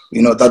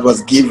 that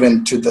was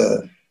given to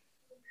the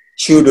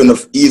children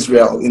of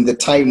Israel in the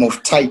time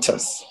of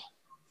Titus.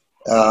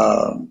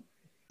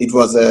 It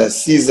was a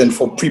season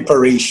for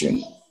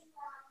preparation.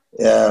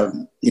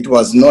 It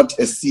was not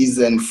a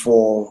season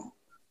for,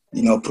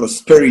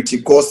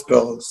 prosperity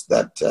gospels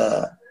that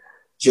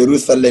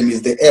Jerusalem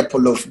is the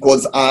apple of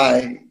God's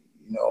eye.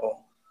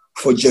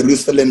 For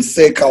Jerusalem's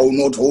sake, I will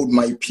not hold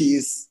my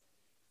peace.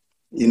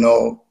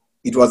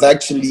 It was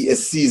actually a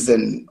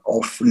season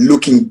of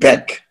looking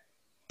back,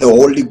 the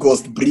Holy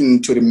Ghost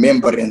bringing to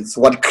remembrance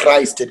what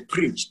Christ had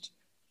preached.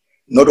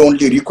 Not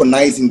only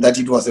recognizing that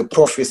it was a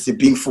prophecy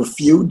being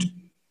fulfilled,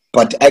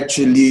 but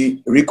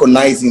actually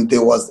recognizing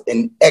there was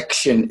an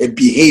action, a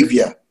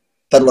behavior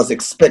that was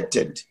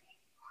expected.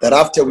 That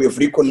after we have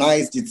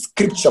recognized it's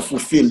scripture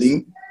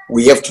fulfilling,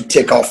 we have to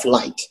take our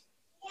flight.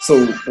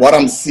 So what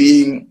I'm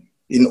seeing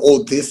in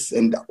all this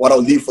and what I'll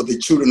leave for the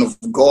children of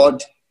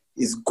God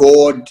is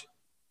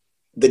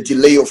the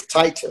delay of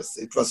Titus.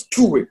 It was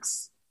 2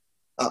 weeks.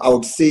 I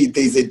would say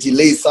there's a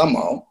delay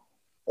somehow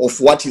of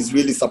what is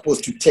really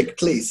supposed to take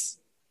place.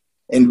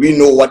 And we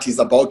know what is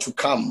about to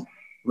come.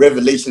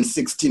 Revelation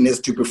 16 has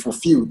to be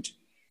fulfilled.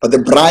 But the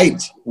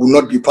bride will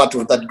not be part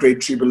of that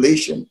great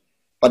tribulation.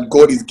 But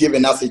God is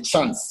giving us a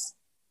chance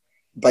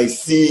by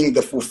seeing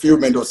the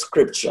fulfillment of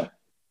scripture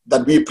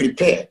that we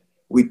prepare.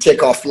 We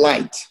take our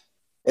flight.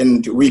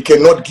 And we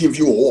cannot give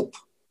you hope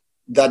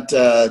that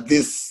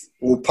this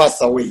will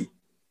pass away.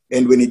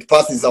 And when it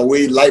passes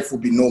away, life will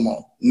be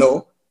normal.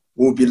 No,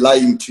 we'll be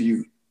lying to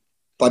you.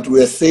 But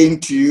we are saying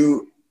to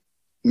you,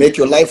 make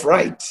your life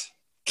right.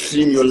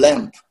 Trim your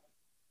lamp.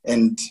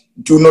 And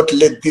do not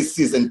let this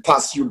season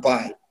pass you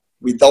by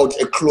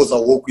without a closer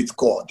walk with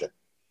God.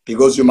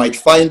 Because you might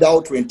find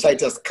out when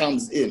Titus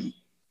comes in,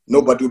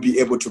 nobody will be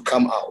able to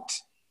come out.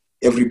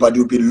 Everybody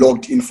will be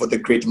logged in for the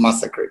great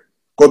massacre.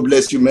 God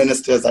bless you,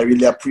 ministers. I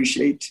really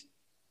appreciate.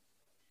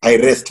 I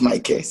rest my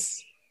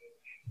case.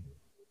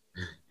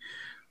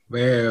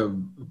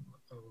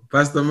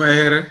 Pastor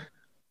Mahere?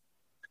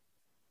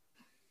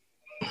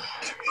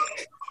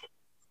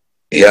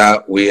 Yeah,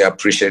 we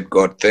appreciate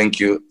God. Thank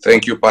you.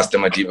 Thank you, Pastor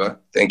Madiba.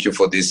 Thank you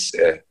for this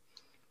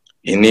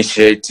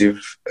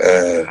initiative.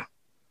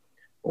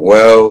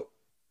 Well,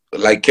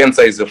 like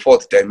cancer is a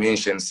fourth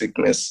dimension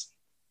sickness,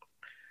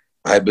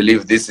 I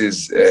believe this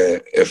is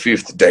a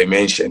fifth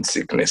dimension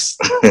sickness.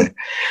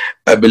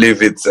 I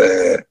believe it's,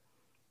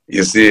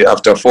 you see,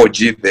 after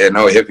 4G, they're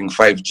now having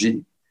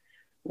 5G,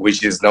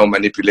 which is now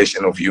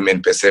manipulation of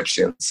human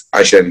perceptions,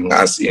 ushering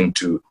us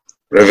into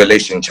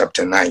Revelation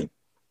chapter 9.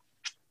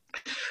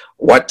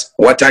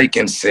 What I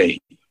can say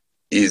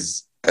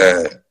is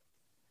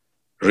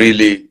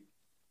really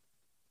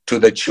to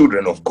the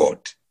children of God,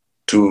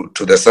 to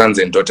the sons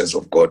and daughters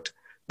of God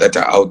that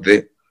are out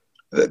there,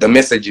 the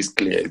message is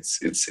clear.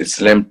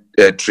 It's lamp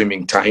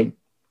trimming time.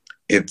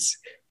 It's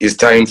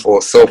time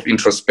for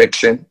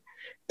self-introspection.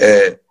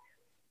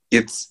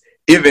 It's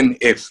even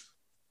if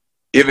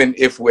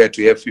we're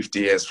to have 50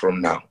 years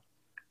from now,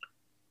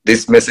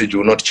 this message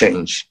will not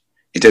change.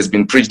 It has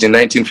been preached in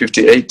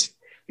 1958.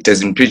 It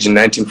has been preached in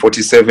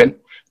 1947. It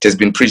has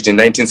been preached in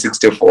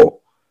 1964.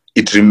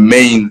 It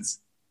remains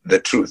the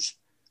truth.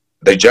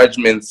 The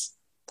judgments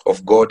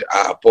of God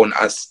are upon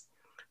us.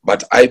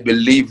 But I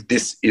believe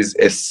this is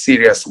a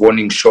serious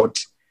warning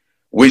shot,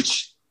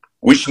 which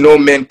no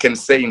man can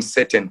say in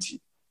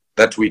certainty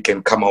that we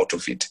can come out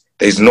of it.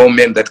 There is no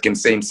man that can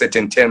say in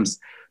certain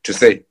terms to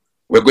say,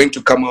 we're going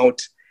to come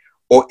out,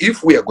 or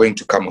if we are going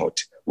to come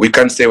out, we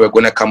can't say we're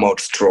going to come out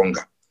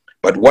stronger.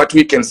 But what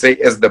we can say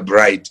as the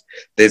bride,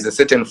 there's a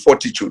certain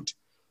fortitude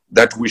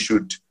that we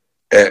should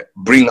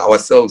bring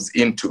ourselves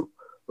into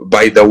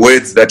by the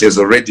words that has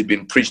already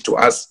been preached to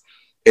us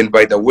and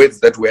by the words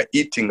that we're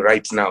eating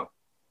right now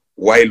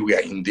while we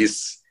are in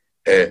this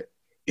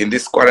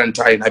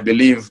quarantine. I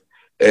believe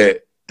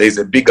there's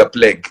a bigger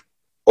plague,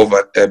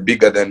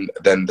 bigger than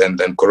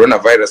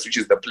coronavirus, which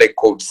is the plague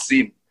called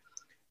sin.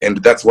 And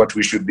that's what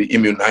we should be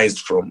immunized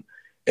from.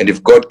 And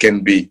if God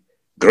can be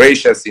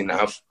gracious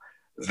enough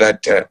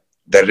that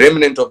the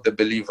remnant of the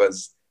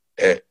believers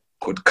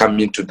could come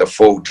into the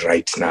fold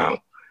right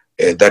now,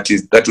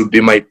 that would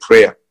be my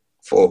prayer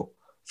for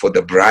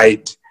the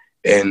bride,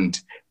 and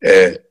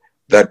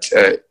that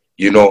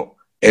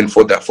and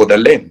for the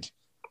land.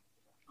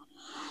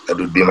 That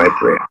would be my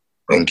prayer.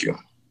 Thank you.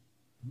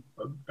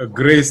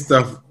 Great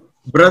stuff,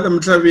 Brother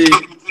Mutabi.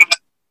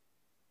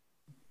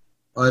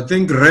 I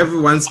think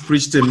Rev once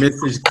preached a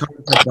message,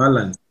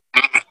 counterbalance.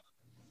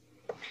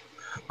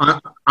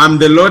 I'm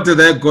the Lord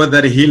thy God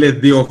that healeth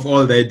thee of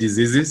all thy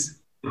diseases.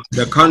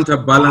 The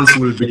counterbalance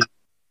will be,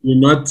 you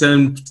not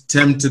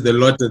tempt the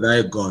Lord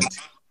thy God.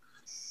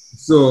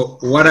 So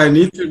what I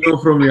need to know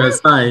from your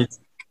side,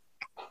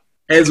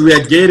 as we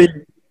are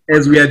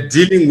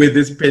dealing with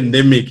this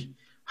pandemic,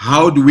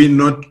 how do we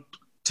not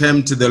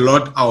tempt the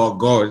Lord our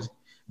God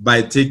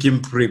by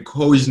taking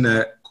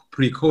precautionary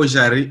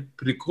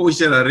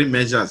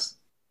measures?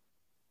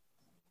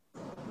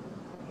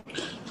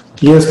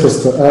 Yes,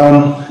 Pastor.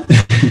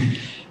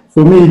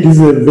 For me, it is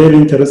a very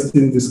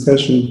interesting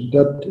discussion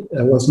that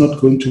I was not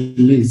going to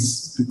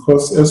miss,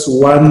 because as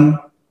one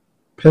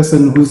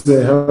person who's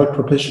a health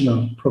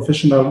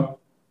professional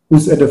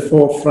who's at the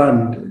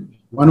forefront,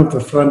 one of the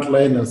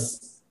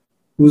frontliners,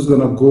 who's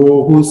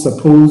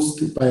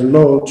supposed by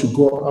law to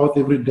go out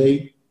every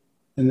day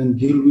and then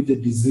deal with the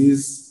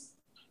disease,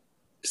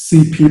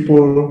 see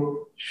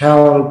people,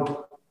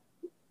 help,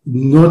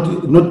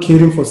 not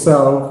caring for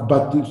self,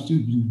 but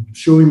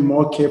showing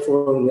more care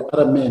for the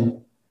other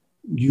men.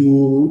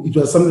 It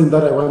was something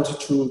that I wanted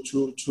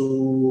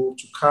to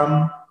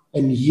come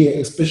and hear,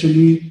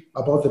 especially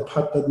about the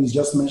part that we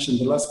just mentioned,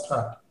 the last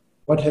part.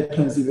 What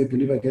happens if a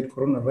believer gets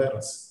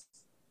coronavirus?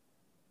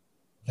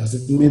 Does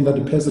it mean that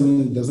the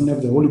person doesn't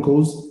have the Holy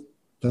Ghost,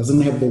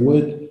 doesn't have the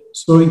word?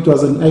 So it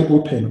was an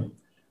eye-opener.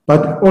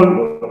 But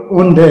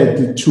on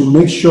that, to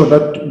make sure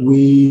that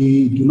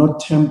we do not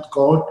tempt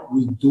God,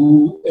 we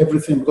do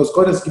everything, because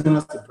God has given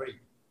us the brain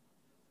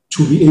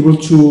to be able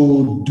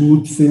to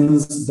do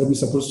things that we're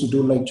supposed to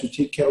do, like to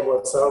take care of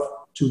ourselves,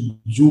 to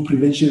do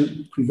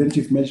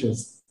preventive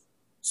measures.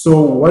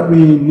 So what we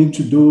need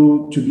to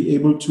do to be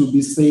able to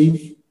be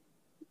safe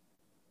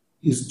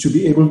is to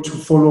be able to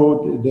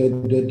follow the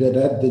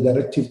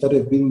directives that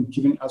have been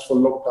given us for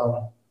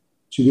lockdown,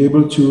 to be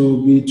able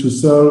to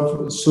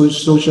serve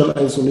social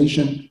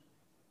isolation,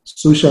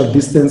 social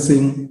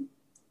distancing,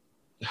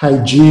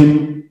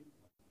 hygiene.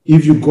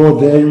 If you go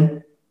there,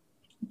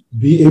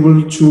 be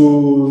able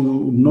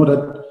to know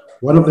that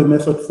one of the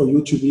methods for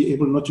you to be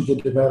able not to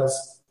get the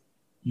virus,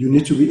 you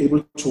need to be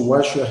able to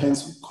wash your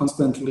hands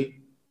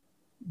constantly,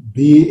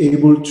 be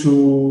able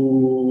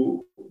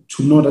to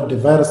know that the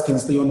virus can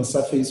stay on the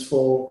surface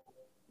for,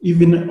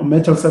 even a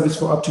metal surface,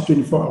 for up to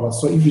 24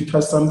 hours. So if you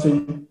touch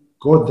something,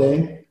 go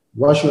there,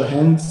 wash your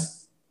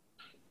hands,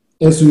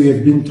 as we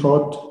have been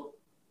taught,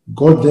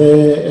 go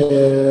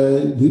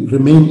there,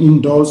 remain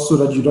indoors so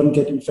that you don't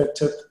get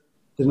infected.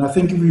 Then I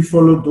think if we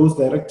follow those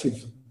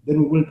directives,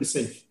 then we will be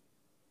safe.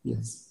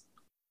 Yes.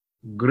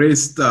 Great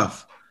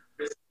stuff.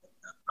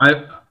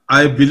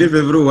 I believe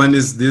everyone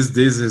is these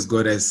days has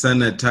got a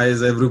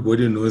sanitizer.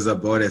 Everybody knows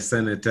about a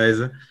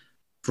sanitizer.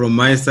 From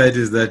my side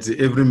is that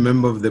every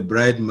member of the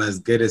bride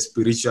must get a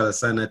spiritual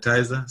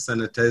sanitizer,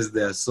 sanitize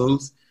their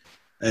souls.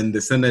 And the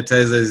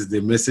sanitizer is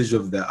the message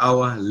of the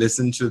hour.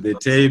 Listen to the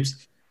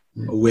tapes.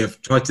 We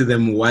have taught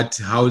them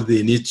how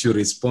they need to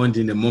respond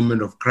in a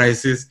moment of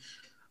crisis.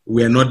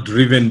 We are not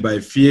driven by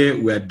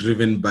fear. We are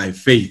driven by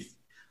faith.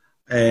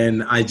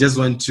 And I just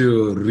want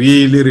to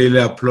really, really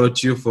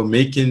applaud you for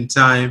making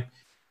time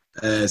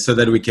so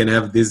that we can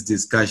have these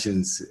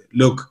discussions.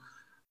 Look,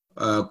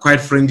 quite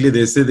frankly,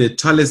 they say the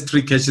tallest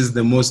tree catches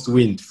the most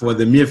wind. For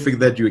the mere fact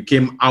that you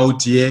came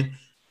out here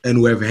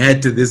and we have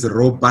had these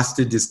robust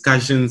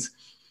discussions,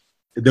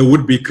 there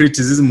would be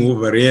criticism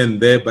over here and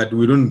there, but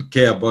we don't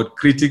care about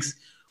critics.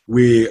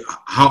 We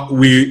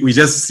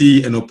just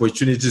see an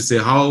opportunity to say,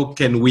 how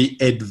can we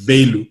add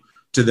value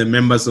to the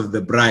members of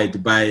the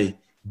bride by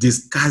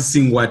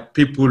discussing what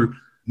people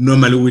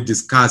normally would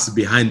discuss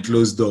behind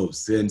closed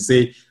doors, and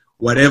say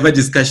whatever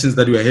discussions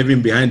that we are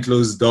having behind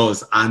closed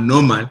doors are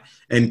normal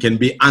and can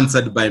be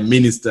answered by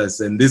ministers.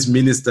 And these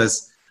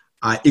ministers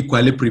are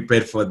equally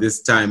prepared for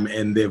this time,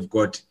 and they've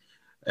got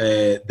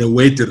the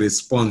way to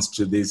respond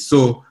to this.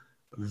 So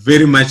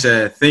very much,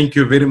 thank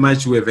you very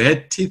much. We've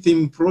had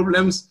teething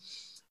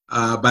problems,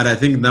 but I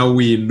think now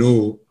we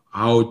know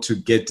how to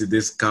get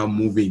this car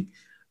moving.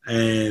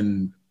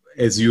 And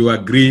as you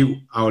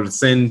agree, I'll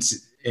send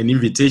an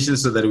invitation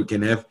so that we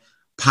can have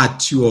part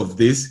 2 of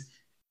this.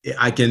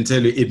 I can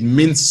tell you it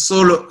means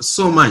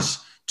so much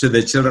to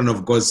the children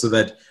of God, so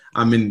that,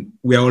 I mean,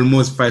 we are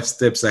almost 5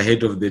 steps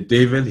ahead of the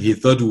devil. He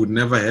thought we would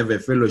never have a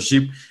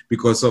fellowship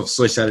because of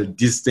social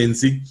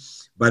distancing,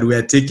 but we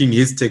are taking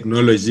his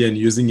technology and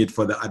using it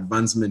for the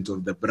advancement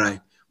of the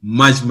bride.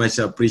 Much, much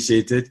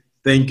appreciated.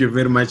 Thank you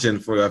very much,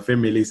 and for your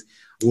families.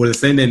 We'll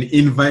send an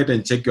invite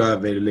and check your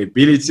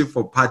availability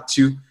for part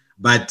 2,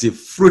 but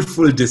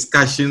fruitful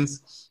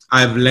discussions.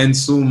 I've learned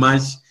so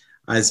much.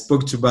 I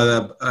spoke to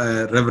Brother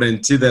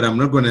Reverend T that I'm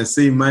not going to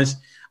say much.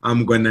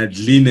 I'm going to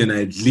glean, and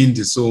I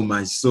gleaned so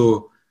much.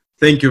 So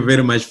thank you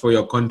very much for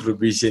your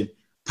contribution.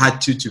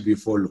 Part 2 to be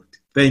followed.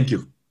 Thank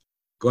you.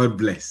 God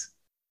bless.